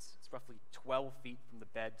this room. It's roughly 12 feet from the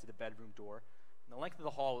bed to the bedroom door. And the length of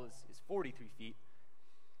the hall is 43 feet.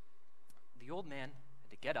 The old man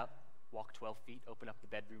had to get up, walk 12 feet, open up the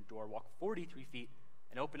bedroom door, walk 43 feet,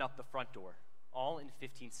 and open up the front door, all in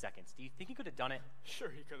 15 seconds. Do you think he could have done it? Sure,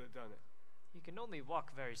 he could have done it. He can only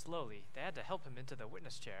walk very slowly. They had to help him into the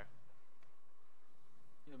witness chair.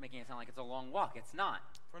 You're making it sound like it's a long walk. It's not.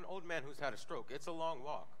 For an old man who's had a stroke, it's a long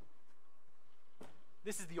walk.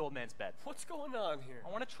 This is the old man's bed. What's going on here?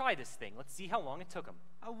 I want to try this thing. Let's see how long it took him.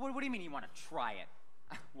 What do you mean you want to try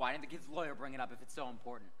it? Why didn't the kid's lawyer bring it up if it's so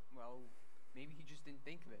important? Well, maybe he just didn't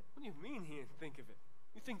think of it. What do you mean he didn't think of it?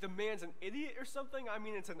 You think the man's an idiot or something? I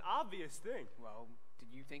mean, it's an obvious thing. Well,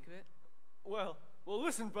 did you think of it? Well,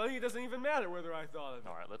 listen, buddy, it doesn't even matter whether I thought of it.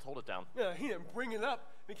 All right, let's hold it down. Yeah, he didn't bring it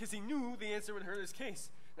up because he knew the answer would hurt his case.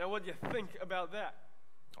 Now, what do you think about that?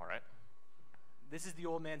 All right. This is the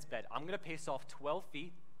old man's bed. I'm going to pace off 12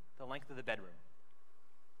 feet, the length of the bedroom.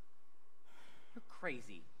 You're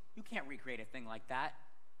crazy. You can't recreate a thing like that.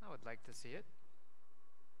 I would like to see it.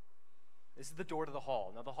 This is the door to the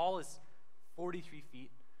hall. Now, the hall is 43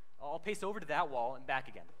 feet. I'll pace over to that wall and back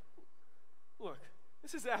again. Look,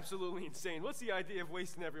 This is absolutely insane. What's the idea of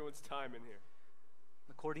wasting everyone's time in here?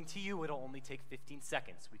 According to you, it'll only take 15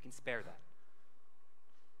 seconds. We can spare that.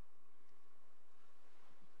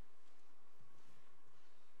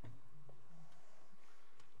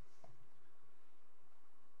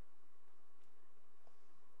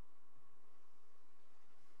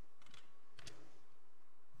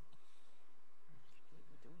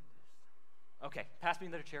 Okay, pass me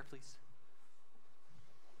another chair, please.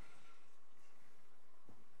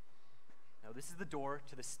 Now, this is the door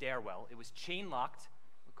to the stairwell. It was chain locked,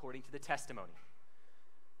 according to the testimony.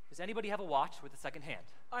 Does anybody have a watch with a second hand?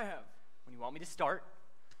 I have. When you want me to start,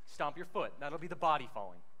 stomp your foot. That'll be the body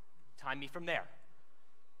falling. Time me from there.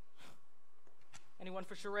 Anyone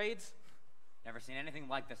for charades? Never seen anything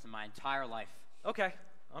like this in my entire life. Okay,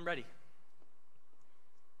 I'm ready.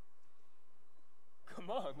 Come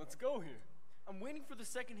on, let's go here. I'm waiting for the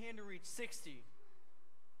second hand to reach 60.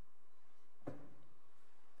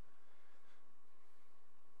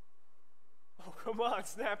 Oh, come on,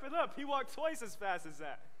 snap it up. He walked twice as fast as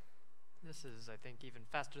that. This is, I think, even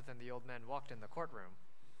faster than the old man walked in the courtroom.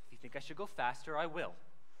 If you think I should go faster, I will.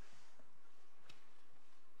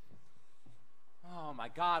 Oh my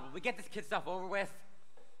God, will we get this kid stuff over with?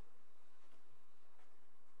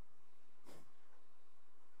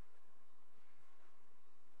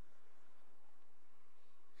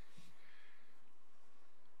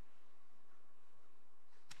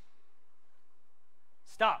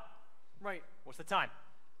 Stop. Right. What's the time?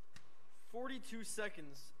 42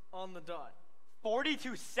 seconds on the dot.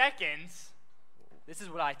 42 seconds? This is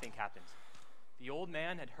what I think happened. The old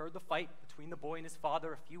man had heard the fight between the boy and his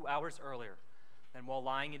father a few hours earlier. Then while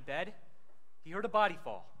lying in bed, he heard a body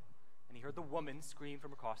fall, and he heard the woman scream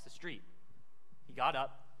from across the street. He got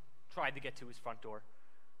up, tried to get to his front door,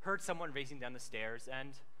 heard someone racing down the stairs,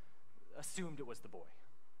 and assumed it was the boy.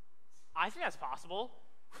 I think that's possible.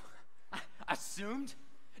 Assumed?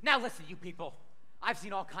 Now listen, you people. I've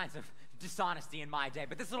seen all kinds of dishonesty in my day,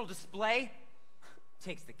 but this little display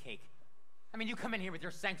takes the cake. I mean, you come in here with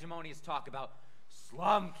your sanctimonious talk about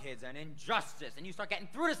slum kids and injustice, and you start getting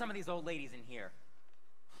through to some of these old ladies in here.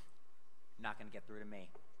 Not gonna get through to me.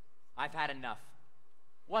 I've had enough.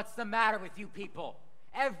 What's the matter with you people?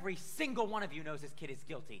 Every single one of you knows this kid is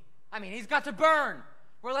guilty. I mean, he's got to burn.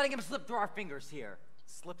 We're letting him slip through our fingers here.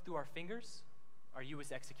 Slip through our fingers? Are you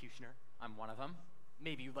his executioner? I'm one of them.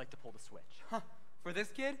 Maybe you'd like to pull the switch. Huh. For this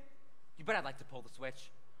kid? You bet I'd like to pull the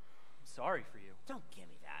switch. I'm sorry for you. Don't give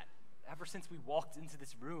me that. Ever since we walked into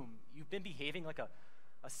this room, you've been behaving like a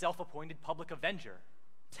self-appointed public avenger.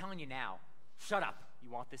 I'm telling you now. Shut up. You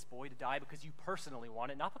want this boy to die because you personally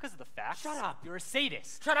want it, not because of the facts. Shut up. You're a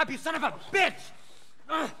sadist. Shut up, you son of a bitch!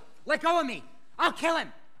 Ugh. Let go of me. I'll kill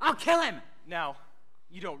him. I'll kill him. Now,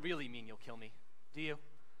 you don't really mean you'll kill me, do you?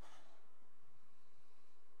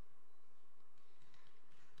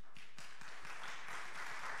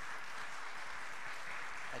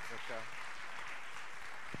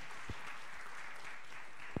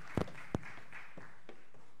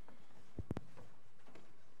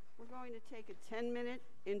 We're going to take a 10-minute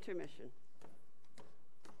intermission.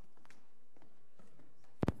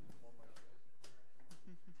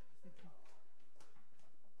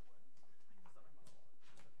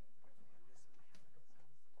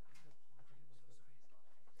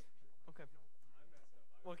 Okay.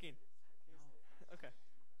 Joaquin. Okay.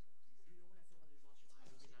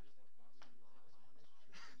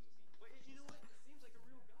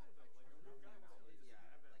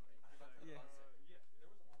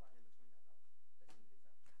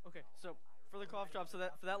 Okay, so for the cough drop, so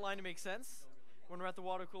that for that line to make sense, when we're at the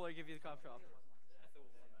water cooler, I give you the cough drop.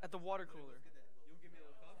 At the water cooler.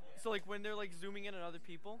 So like when they're like zooming in on other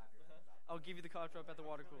people, I'll give you the cough drop at the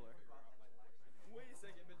water cooler. Wait a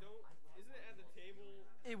second, but isn't it at the table?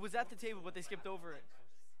 It was at the table, but they skipped over it.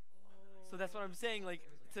 So that's what I'm saying. Like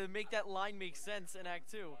to make that line make sense in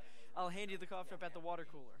Act 2, I'll hand you the cough drop at the water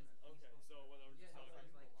cooler. Okay, so when I'm just talking.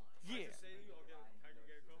 Yeah. I just say to you, I'll get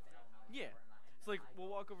a cough drop? Yeah. So like we'll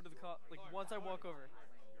walk over to the like once I walk over,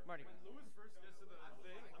 Marty. When Louis first gets to the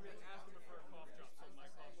thing, I'm gonna ask him for a cough drop so my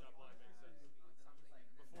cough drop line makes sense.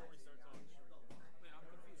 Before we start talking. Wait, I'm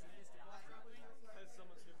confused. Has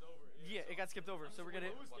someone skipped over it? Yeah, it got skipped over. So we're gonna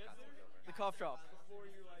Louis gets there the cough drop. before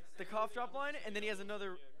you like. The cough drop line, and then he has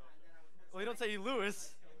another. Well, you don't say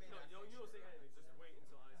Lewis. No, you don't say anything. Just wait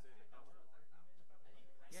until I say the cough drop.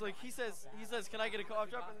 So like he says, can I get a cough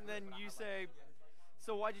drop? And then you say,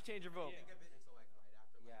 so why'd you change your vote?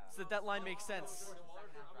 So that line makes sense.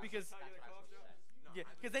 Because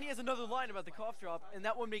then he has another line about the cough drop, and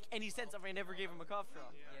that wouldn't make any sense if I never gave him a cough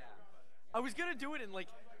drop. I was gonna do it, and like,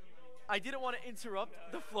 I didn't want to interrupt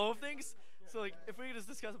the flow of things, So like, if we could just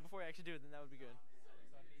discuss it before we actually do it, then that would be good.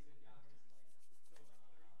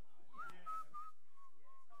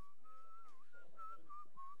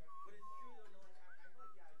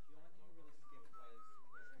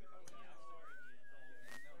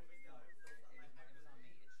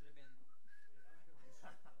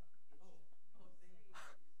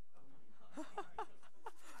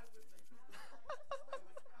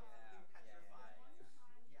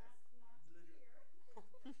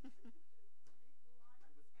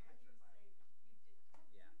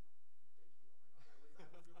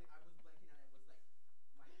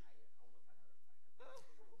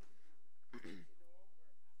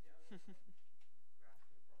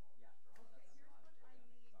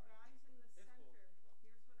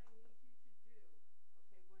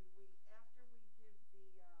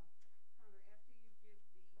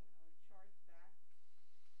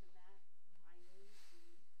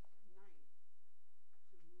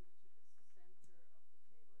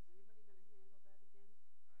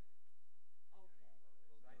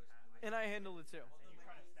 And I handled it too. And you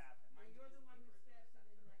try to stab him. You're the one who stabs it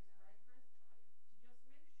in next, right, Chris?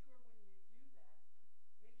 Just make sure when you do that, make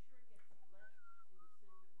sure it gets left in the center of the table,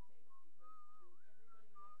 because when everybody walks out at the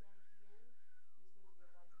end, there's going to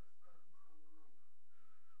be a light just focused on the knife. Okay?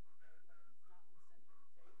 But if it's not in the center of the table, then it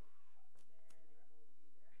won't be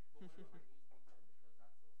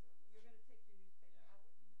there. You're going to take your newspaper out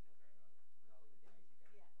with you. Yeah, everything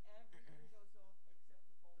goes off except the folder with the knife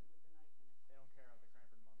in it. They don't care about the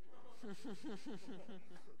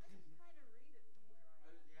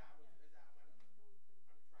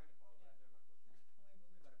Cranford Monthly. I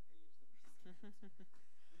can kind of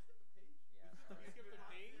read it from where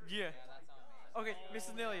I am. Yeah. Okay,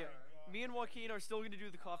 Mrs. Nelia, me and Joaquin are still going to do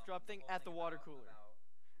the cough drop thing at the water cooler,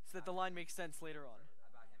 so that the line makes sense later on.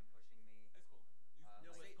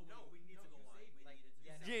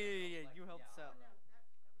 Yeah. You helped us out.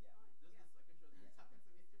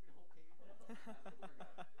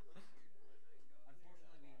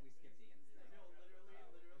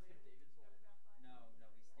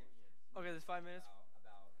 Okay, there's 5 minutes.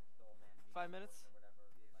 5 minutes?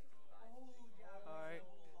 Alright.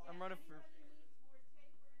 I'm running for...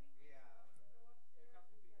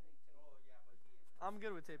 I'm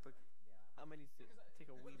good with tape, but I might need to take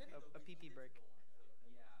a pee-pee break.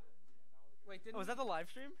 Wait, Oh, is that the live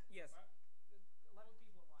stream? Yes. 11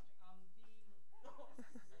 people are watching. Your mic?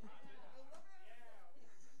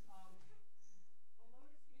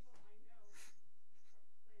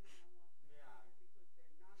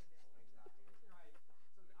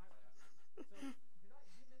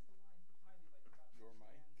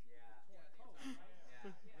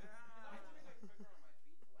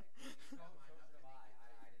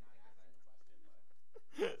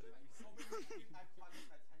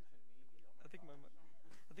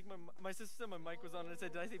 I think my sister said my mic was on, and I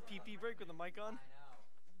said, did I say pee-pee break with the mic on?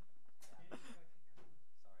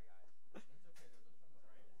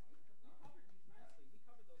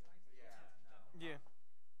 Yeah.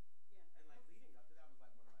 And like leading up to that was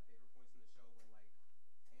like one of my favorite points in the show when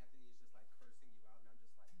like Anthony is just like cursing you out and I'm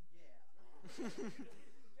just like, yeah.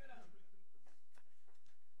 Get up.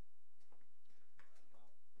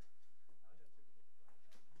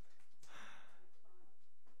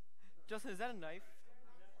 Justin, is that a knife?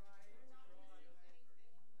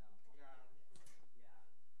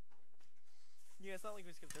 Yeah, it's not like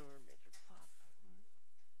we skipped over a major plot.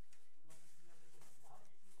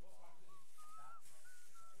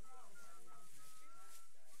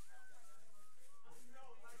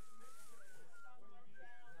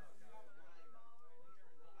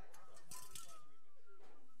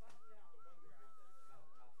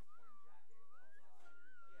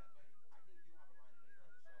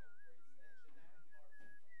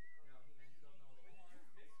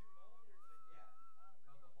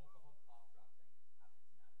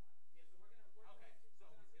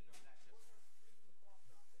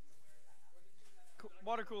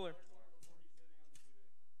 Water cooler.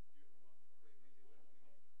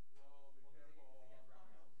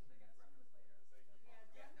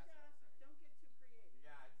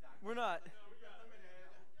 We're not.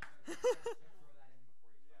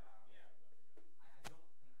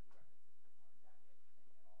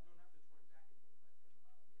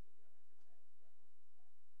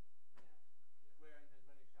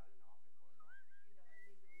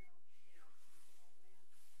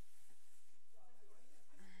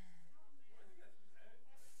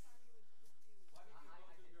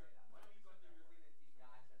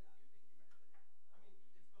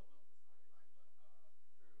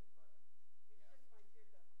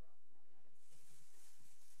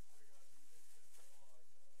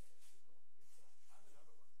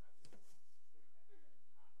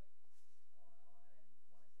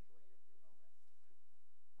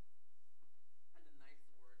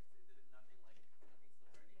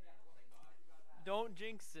 Don't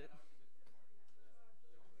jinx it.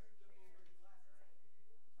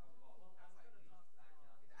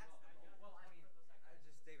 Well, I mean,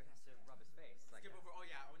 just David has to rub his face. Like Skip over. Oh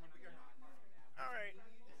yeah, when you're not. All right.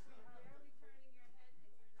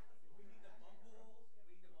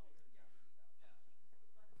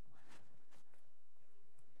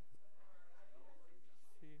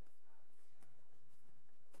 See.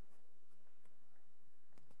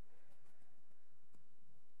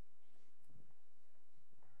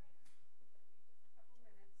 Remember,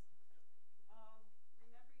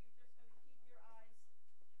 you're just going to keep your eyes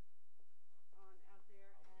on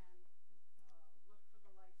out there and look for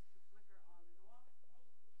the lights to flicker on and off.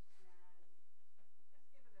 And just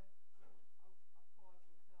give it a pause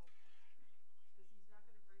until, because he's not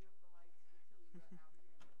going to bring up the lights until you're out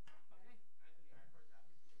there. Okay?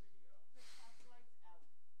 Just have the lights out.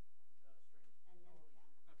 And then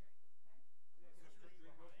count.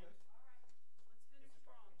 Okay? All right. Let's finish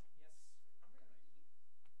strong.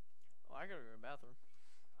 Oh, I gotta go to the bathroom.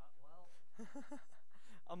 well.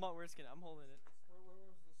 I'm not risking it. I'm holding it. Where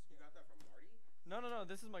was this? You got that from Marty? No.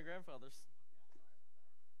 This is my grandfather's.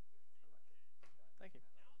 Thank you.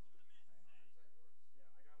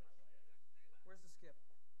 Where's the skip?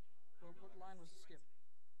 What line was the skip?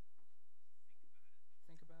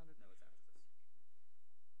 Think about it. No, it's after this.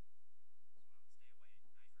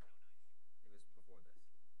 It was before this.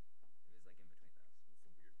 It was like in between those.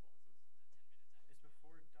 Some weird pauses. It's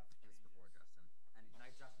before Duff It was before Justin. And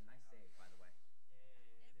Justin, nice save, by the way.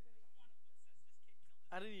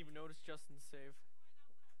 I didn't even notice Justin's save.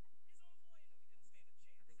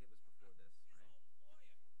 I think it was before this, right?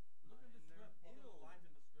 Look at the script. All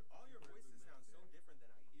your voices sound so different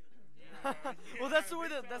than I hear them. Well, that's the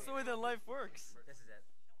way that life works. This is it.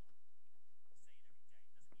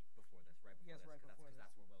 Before this, right before Yes, this. right 'Cause before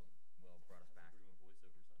that's where Will brought us back. We're doing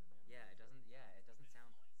voiceovers on it, man. Yeah, it doesn't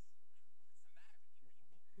sound.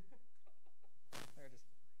 There it is.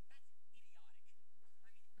 Yeah, this is it. And then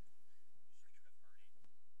I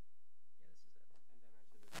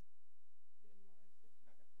should have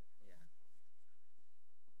Yeah.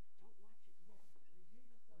 Don't watch it yet.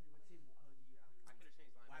 Review yourself. I could have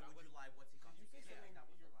changed line. Why would you lie? What's he called? You say that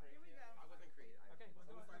was the line. Here we go. I wasn't creative. Okay,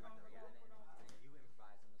 Someone start back there. yeah, and then you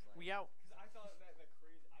improvised and was like. We out. Because I thought that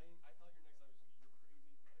crazy. I thought your next line was you're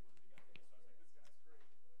crazy. Like, what did you guys think? So I was like, this guy's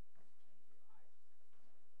crazy.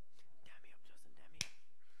 Damn me up, Justin. Damn me.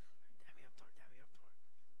 Damn me up, Tor. Damn me up, Tor.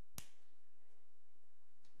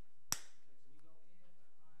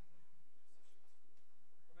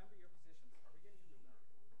 Remember your positions. Are we getting numerical?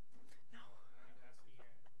 No. No, we're just. Make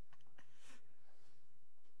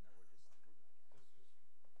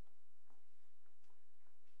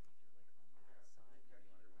sure you guys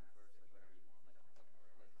have your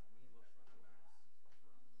masks and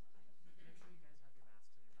you're not getting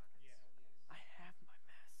I have my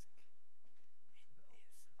mask. It is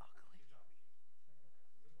ugly.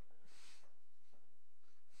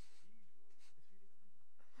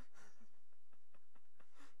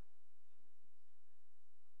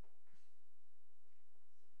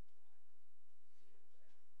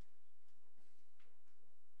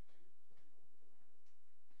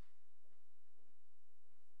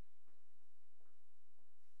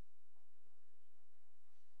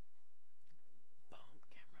 Boom,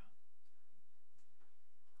 camera.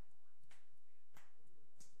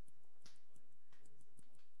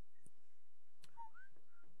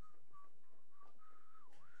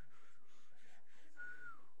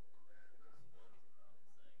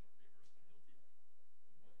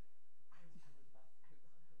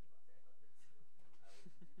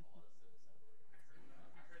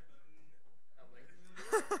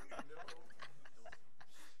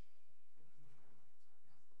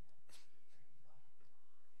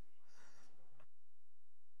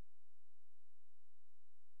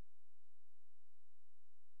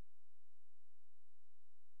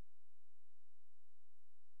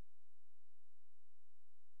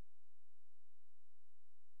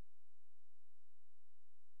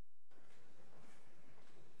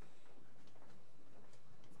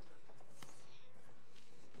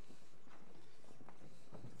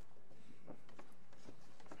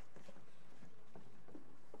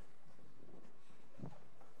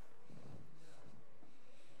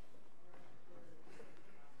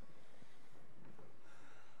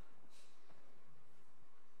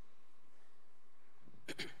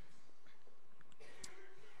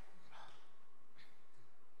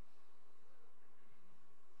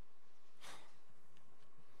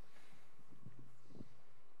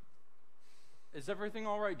 Is everything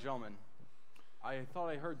all right, gentlemen? I thought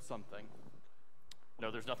I heard something. No,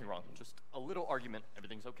 there's nothing wrong. Just a little argument.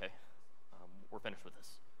 Everything's okay. we're finished with this.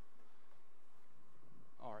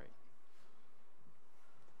 All right.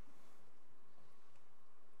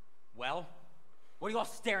 Well, what are you all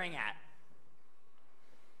staring at?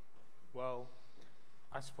 Well,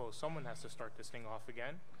 I suppose someone has to start this thing off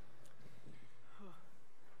again.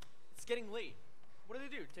 It's getting late. What do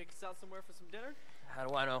they do? Take us out somewhere for some dinner? How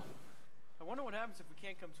do I know? I wonder what happens if we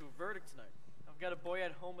can't come to a verdict tonight. I've got a boy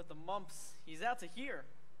at home with the mumps. He's out to here.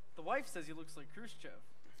 The wife says he looks like Khrushchev.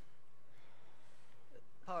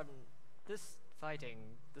 Pardon, this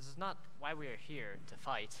is not why we are here to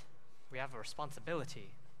fight. We have a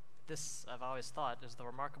responsibility. This, I've always thought, is the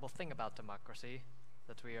remarkable thing about democracy,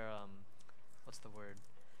 that we are,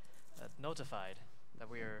 notified. That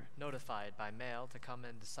we are notified by mail to come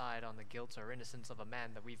and decide on the guilt or innocence of a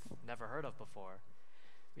man that we've never heard of before.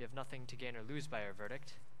 We have nothing to gain or lose by our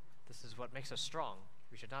verdict. This is what makes us strong.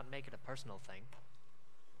 We should not make it a personal thing.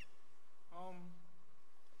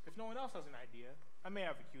 If no one else has an idea, I may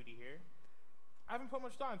have a cutie here. I haven't put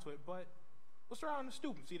much thought into it, but let's try on the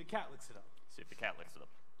stoop and see if the cat licks it up. See if the cat licks it up.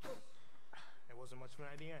 It wasn't much of an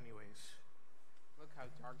idea anyways. Look how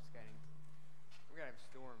dark it's getting. We're gonna have a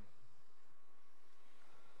storm.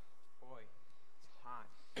 Boy, it's hot.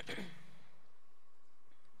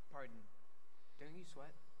 Pardon, don't you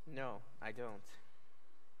sweat? No, I don't.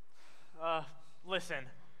 Listen,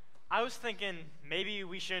 I was thinking maybe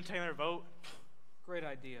we shouldn't take another vote. Great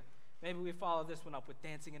idea. Maybe we follow this one up with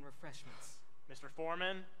dancing and refreshments. Mr.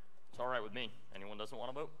 Foreman? It's all right with me. Anyone doesn't want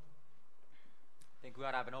to vote? Think we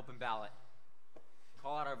ought to have an open ballot.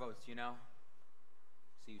 Call out our votes, you know?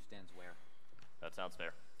 See who stands where. That sounds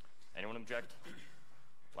fair. Anyone object?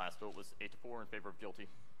 Last vote was 8-4 in favor of guilty.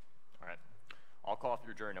 All right. I'll call off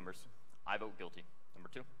your jury numbers. I vote guilty. Number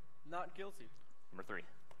 2? Not guilty. Number 3?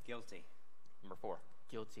 Guilty. Number 4?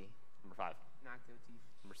 Guilty. Number 5? Not guilty.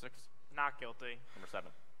 Number 6? Not guilty. Number 7?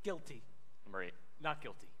 Guilty. Number 8? Not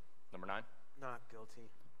guilty. Number 9? Not guilty.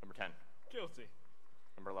 Number 10? Guilty.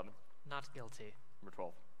 Number 11? Not guilty. Number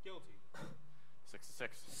 12? Guilty. 6-6.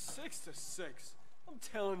 6-6. I'm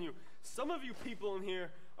telling you, some of you people in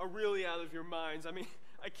here are really out of your minds. I mean,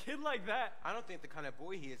 a kid like that. I don't think the kind of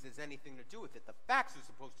boy he is has anything to do with it. The facts are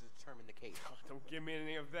supposed to determine the case. Oh, don't give me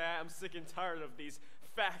any of that. I'm sick and tired of these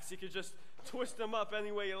facts. You could just twist them up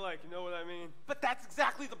any way you like. You know what I mean? But that's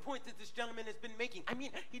exactly the point that this gentleman has been making. I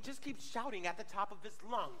mean, he just keeps shouting at the top of his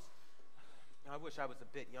lungs. I wish I was a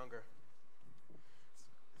bit younger.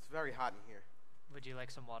 It's very hot in here. Would you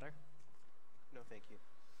like some water? No, thank you.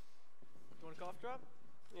 You want a cough drop?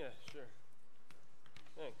 Yeah, sure.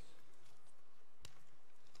 Thanks.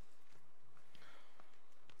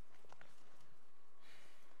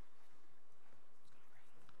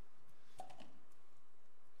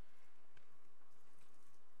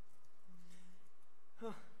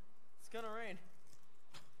 It's gonna rain.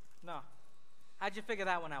 No. How'd you figure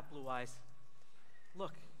that one out, Blue Eyes?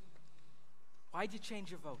 Look, why'd you change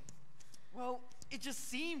your vote? Well, it just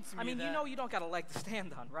seemed to me I mean, that... you know you don't got a leg to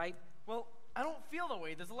stand on, right? Well, I don't feel that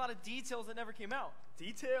way. There's a lot of details that never came out.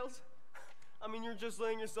 Details? I mean, you're just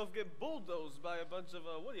letting yourself get bulldozed by a bunch of,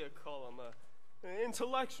 what do you call them,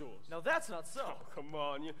 intellectuals. Now, that's not so. Oh, come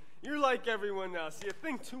on. You're like everyone else. You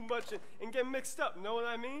think too much and get mixed up. Know what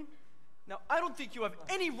I mean? Now, I don't think you have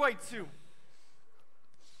any right to.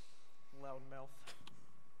 Loudmouth.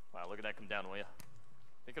 Wow, look at that come down, will ya?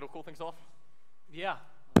 Think it'll cool things off? Yeah,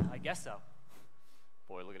 I guess so.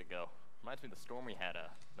 Boy, look at it go. Reminds me of the storm we had,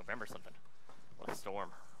 November something. What a storm.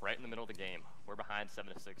 Right in the middle of the game. We're behind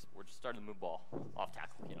 7-6. We're just starting to move ball. Off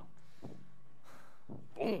tackle, you know.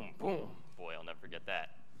 Boom, boom. Boy, I'll never forget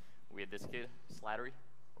that. We had this kid, Slattery,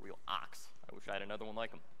 a real ox. I wish I had another one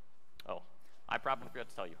like him. Oh, I probably forgot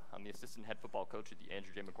to tell you, I'm the assistant head football coach at the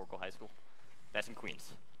Andrew J. McCorkle High School. That's in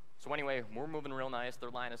Queens. So anyway, we're moving real nice.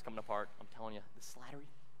 Their line is coming apart. I'm telling you, this Slattery,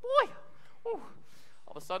 boy, whew,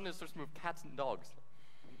 all of a sudden it starts to move cats and dogs.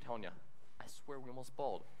 I'm telling you, I swear we almost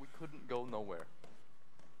balled. We couldn't go nowhere.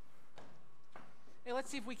 Hey, let's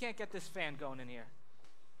see if we can't get this fan going in here.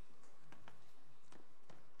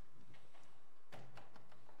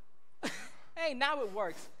 Hey, now it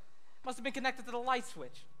works. Must have been connected to the light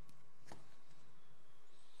switch.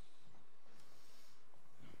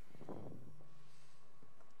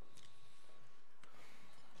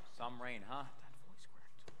 Some rain, huh? That voice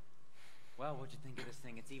worked. Well, what'd you think of this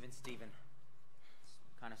thing? It's even Steven.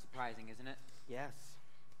 It's kind of surprising, isn't it? Yes.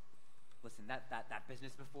 Listen, that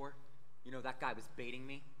business before, you know, that guy was baiting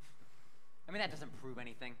me. I mean, that doesn't prove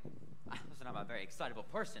anything. Listen, I'm a very excitable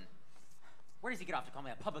person. Where does he get off to call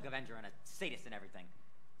me a public avenger and a sadist and everything?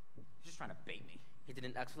 He's just trying to bait me. He did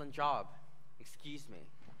an excellent job. Excuse me.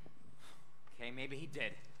 Okay, maybe he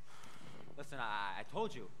did. Listen, I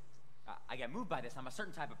told you, I get moved by this. I'm a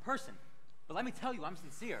certain type of person. But let me tell you, I'm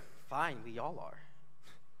sincere. Fine, we all are.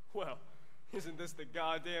 Well, isn't this the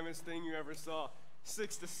goddamnest thing you ever saw?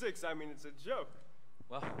 6 to 6, I mean, it's a joke.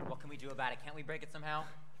 Well, what can we do about it? Can't we break it somehow?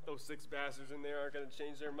 Those 6 bastards in there aren't gonna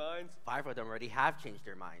change their minds. 5 of them already have changed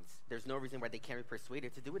their minds. There's no reason why they can't be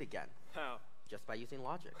persuaded to do it again. How? Just by using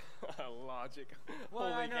logic. Logic.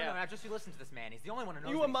 Well, Holy no, cow. now just you listen to this man. He's the only one who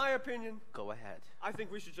knows. You want my opinion? Go ahead. I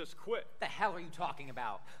think we should just quit. What the hell are you talking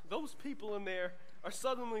about? Those people in there are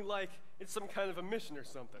suddenly like it's some kind of a mission or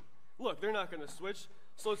something. Look, they're not gonna switch,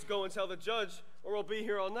 so let's go and tell the judge, or we'll be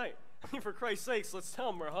here all night. I mean, for Christ's sakes, let's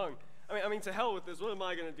tell them we're hung. I mean, to hell with this. What am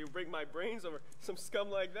I gonna do? Break my brains over some scum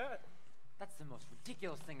like that? That's the most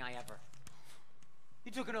ridiculous thing I ever.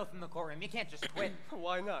 You took an oath in the courtroom. You can't just quit.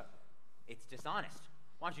 Why not? It's dishonest.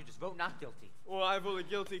 Why don't you just vote not guilty? Well, I voted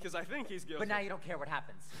guilty because I think he's guilty. But now you don't care what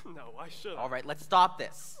happens. No, I should. All right, let's stop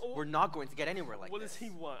this. We're not going to get anywhere like What this. does he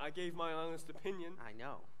want? I gave my honest opinion. I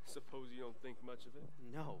know. Suppose you don't think much of it?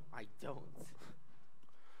 No, I don't.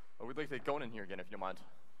 Well, we'd like to get going in here again, if you don't mind.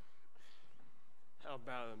 How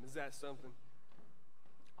about him? Is that something?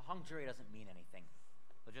 A hung jury doesn't mean anything.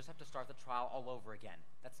 They'll just have to start the trial all over again.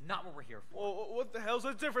 That's not what we're here for. Well, what the hell's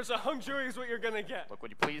the difference? A hung jury is what you're gonna get. Look,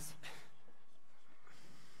 would you please?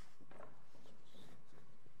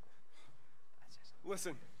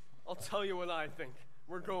 Listen, I'll tell you what I think.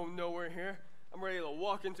 We're going nowhere here. I'm ready to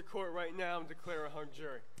walk into court right now and declare a hung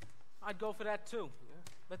jury. I'd go for that too.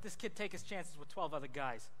 Let this kid take his chances with 12 other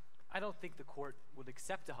guys. I don't think the court would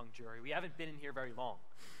accept a hung jury. We haven't been in here very long.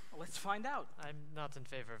 Well, let's find out. I'm not in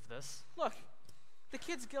favor of this. Look, the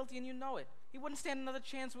kid's guilty and you know it. He wouldn't stand another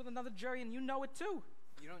chance with another jury and you know it too.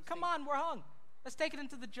 You don't Come think, on, we're hung. Let's take it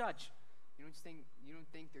into the judge. You don't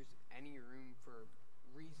think there's any room for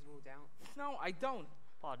reasonable doubt? No, I don't.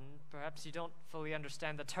 Pardon, perhaps you don't fully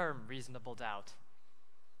understand the term reasonable doubt.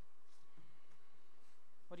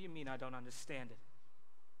 What do you mean I don't understand it?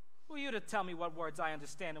 Who are you to tell me what words I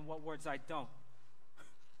understand and what words I don't?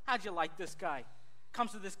 How'd you like this guy?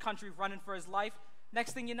 Comes to this country running for his life.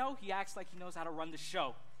 Next thing you know, he acts like he knows how to run the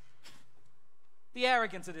show. The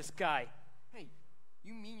arrogance of this guy. Hey,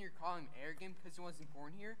 you mean you're calling him arrogant because he wasn't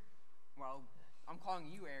born here? Well, I'm calling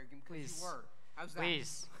you arrogant because you were. How's that?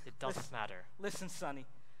 Please, it doesn't matter. Listen, Sonny.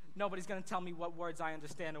 Nobody's gonna tell me what words I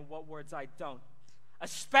understand and what words I don't.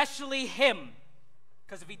 Especially him.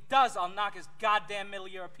 Because if he does, I'll knock his goddamn Middle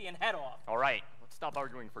European head off. All right, let's stop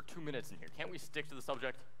arguing for 2 minutes in here. Can't we stick to the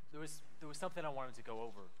subject? There was something I wanted to go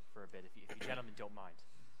over for a bit, if you gentlemen don't mind.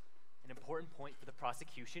 An important point for the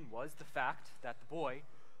prosecution was the fact that the boy,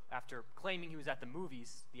 after claiming he was at the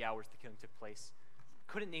movies the hours the killing took place,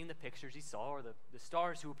 couldn't name the pictures he saw or the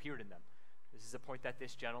stars who appeared in them. This is a point that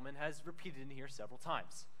this gentleman has repeated in here several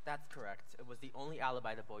times. That's correct. It was the only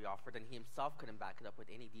alibi the boy offered, and he himself couldn't back it up with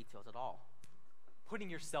any details at all. Putting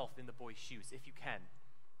yourself in the boy's shoes, if you can,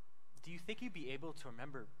 do you think you'd be able to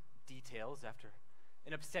remember details after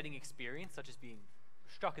an upsetting experience, such as being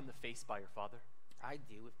struck in the face by your father? I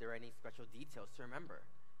do, if there are any special details to remember.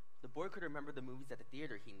 The boy could remember the movies at the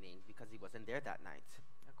theater he named because he wasn't there that night.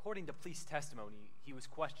 According to police testimony, he was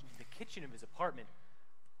questioned in the kitchen of his apartment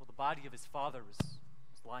while the body of his father was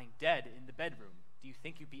lying dead in the bedroom. Do you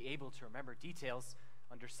think you'd be able to remember details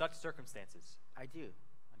under such circumstances? I do.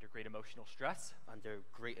 Under great emotional stress? Under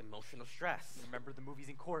great emotional stress. You remember the movies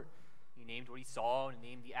in court? He named what he saw and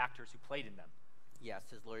named the actors who played in them. Yes,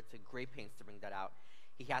 his lawyer took great pains to bring that out.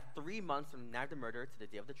 He had 3 months from the night of the murder to the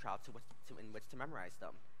day of the trial in which to memorize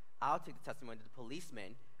them. I'll take the testimony of the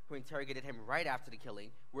policeman who interrogated him right after the killing,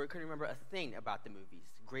 where he couldn't remember a thing about the movies,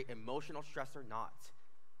 great emotional stress or not.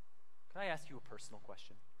 Can I ask you a personal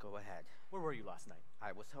question? Go ahead. Where were you last night?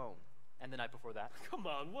 I was home. And the night before that? Come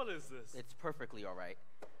on, what is this? It's perfectly all right.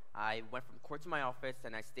 I went from court to my office,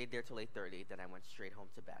 and I stayed there till 8:30. Then I went straight home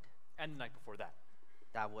to bed. And the night before that?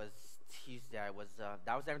 That was Tuesday. That was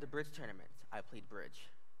after the bridge tournament. I played bridge.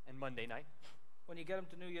 And Monday night? When you get him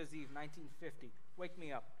to New Year's Eve, 1950. Wake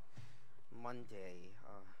me up. Monday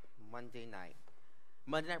night.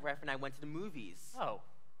 Monday night, Ref and I went to the movies. Oh,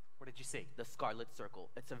 what did you see? The Scarlet Circle.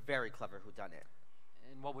 It's a very clever whodunit.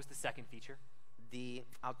 And what was the second feature?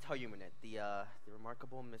 I'll tell you in a minute. The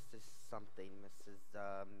Remarkable Mrs. Something, Mrs.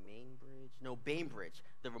 Mainbridge? No, Bainbridge.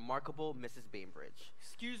 The Remarkable Mrs. Bainbridge.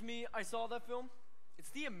 Excuse me, I saw that film. It's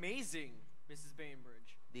The Amazing Mrs.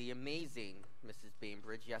 Bainbridge. The Amazing Mrs.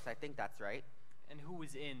 Bainbridge. Yes, I think that's right. And who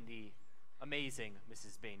was in the Amazing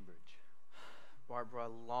Mrs. Bainbridge? Barbara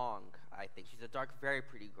Long, I think. She's a dark, very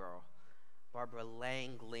pretty girl. Barbara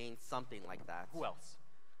Lane, something like that. Who else?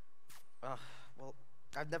 Well,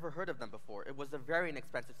 I've never heard of them before. It was a very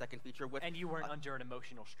inexpensive second feature with... And you weren't under an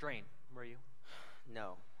emotional strain, were you?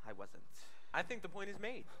 No, I wasn't. I think the point is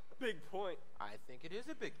made. Big point. I think it is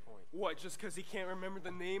a big point. What, just because he can't remember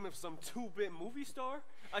the name of some 2-bit movie star?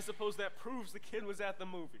 I suppose that proves the kid was at the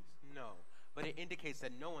movies. No, but it indicates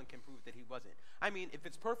that no one can prove that he wasn't. I mean, if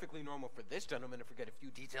it's perfectly normal for this gentleman to forget a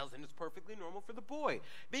few details, then it's perfectly normal for the boy.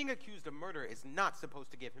 Being accused of murder is not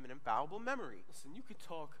supposed to give him an infallible memory. Listen, you could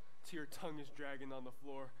talk till your tongue is dragging on the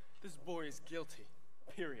floor. This boy is guilty.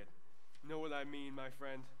 Period. Know what I mean, my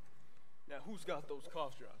friend? Now, who's got those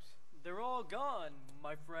cough drops? They're all gone,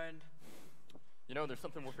 my friend. You know, there's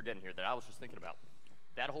something we're forgetting here that I was just thinking about.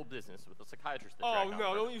 That whole business with the psychiatrist that Oh, dragged on no,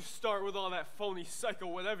 forever. don't you start with all that phony psycho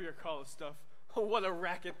whatever you call it stuff. What a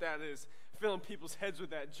racket that is, filling people's heads with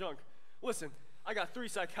that junk. Listen, I got 3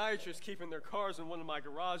 psychiatrists keeping their cars in one of my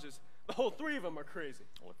garages. The whole 3 of them are crazy.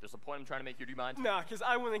 Well, if there's a point I'm trying to make here, do you mind? Nah, because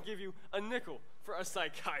I wouldn't give you a nickel for a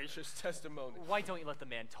psychiatrist's testimony. Why don't you let the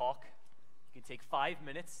man talk? You can take 5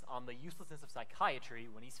 minutes on the uselessness of psychiatry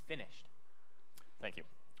when he's finished. Thank you.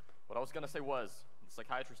 What I was going to say was, the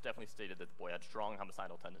psychiatrist definitely stated that the boy had strong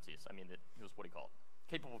homicidal tendencies. I mean, that he was what he called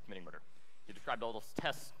capable of committing murder. He described all those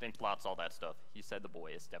tests, think plots, all that stuff. He said the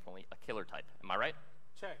boy is definitely a killer type. Am I right?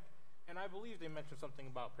 Check. And I believe they mentioned something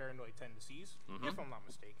about paranoid tendencies, if I'm not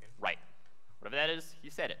mistaken. Right. Whatever that is, he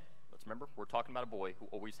said it. Let's remember, we're talking about a boy who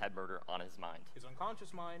always had murder on his mind. His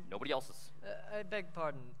unconscious mind. Nobody else's. I beg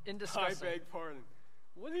pardon. In I discussing... beg pardon.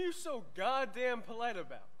 What are you so goddamn polite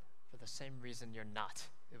about? For the same reason you're not.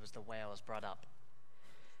 It was the way I was brought up.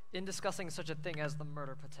 In discussing such a thing as the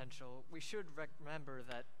murder potential, we should remember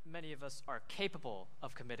that many of us are capable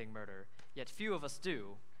of committing murder, yet few of us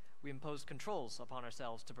do. We impose controls upon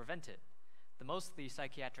ourselves to prevent it. The most the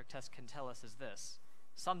psychiatric test can tell us is this: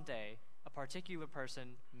 someday, a particular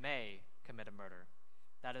person may commit a murder.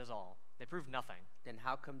 That is all. They prove nothing. Then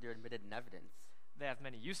how come they're admitted in evidence? They have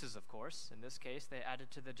many uses, of course. In this case, they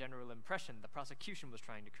added to the general impression the prosecution was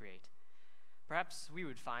trying to create. Perhaps we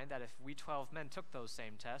would find that if we 12 men took those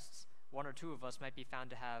same tests, 1 or 2 of us might be found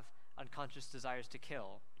to have unconscious desires to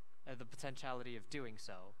kill, the potentiality of doing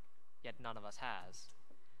so, yet none of us has.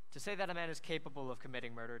 To say that a man is capable of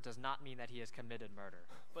committing murder does not mean that he has committed murder.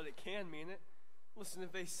 But it can mean it. Listen,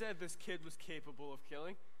 if they said this kid was capable of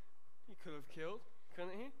killing, he could have killed,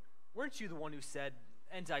 couldn't he? Weren't you the one who said,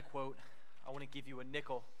 and I quote, "I want to give you a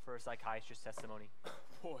nickel for a psychiatrist's testimony"?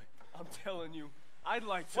 Boy, I'm telling you, I'd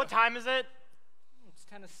like to... What time is it? It's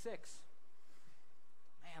 10 to 6.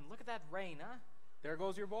 Man, look at that rain, huh? There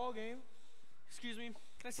goes your ball game. Excuse me,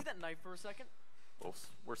 can I see that knife for a second? Well,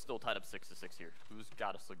 we're still tied up 6-6 here. Who's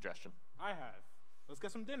got a suggestion? I have. Let's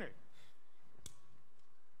get some dinner.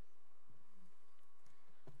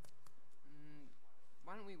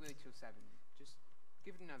 Why don't we wait till 7? Just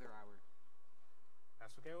give it another hour.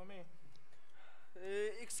 That's okay with me.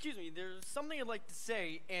 Excuse me, there's something I'd like to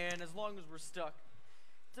say, and as long as we're stuck,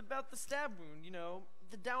 it's about the stab wound, you know,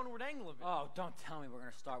 the downward angle of it. Oh, don't tell me we're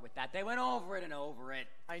going to start with that. They went over it and over it.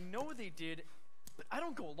 I know they did, but I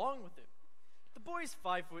don't go along with it. The boy's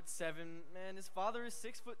 5'7", and his father is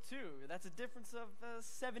 6'2". That's a difference of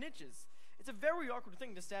 7 inches. It's a very awkward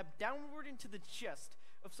thing to stab downward into the chest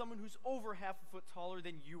of someone who's over half a foot taller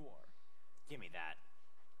than you are. Give me that.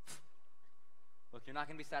 Look, you're not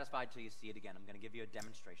going to be satisfied till you see it again. I'm going to give you a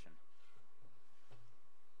demonstration.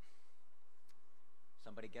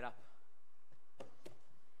 Somebody get up.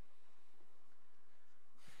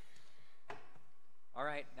 All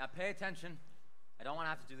right, now pay attention. I don't want to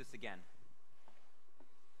have to do this again.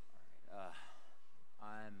 All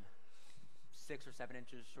right, I'm 6 or 7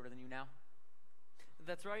 inches shorter than you now.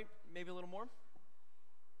 That's right, maybe a little more.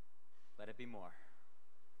 Let it be more.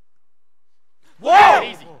 Whoa!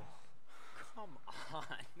 Easy. Come on,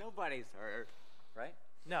 nobody's hurt, right?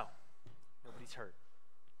 No, nobody's hurt.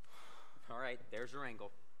 All right, there's your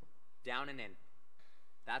angle. Down and in.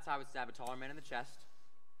 That's how I would stab a taller man in the chest,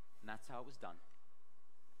 and that's how it was done.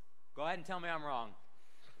 Go ahead and tell me I'm wrong.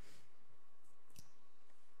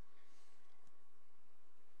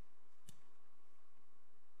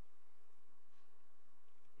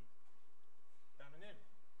 Down and in.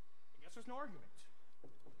 I guess there's no argument.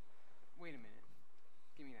 Wait a minute.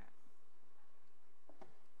 Give me that.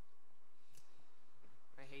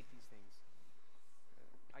 I hate these things.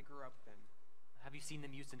 I grew up with them. Have you seen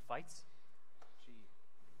them used in fights? Gee,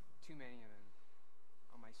 too many of them.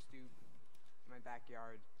 On my stoop, in my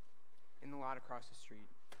backyard, in the lot across the street.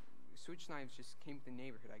 Switch knives just came to the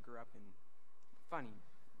neighborhood I grew up in. Funny.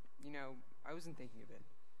 You know, I wasn't thinking of it.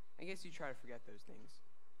 I guess you try to forget those things.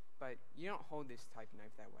 But you don't hold this type of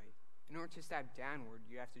knife that way. In order to stab downward,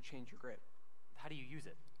 you have to change your grip. How do you use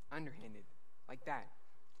it? Underhanded. Like that.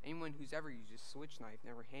 Anyone who's ever used a switch knife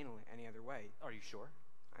never handled it any other way. Are you sure?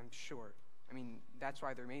 I'm sure. I mean, that's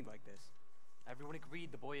why they're made like this. Everyone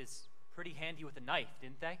agreed the boy is pretty handy with a knife,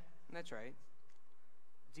 didn't they? That's right.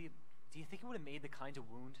 Do you think it would have made the kind of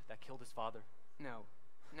wound that killed his father? No.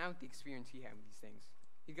 Not with the experience he had with these things.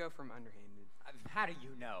 He'd go from underhanded. How do you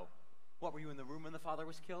know? What, were you in the room when the father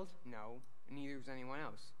was killed? No, and neither was anyone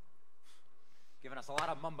else. Giving us a lot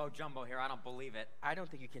of mumbo-jumbo here. I don't believe it. I don't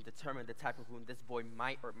think you can determine the type of wound this boy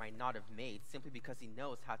might or might not have made simply because he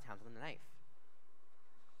knows how to handle a knife.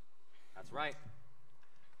 That's right.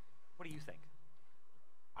 What do you think?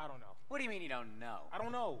 I don't know. What do you mean you don't know? I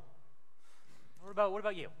don't know. What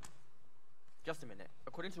about you? Just a minute.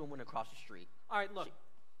 According to a woman across the street. All right, look.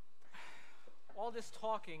 All this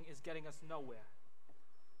talking is getting us nowhere.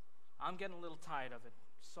 I'm getting a little tired of it,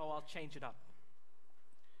 so I'll change it up.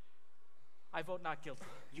 I vote not guilty.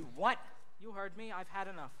 You what? You heard me. I've had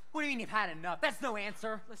enough. What do you mean you've had enough? That's no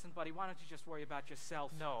answer. Listen, buddy, why don't you just worry about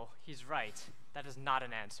yourself? No, he's right. That is not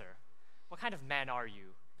an answer. What kind of man are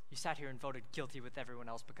you? You sat here and voted guilty with everyone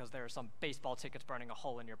else because there are some baseball tickets burning a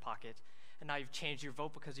hole in your pocket, and now you've changed your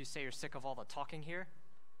vote because you say you're sick of all the talking here?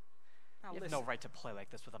 Now You have listen. no right to play like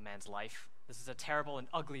this with a man's life. This is a terrible and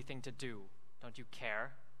ugly thing to do. Don't you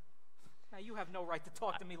care? Now you have no right to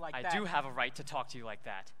talk to me like I that. do have a right to talk to you like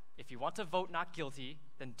that. If you want to vote not guilty,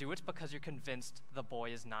 then do it because you're convinced the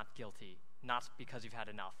boy is not guilty, not because you've had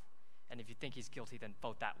enough. And if you think he's guilty, then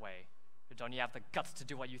vote that way. But don't you have the guts to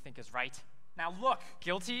do what you think is right? Now look.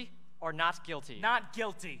 Guilty or not guilty? Not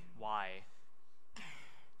guilty. Why?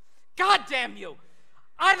 God damn you!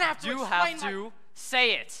 I don't have to You explain have to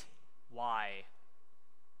say it. Why?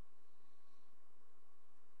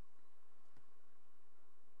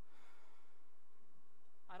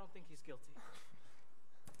 I don't think he's guilty.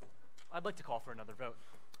 I'd like to call for another vote.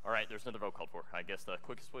 All right, there's another vote called for. I guess the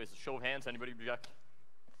quickest way is a show of hands. Anybody object?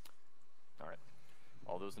 All right.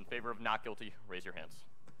 All those in favor of not guilty, raise your hands.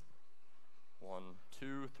 1,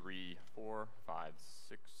 2, 3, 4, 5,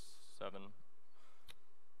 6, 7,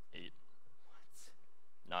 8,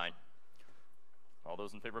 9. All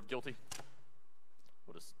those in favor of guilty?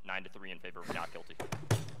 What is 9-3 in favor of not guilty?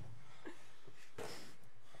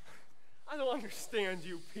 I don't understand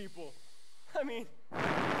you people. I mean,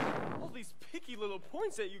 all these picky little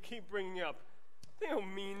points that you keep bringing up, they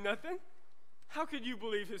don't mean nothing. How could you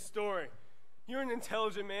believe his story? You're an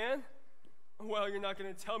intelligent man. Well, you're not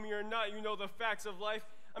going to tell me or not. You know the facts of life.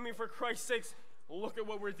 I mean, for Christ's sakes, look at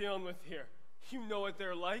what we're dealing with here. You know what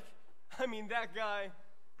they're like. I mean, that guy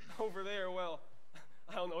over there, well,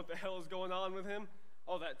 I don't know what the hell is going on with him.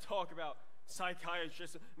 All that talk about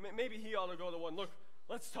psychiatrists. Maybe he ought to go to one. Look,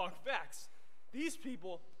 let's talk facts. These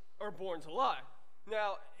people are born to lie.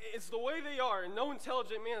 Now, it's the way they are, and no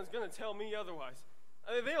intelligent man is going to tell me otherwise.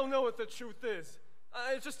 They don't know what the truth is.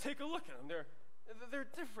 Just take a look at them. They're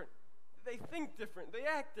different. They think different. They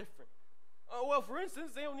act different. Well, for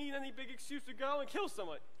instance, they don't need any big excuse to go and kill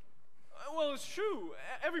someone. Well, it's true.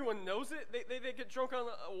 Everyone knows it. They get drunk on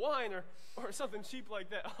wine or something cheap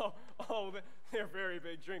like that. They're very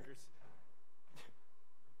big drinkers.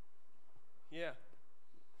 Yeah.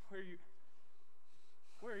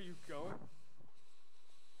 Where are you going?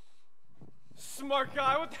 Smart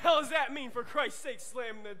guy, what the hell does that mean, for Christ's sake,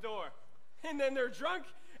 slamming the door? And then they're drunk,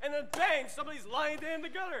 and then bang, somebody's lying there in the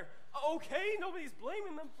gutter. Okay, nobody's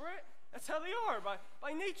blaming them for it. That's how they are,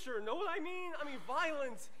 by nature. Know what I mean? I mean,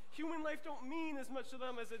 violence, human life don't mean as much to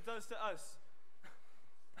them as it does to us.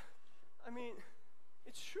 I mean,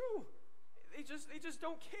 it's true. They just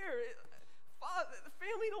don't care. The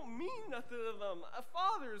family don't mean nothing to them.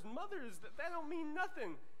 Fathers, mothers, that don't mean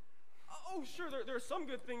nothing. Oh, sure, there are some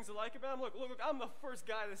good things to like about them. Look, I'm the first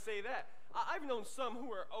guy to say that. I've known some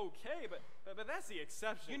who are okay, but that's the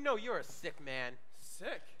exception. You know you're a sick man.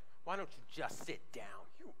 Sick? Why don't you just sit down?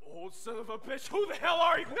 You old son of a bitch. Who the hell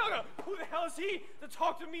are you? No. Who the hell is he to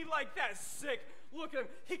talk to me like that? Sick. Look at him.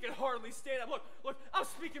 He can hardly stand up. Look, I'm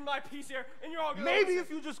speaking my piece here, and you're all going to Maybe if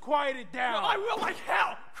you just quiet it down. No, I will like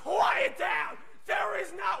hell. Quiet down. There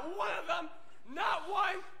is not one of them, not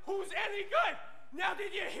one, who's any good. Now,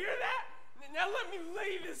 did you hear that? Now, let me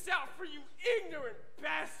lay this out for you ignorant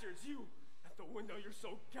bastards. You, at the window, you're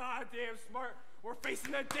so goddamn smart. We're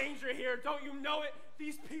facing a danger here. Don't you know it?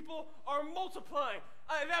 These people are multiplying.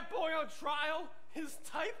 That boy on trial, his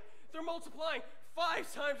type, they're multiplying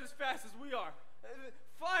 5 times as fast as we are.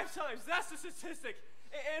 5 times. That's the statistic.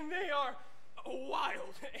 And they are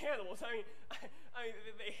wild animals. I mean,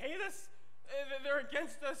 they hate us. They're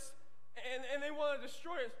against us. And they want to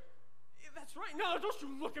destroy us. That's right. No, don't you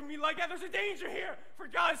look at me like that. There's a danger here. For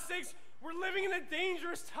God's sakes, we're living in a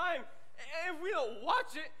dangerous time. And if we don't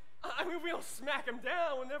watch it, I mean, if we don't smack them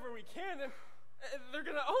down whenever we can, then they're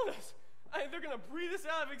going to own us. They're gonna breathe us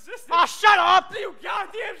out of existence. Oh, shut up! You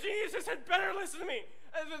goddamn geniuses had better listen to me.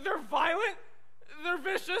 They're violent, they're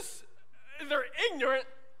vicious, they're ignorant,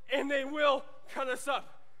 and they will cut us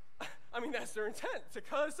up. I mean, that's their intent, to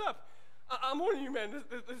cut us up. I'm warning you, man,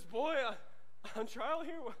 this boy on trial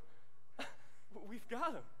here, we've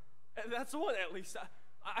got him. That's the one, at least.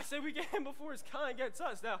 I say we get him before his kind gets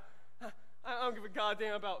us. Now, I don't give a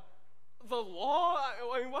goddamn about the law.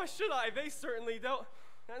 I mean, why should I? They certainly don't.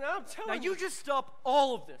 And I'm telling you. Now you just stop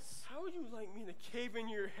all of this. How would you like me to cave in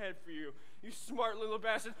your head for you, you smart little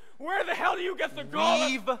bastard? Where the hell do you get the gall?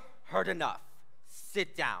 We've heard enough.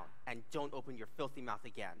 Sit down and don't open your filthy mouth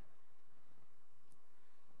again.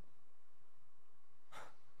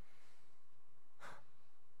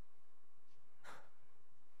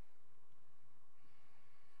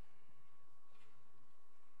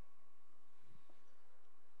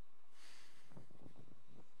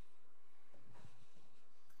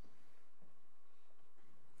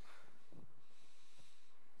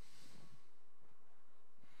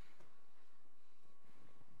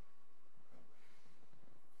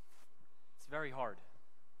 Very hard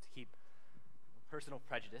to keep personal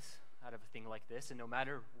prejudice out of a thing like this, and no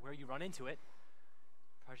matter where you run into it,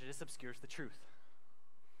 prejudice obscures the truth.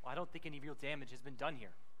 Well, I don't think any real damage has been done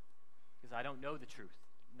here, because I don't know the truth.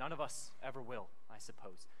 None of us ever will, I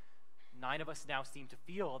suppose. 9 of us now seem to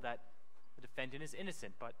feel that the defendant is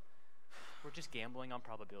innocent, but we're just gambling on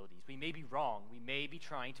probabilities. We may be wrong. We may be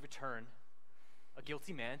trying to return a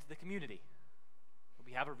guilty man to the community, but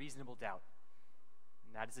we have a reasonable doubt.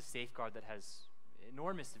 And that is a safeguard that has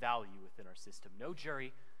enormous value within our system. No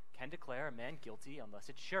jury can declare a man guilty unless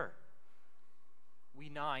it's sure. We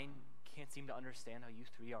 9 can't seem to understand how you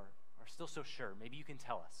 3 are still so sure. Maybe you can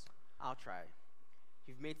tell us. I'll try.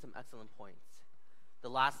 You've made some excellent points. The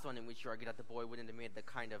last one, in which you argued that the boy wouldn't have made the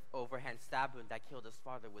kind of overhand stab wound that killed his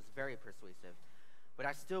father, was very persuasive. But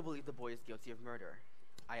I still believe the boy is guilty of murder.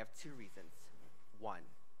 I have 2 reasons. 1,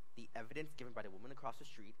 the evidence given by the woman across the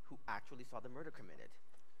street who actually saw the murder committed.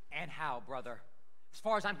 And how, brother? As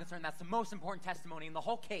far as I'm concerned, that's the most important testimony in the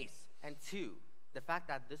whole case. And 2, the fact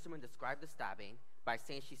that this woman described the stabbing by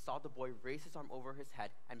saying she saw the boy raise his arm over his head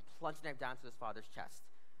and plunge the knife down to his father's chest.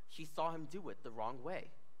 She saw him do it the wrong way.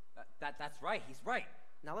 That's right. He's right.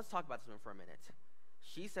 Now let's talk about this one for a minute.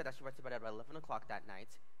 She said that she went to bed at about 11 o'clock that night,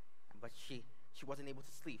 but she wasn't able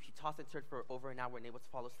to sleep. She tossed and turned for over an hour, unable to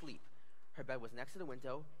fall asleep. Her bed was next to the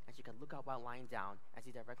window, and she could look out while lying down and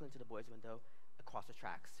see directly into the boy's window across the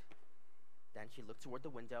tracks. Then she looked toward the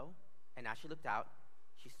window, and as she looked out,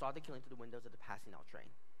 she saw the killing through the windows of the passing out train.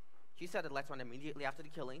 She said the lights went immediately after the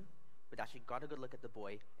killing, but that she got a good look at the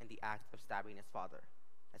boy in the act of stabbing his father.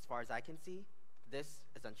 As far as I can see, this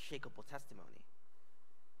is unshakable testimony.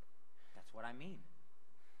 That's what I mean.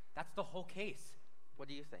 That's the whole case. What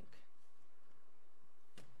do you think?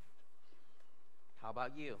 How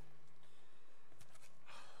about you?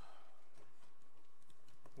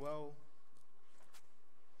 Well,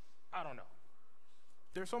 I don't know.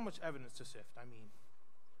 There's so much evidence to sift. I mean,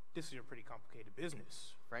 this is a pretty complicated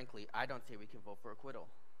business. Frankly, I don't say we can vote for acquittal.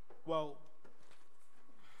 Well,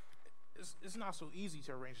 it's not so easy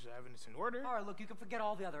to arrange the evidence in order. All right, look, you can forget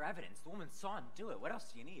all the other evidence. The woman saw him do it. What else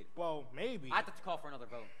do you need? Well, maybe. I'd have to call for another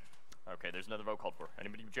vote. Okay, there's another vote called for.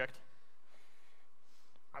 Anybody object?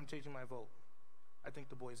 I'm changing my vote. I think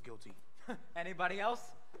the boy's guilty. Anybody else?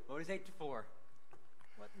 Vote is 8-4.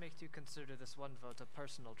 What makes you consider this one vote a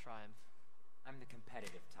personal triumph? I'm the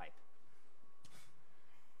competitive type.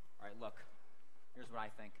 All right, look. Here's what I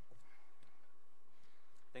think.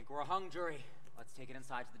 Think we're a hung jury. Let's take it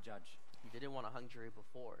inside to the judge. You didn't want a hung jury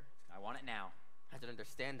before. I want it now. I didn't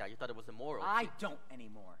understand that. You thought it was immoral. I don't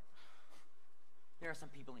anymore. There are some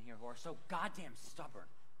people in here who are so goddamn stubborn.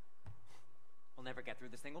 We'll never get through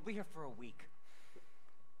this thing. We'll be here for a week.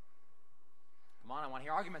 Come on, I want to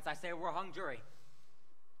hear arguments. I say we're a hung jury.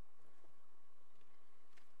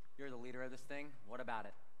 You're the leader of this thing. What about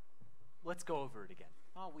it? Let's go over it again.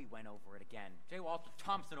 Oh, we went over it again. J. Walter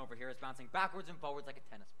Thompson over here is bouncing backwards and forwards like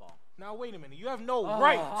a tennis ball. Now, wait a minute. You have no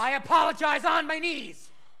right. I apologize on my knees.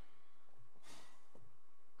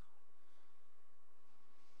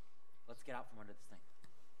 Let's get out from under this thing.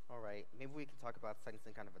 All right. Maybe we can talk about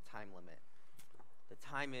sentencing kind of a time limit. The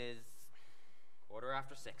time is... 6:15.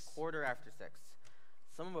 6:15.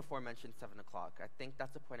 Someone before mentioned 7 o'clock. I think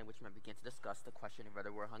that's the point at which we might begin to discuss the question of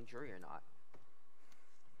whether we're a hung jury or not.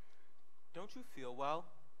 Don't you feel well?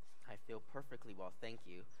 I feel perfectly well, thank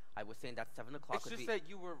you. I was saying that 7 o'clock It's would just be... that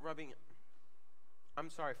you were rubbing... I'm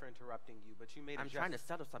sorry for interrupting you, but you made a I'm trying to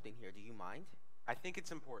settle something here. Do you mind? I think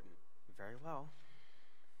it's important. Very well.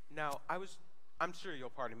 Now, I was I'm sure you'll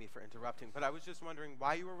pardon me for interrupting, but I was just wondering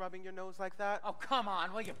why you were rubbing your nose like that. Oh, come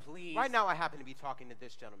on, will you please? Right now I happen to be talking to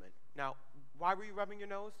this gentleman. Now, why were you rubbing your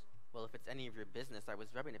nose? Well, if it's any of your business, I was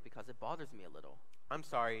rubbing it because it bothers me a little. I'm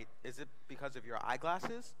sorry, is it because of your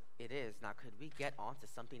eyeglasses? It is. Now, could we get on to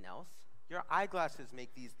something else? Your eyeglasses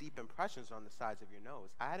make these deep impressions on the sides of your nose.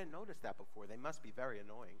 I hadn't noticed that before. They must be very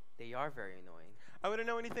annoying. They are very annoying. I wouldn't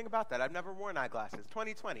know anything about that. I've never worn eyeglasses.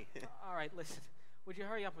 2020. All right, listen. Would you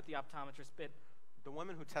hurry up with the optometrist bit? The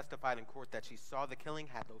woman who testified in court that she saw the killing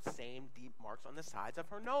had those same deep marks on the sides of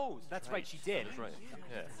her nose. That's right, she did. That's right.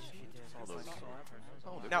 Yeah. All those.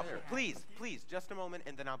 Oh, Now, please, just a moment,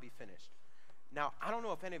 and then I'll be finished. Now, I don't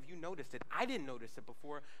know if any of you noticed it. I didn't notice it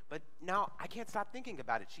before, but now I can't stop thinking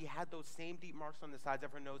about it. She had those same deep marks on the sides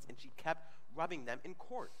of her nose, and she kept rubbing them in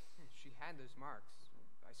court. She had those marks.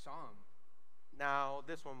 I saw them. Now,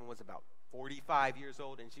 this woman was about 45 years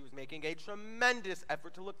old, and she was making a tremendous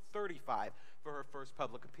effort to look 35 for her first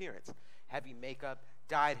public appearance. Heavy makeup,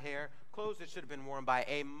 dyed hair, clothes that should have been worn by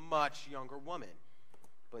a much younger woman,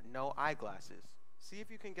 but no eyeglasses. See if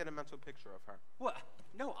you can get a mental picture of her. What?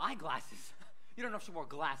 No eyeglasses? You don't know if she wore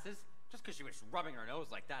glasses? Just because she was rubbing her nose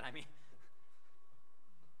like that, I mean.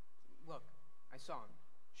 Look, I saw him.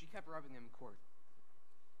 She kept rubbing them in court.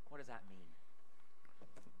 What does that mean?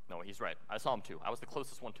 No, he's right. I saw him too. I was the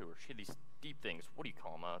closest one to her. She had these deep things. What do you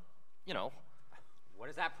call them? You know. What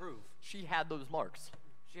does that prove? She had those marks.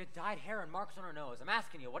 She had dyed hair and marks on her nose. I'm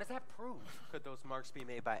asking you, what does that prove? Could those marks be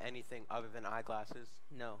made by anything other than eyeglasses?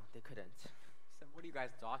 No, they couldn't. So what are you guys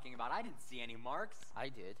talking about? I didn't see any marks. I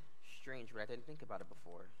did. Strange, but I didn't think about it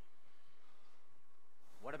before.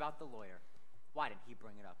 What about the lawyer? Why didn't he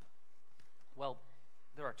bring it up? Well,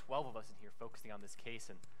 there are 12 of us in here focusing on this case,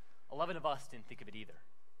 and 11 of us didn't think of it either.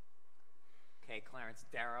 Okay, Clarence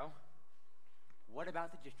Darrow. What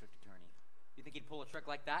about the district attorney? You think he'd pull a trick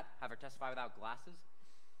like that? Have her testify without glasses?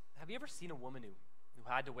 Have you ever seen a woman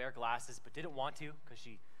who had to wear glasses but didn't want to because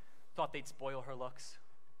she thought they'd spoil her looks?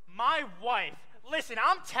 My wife. Listen,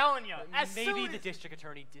 I'm telling you. Maybe the district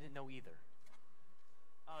attorney didn't know either.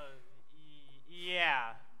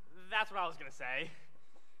 Yeah. That's what I was going to say.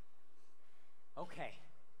 Okay.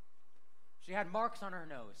 She had marks on her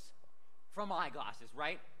nose from eyeglasses,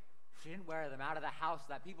 right? She didn't wear them out of the house so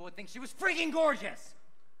that people would think she was freaking gorgeous.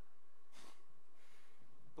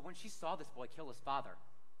 But when she saw this boy kill his father,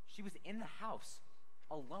 she was in the house,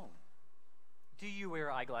 alone. Do you wear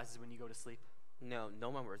eyeglasses when you go to sleep? No, no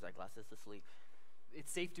one wears eyeglasses to sleep.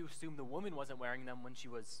 It's safe to assume the woman wasn't wearing them when she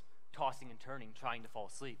was tossing and turning, trying to fall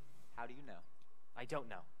asleep. How do you know? I don't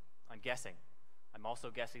know. I'm guessing. I'm also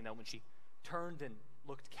guessing that when she turned and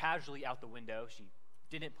looked casually out the window, she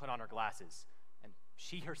didn't put on her glasses. And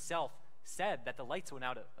she herself said that the lights went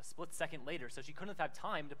out a split second later, so she couldn't have had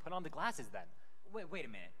time to put on the glasses then. Wait a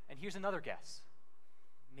minute. And here's another guess.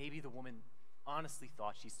 Maybe the woman honestly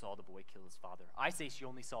thought she saw the boy kill his father. I say she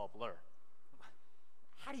only saw a blur.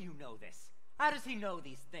 How do you know this? How does he know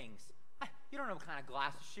these things? You don't know what kind of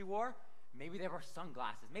glasses she wore. Maybe they were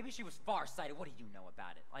sunglasses. Maybe she was farsighted. What do you know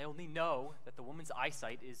about it? I only know that the woman's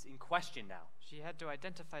eyesight is in question now. She had to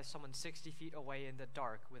identify someone 60 feet away in the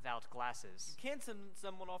dark without glasses. You can't send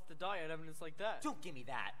someone off to die on evidence like that. Don't give me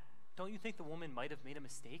that. Don't you think the woman might have made a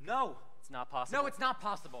mistake? No. It's not possible. No, it's not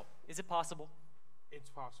possible. Is it possible? It's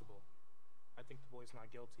possible. I think the boy's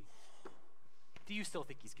not guilty. Do you still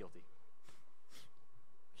think he's guilty?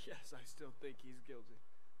 Yes, I still think he's guilty.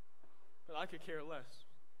 But I could care less.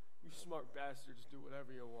 You smart bastards do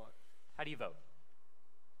whatever you want. How do you vote?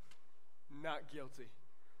 Not guilty.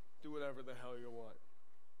 Do whatever the hell you want.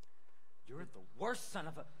 You're the worst son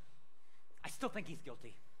of a... I still think he's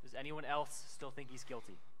guilty. Does anyone else still think he's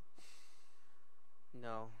guilty?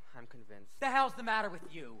 No, I'm convinced. The hell's the matter with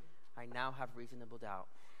you? I now have reasonable doubt.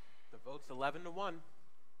 The vote's 11-1.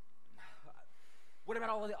 What about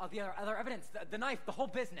all the other evidence? The knife, the whole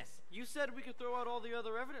business? You said we could throw out all the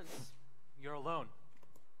other evidence. You're alone.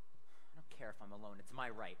 I don't care if I'm alone. It's my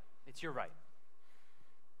right. It's your right.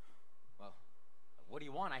 Well, what do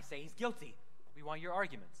you want? I say he's guilty. We want your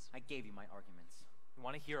arguments. I gave you my arguments. We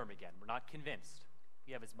want to hear them again. We're not convinced.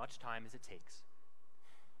 We have as much time as it takes.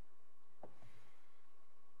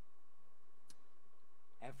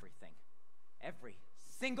 Everything, every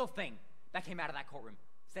single thing that came out of that courtroom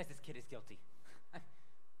says this kid is guilty.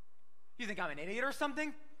 You think I'm an idiot or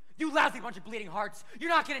something? You lousy bunch of bleeding hearts.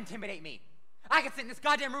 You're not going to intimidate me. I could sit in this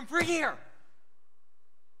goddamn room for a year.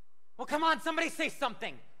 Well, come on, somebody say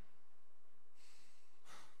something.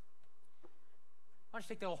 Why don't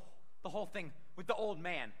you take the whole thing with the old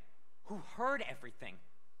man who heard everything?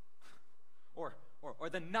 Or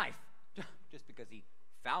the knife, just because he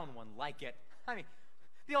found one like it. I mean,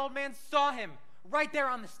 the old man saw him right there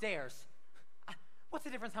on the stairs. What's the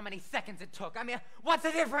difference how many seconds it took? I mean, what's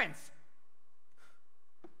the difference?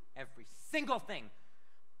 Every single thing.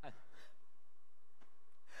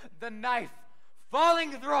 The knife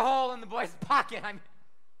falling through a hole in the boy's pocket. I mean,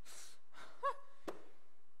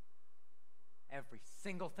 every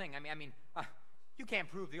single thing. I mean, you can't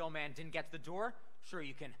prove the old man didn't get to the door. Sure,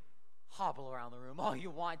 you can hobble around the room all you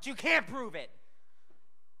want. You can't prove it.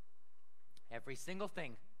 Every single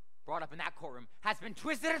thing brought up in that courtroom has been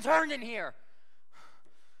twisted and turned in here.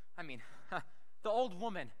 I mean, the old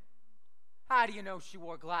woman. How do you know she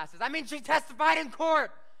wore glasses? I mean, she testified in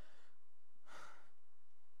court.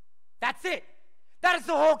 That's it. That is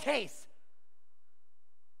the whole case.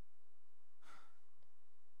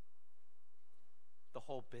 The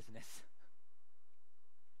whole business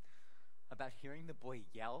about hearing the boy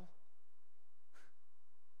yell.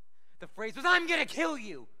 The phrase was, "I'm gonna kill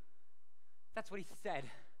you." That's what he said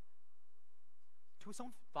to his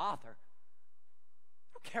own father.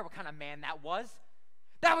 I don't care what kind of man that was.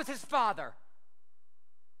 That was his father.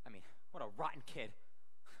 I mean, what a rotten kid.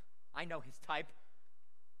 I know his type.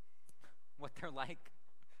 What they're like.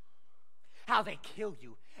 How they kill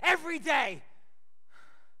you every day.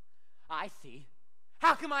 I see.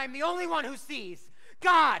 How come I'm the only one who sees?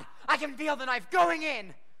 God, I can feel the knife going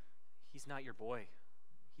in. He's not your boy.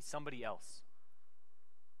 He's somebody else.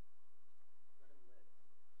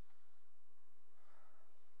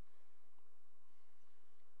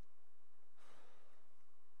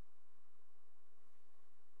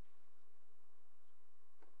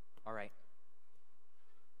 All right.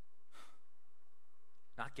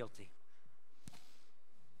 Not guilty.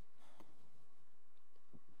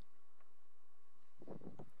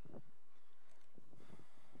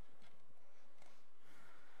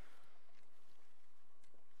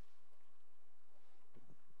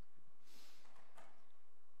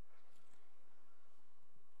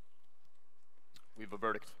 We have a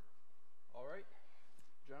verdict. All right.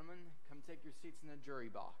 Gentlemen, come take your seats in the jury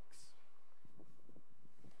box.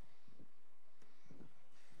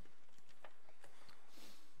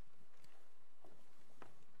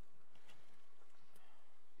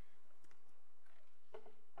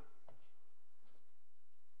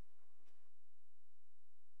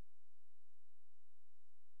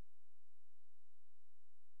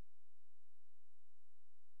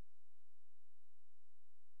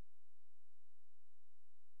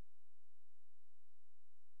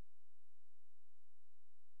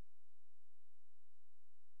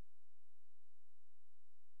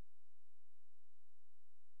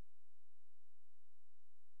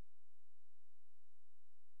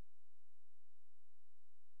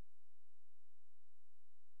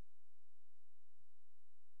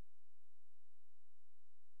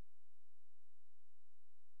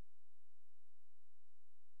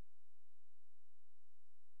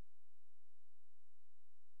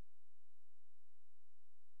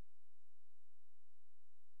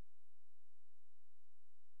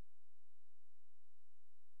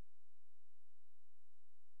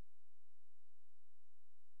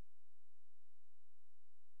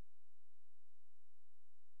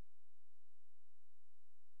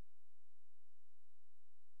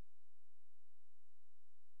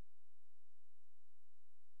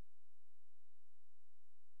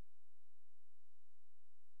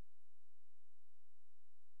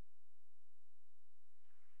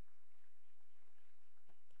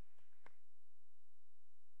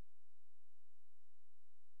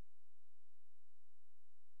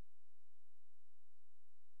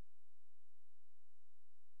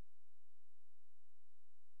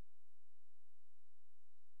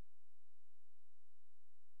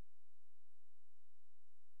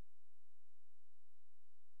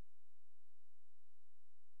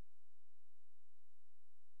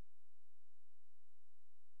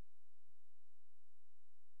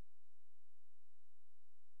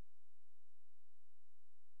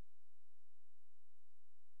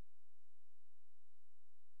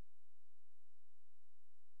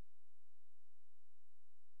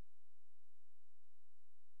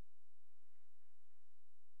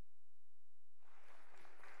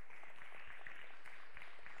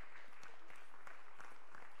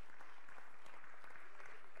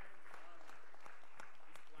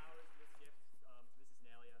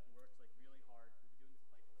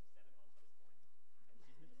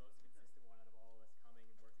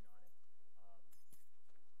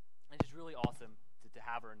 Really awesome to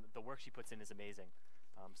have her, and the work she puts in is amazing.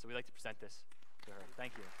 So we'd like to present this to her.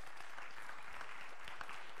 Thank you.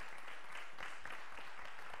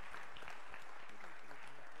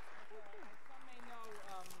 Some may know,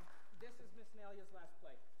 this is Miss Nalia's last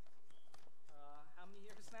play. How many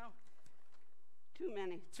years now?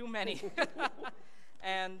 many. Too many.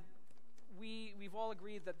 And we've all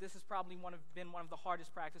agreed that this has probably been one of the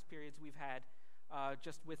hardest practice periods we've had,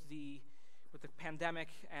 just with the pandemic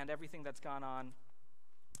and everything that's gone on.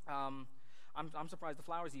 I'm surprised the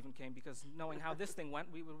flowers even came, because knowing how this thing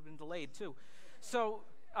went, we would have been delayed too. So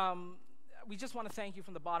we just want to thank you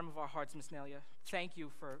from the bottom of our hearts, Ms. Nelia. Thank you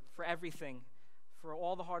for everything, for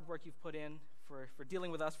all the hard work you've put in, for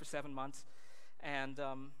dealing with us for 7 months. And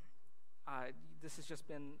this has just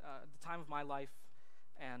been the time of my life,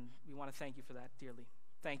 and we want to thank you for that dearly.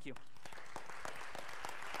 Thank you.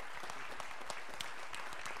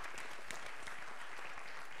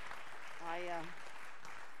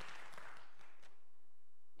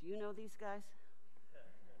 Do you know these guys?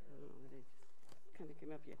 Oh, they just kind of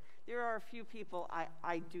came up here. There are a few people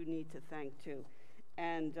I do need to thank too.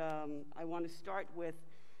 And I want to start with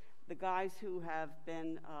the guys who have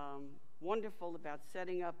been wonderful about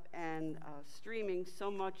setting up and streaming so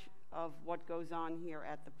much of what goes on here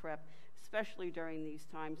at the prep, especially during these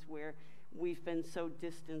times where we've been so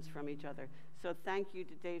distanced from each other. So thank you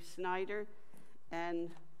to Dave Snyder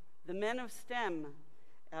and the men of STEM.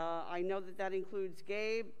 I know that includes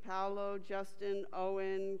Gabe, Paolo, Justin,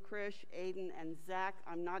 Owen, Krish, Aiden, and Zach.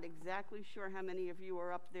 I'm not exactly sure how many of you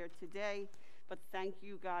are up there today, but thank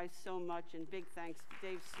you guys so much, and big thanks to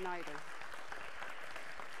Dave Snyder.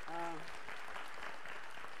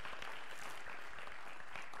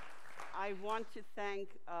 I want to thank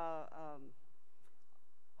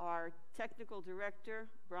our technical director,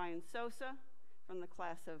 Brian Sosa, from the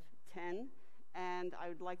class of 10, and I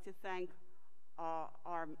would like to thank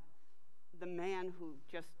the man who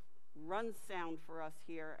just runs sound for us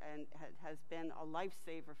here and has been a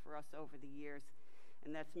lifesaver for us over the years,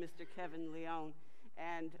 and that's Mr. Kevin Leone.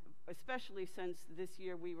 And especially since this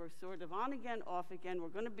year we were sort of on again, off again. We're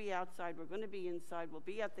going to be outside, we're going to be inside, we'll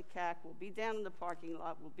be at the CAC, we'll be down in the parking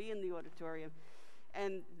lot, we'll be in the auditorium.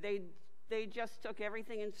 And they just took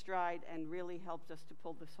everything in stride and really helped us to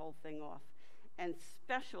pull this whole thing off. And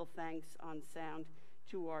special thanks on sound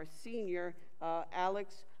to our senior,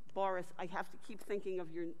 Alex Boris. I have to keep thinking of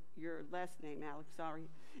your last name, Alex, sorry.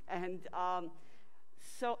 And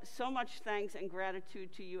so much thanks and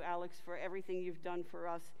gratitude to you, Alex, for everything you've done for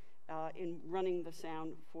us in running the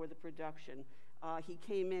sound for the production. He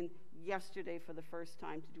came in yesterday for the first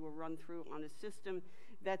time to do a run-through on a system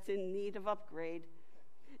that's in need of upgrade,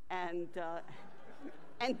 and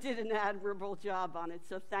did an admirable job on it,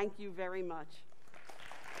 so thank you very much.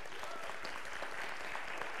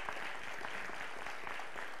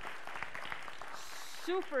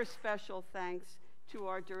 Super special thanks to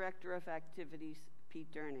our Director of Activities,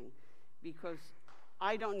 Pete Durning, because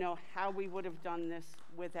I don't know how we would have done this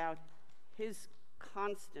without his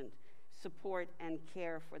constant support and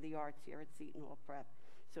care for the arts here at Seton Hall Prep.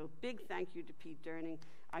 So big thank you to Pete Durning.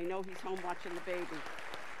 I know he's home watching the baby.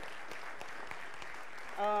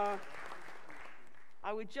 I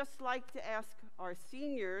would just like to ask our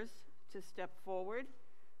seniors to step forward,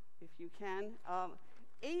 if you can.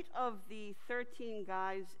 8 of the 13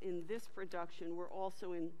 guys in this production were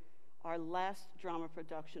also in our last drama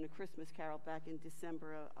production, A Christmas Carol, back in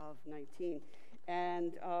December of 19.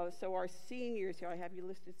 And so our seniors here, I have you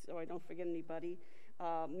listed so I don't forget anybody.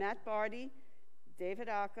 Matt Barty, David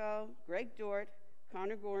Acco, Greg Dort,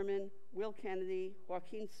 Connor Gorman, Will Kennedy,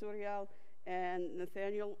 Joaquin Suriel, and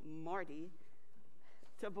Nathaniel Marty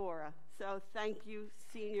Tabora. So thank you,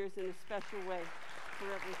 seniors, in a special way for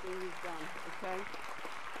everything you've done, okay?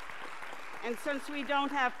 And since we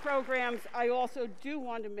don't have programs, I also do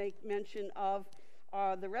want to make mention of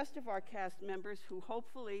the rest of our cast members who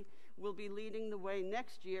hopefully will be leading the way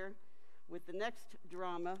next year with the next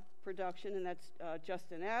drama production, and that's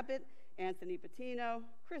Justin Abbott, Anthony Patino,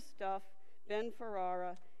 Chris Duff, Ben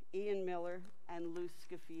Ferrara, Ian Miller, and Lou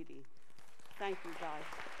Scafidi. Thank you, guys.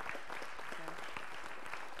 Okay.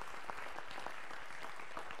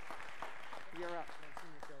 You're up.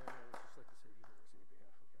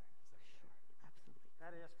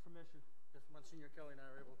 I'd ask permission if Monsignor Kelly and I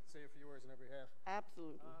are able to say a few words on their behalf.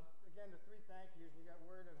 Absolutely. Again, the 3 thank yous. We got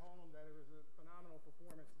word at home that it was a phenomenal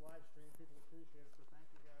performance live stream. People appreciate it, so thank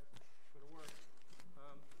you guys for the work.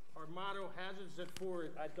 Our motto, hazards at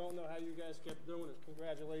forward. I don't know how you guys kept doing it.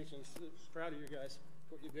 Congratulations. Just proud of you guys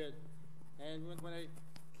for what you did. And when I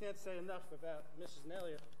can't say enough about Mrs.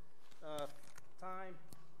 Nelia, time,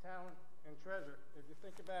 talent, and treasure. If you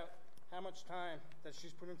think about how much time that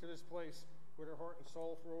she's put into this place with her heart and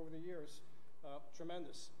soul for over the years,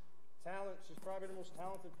 tremendous. Talent, she's probably the most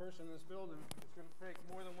talented person in this building. It's going to take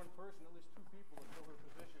more than one person, at least 2 people to fill her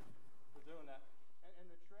position for doing that. And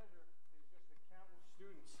the treasure is just the countless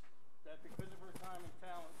students that because of her time and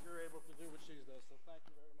talent, you're able to do what she does. So thank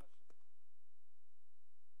you very much.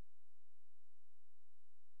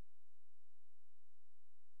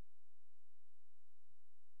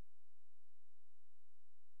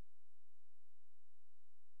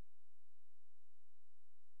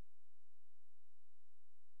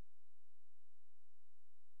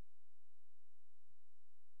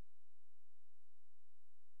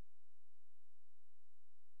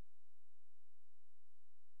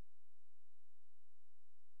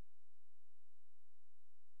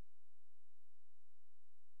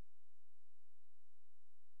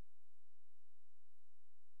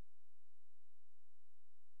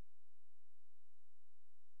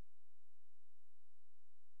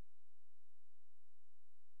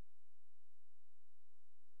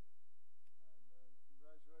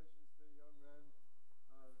 Congratulations to the young men.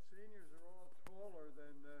 The seniors are all taller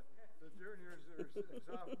than the juniors or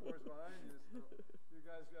sophomores behind you, so you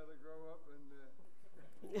guys got to grow up and don't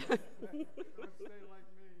stay like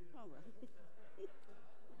me. Oh, well.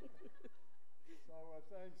 So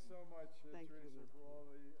thanks so much, Teresa, for all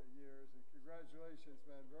the years, and congratulations,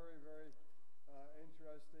 man. Very, very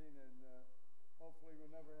interesting, and hopefully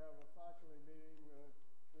we'll never have a faculty meeting that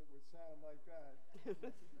would sound like that.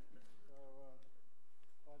 But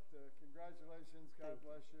congratulations, God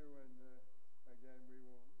bless you, and again, we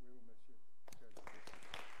will miss you. Good.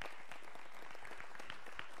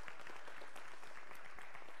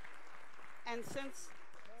 And since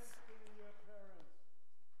Thanks to the parents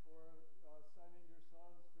for sending your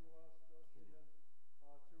sons to us, trusting them to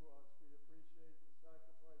us. We appreciate the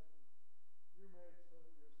sacrifices you make so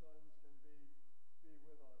that your sons can be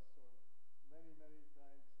with us. So many, many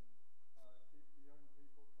thanks, and keep the young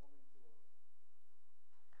people coming to us.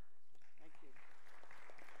 Thank you.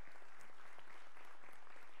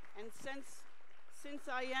 And since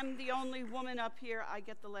I am the only woman up here, I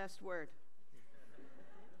get the last word.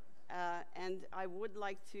 And I would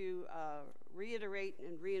like to reiterate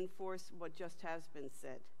and reinforce what just has been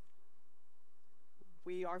said.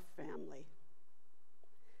 We are family.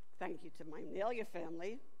 Thank you to my Nelia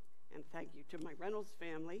family, and thank you to my Reynolds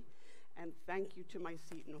family, and thank you to my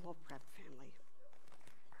Seton Hall Prep family.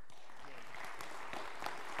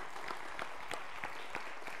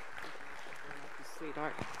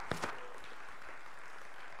 Sweetheart.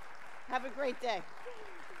 Have a great day.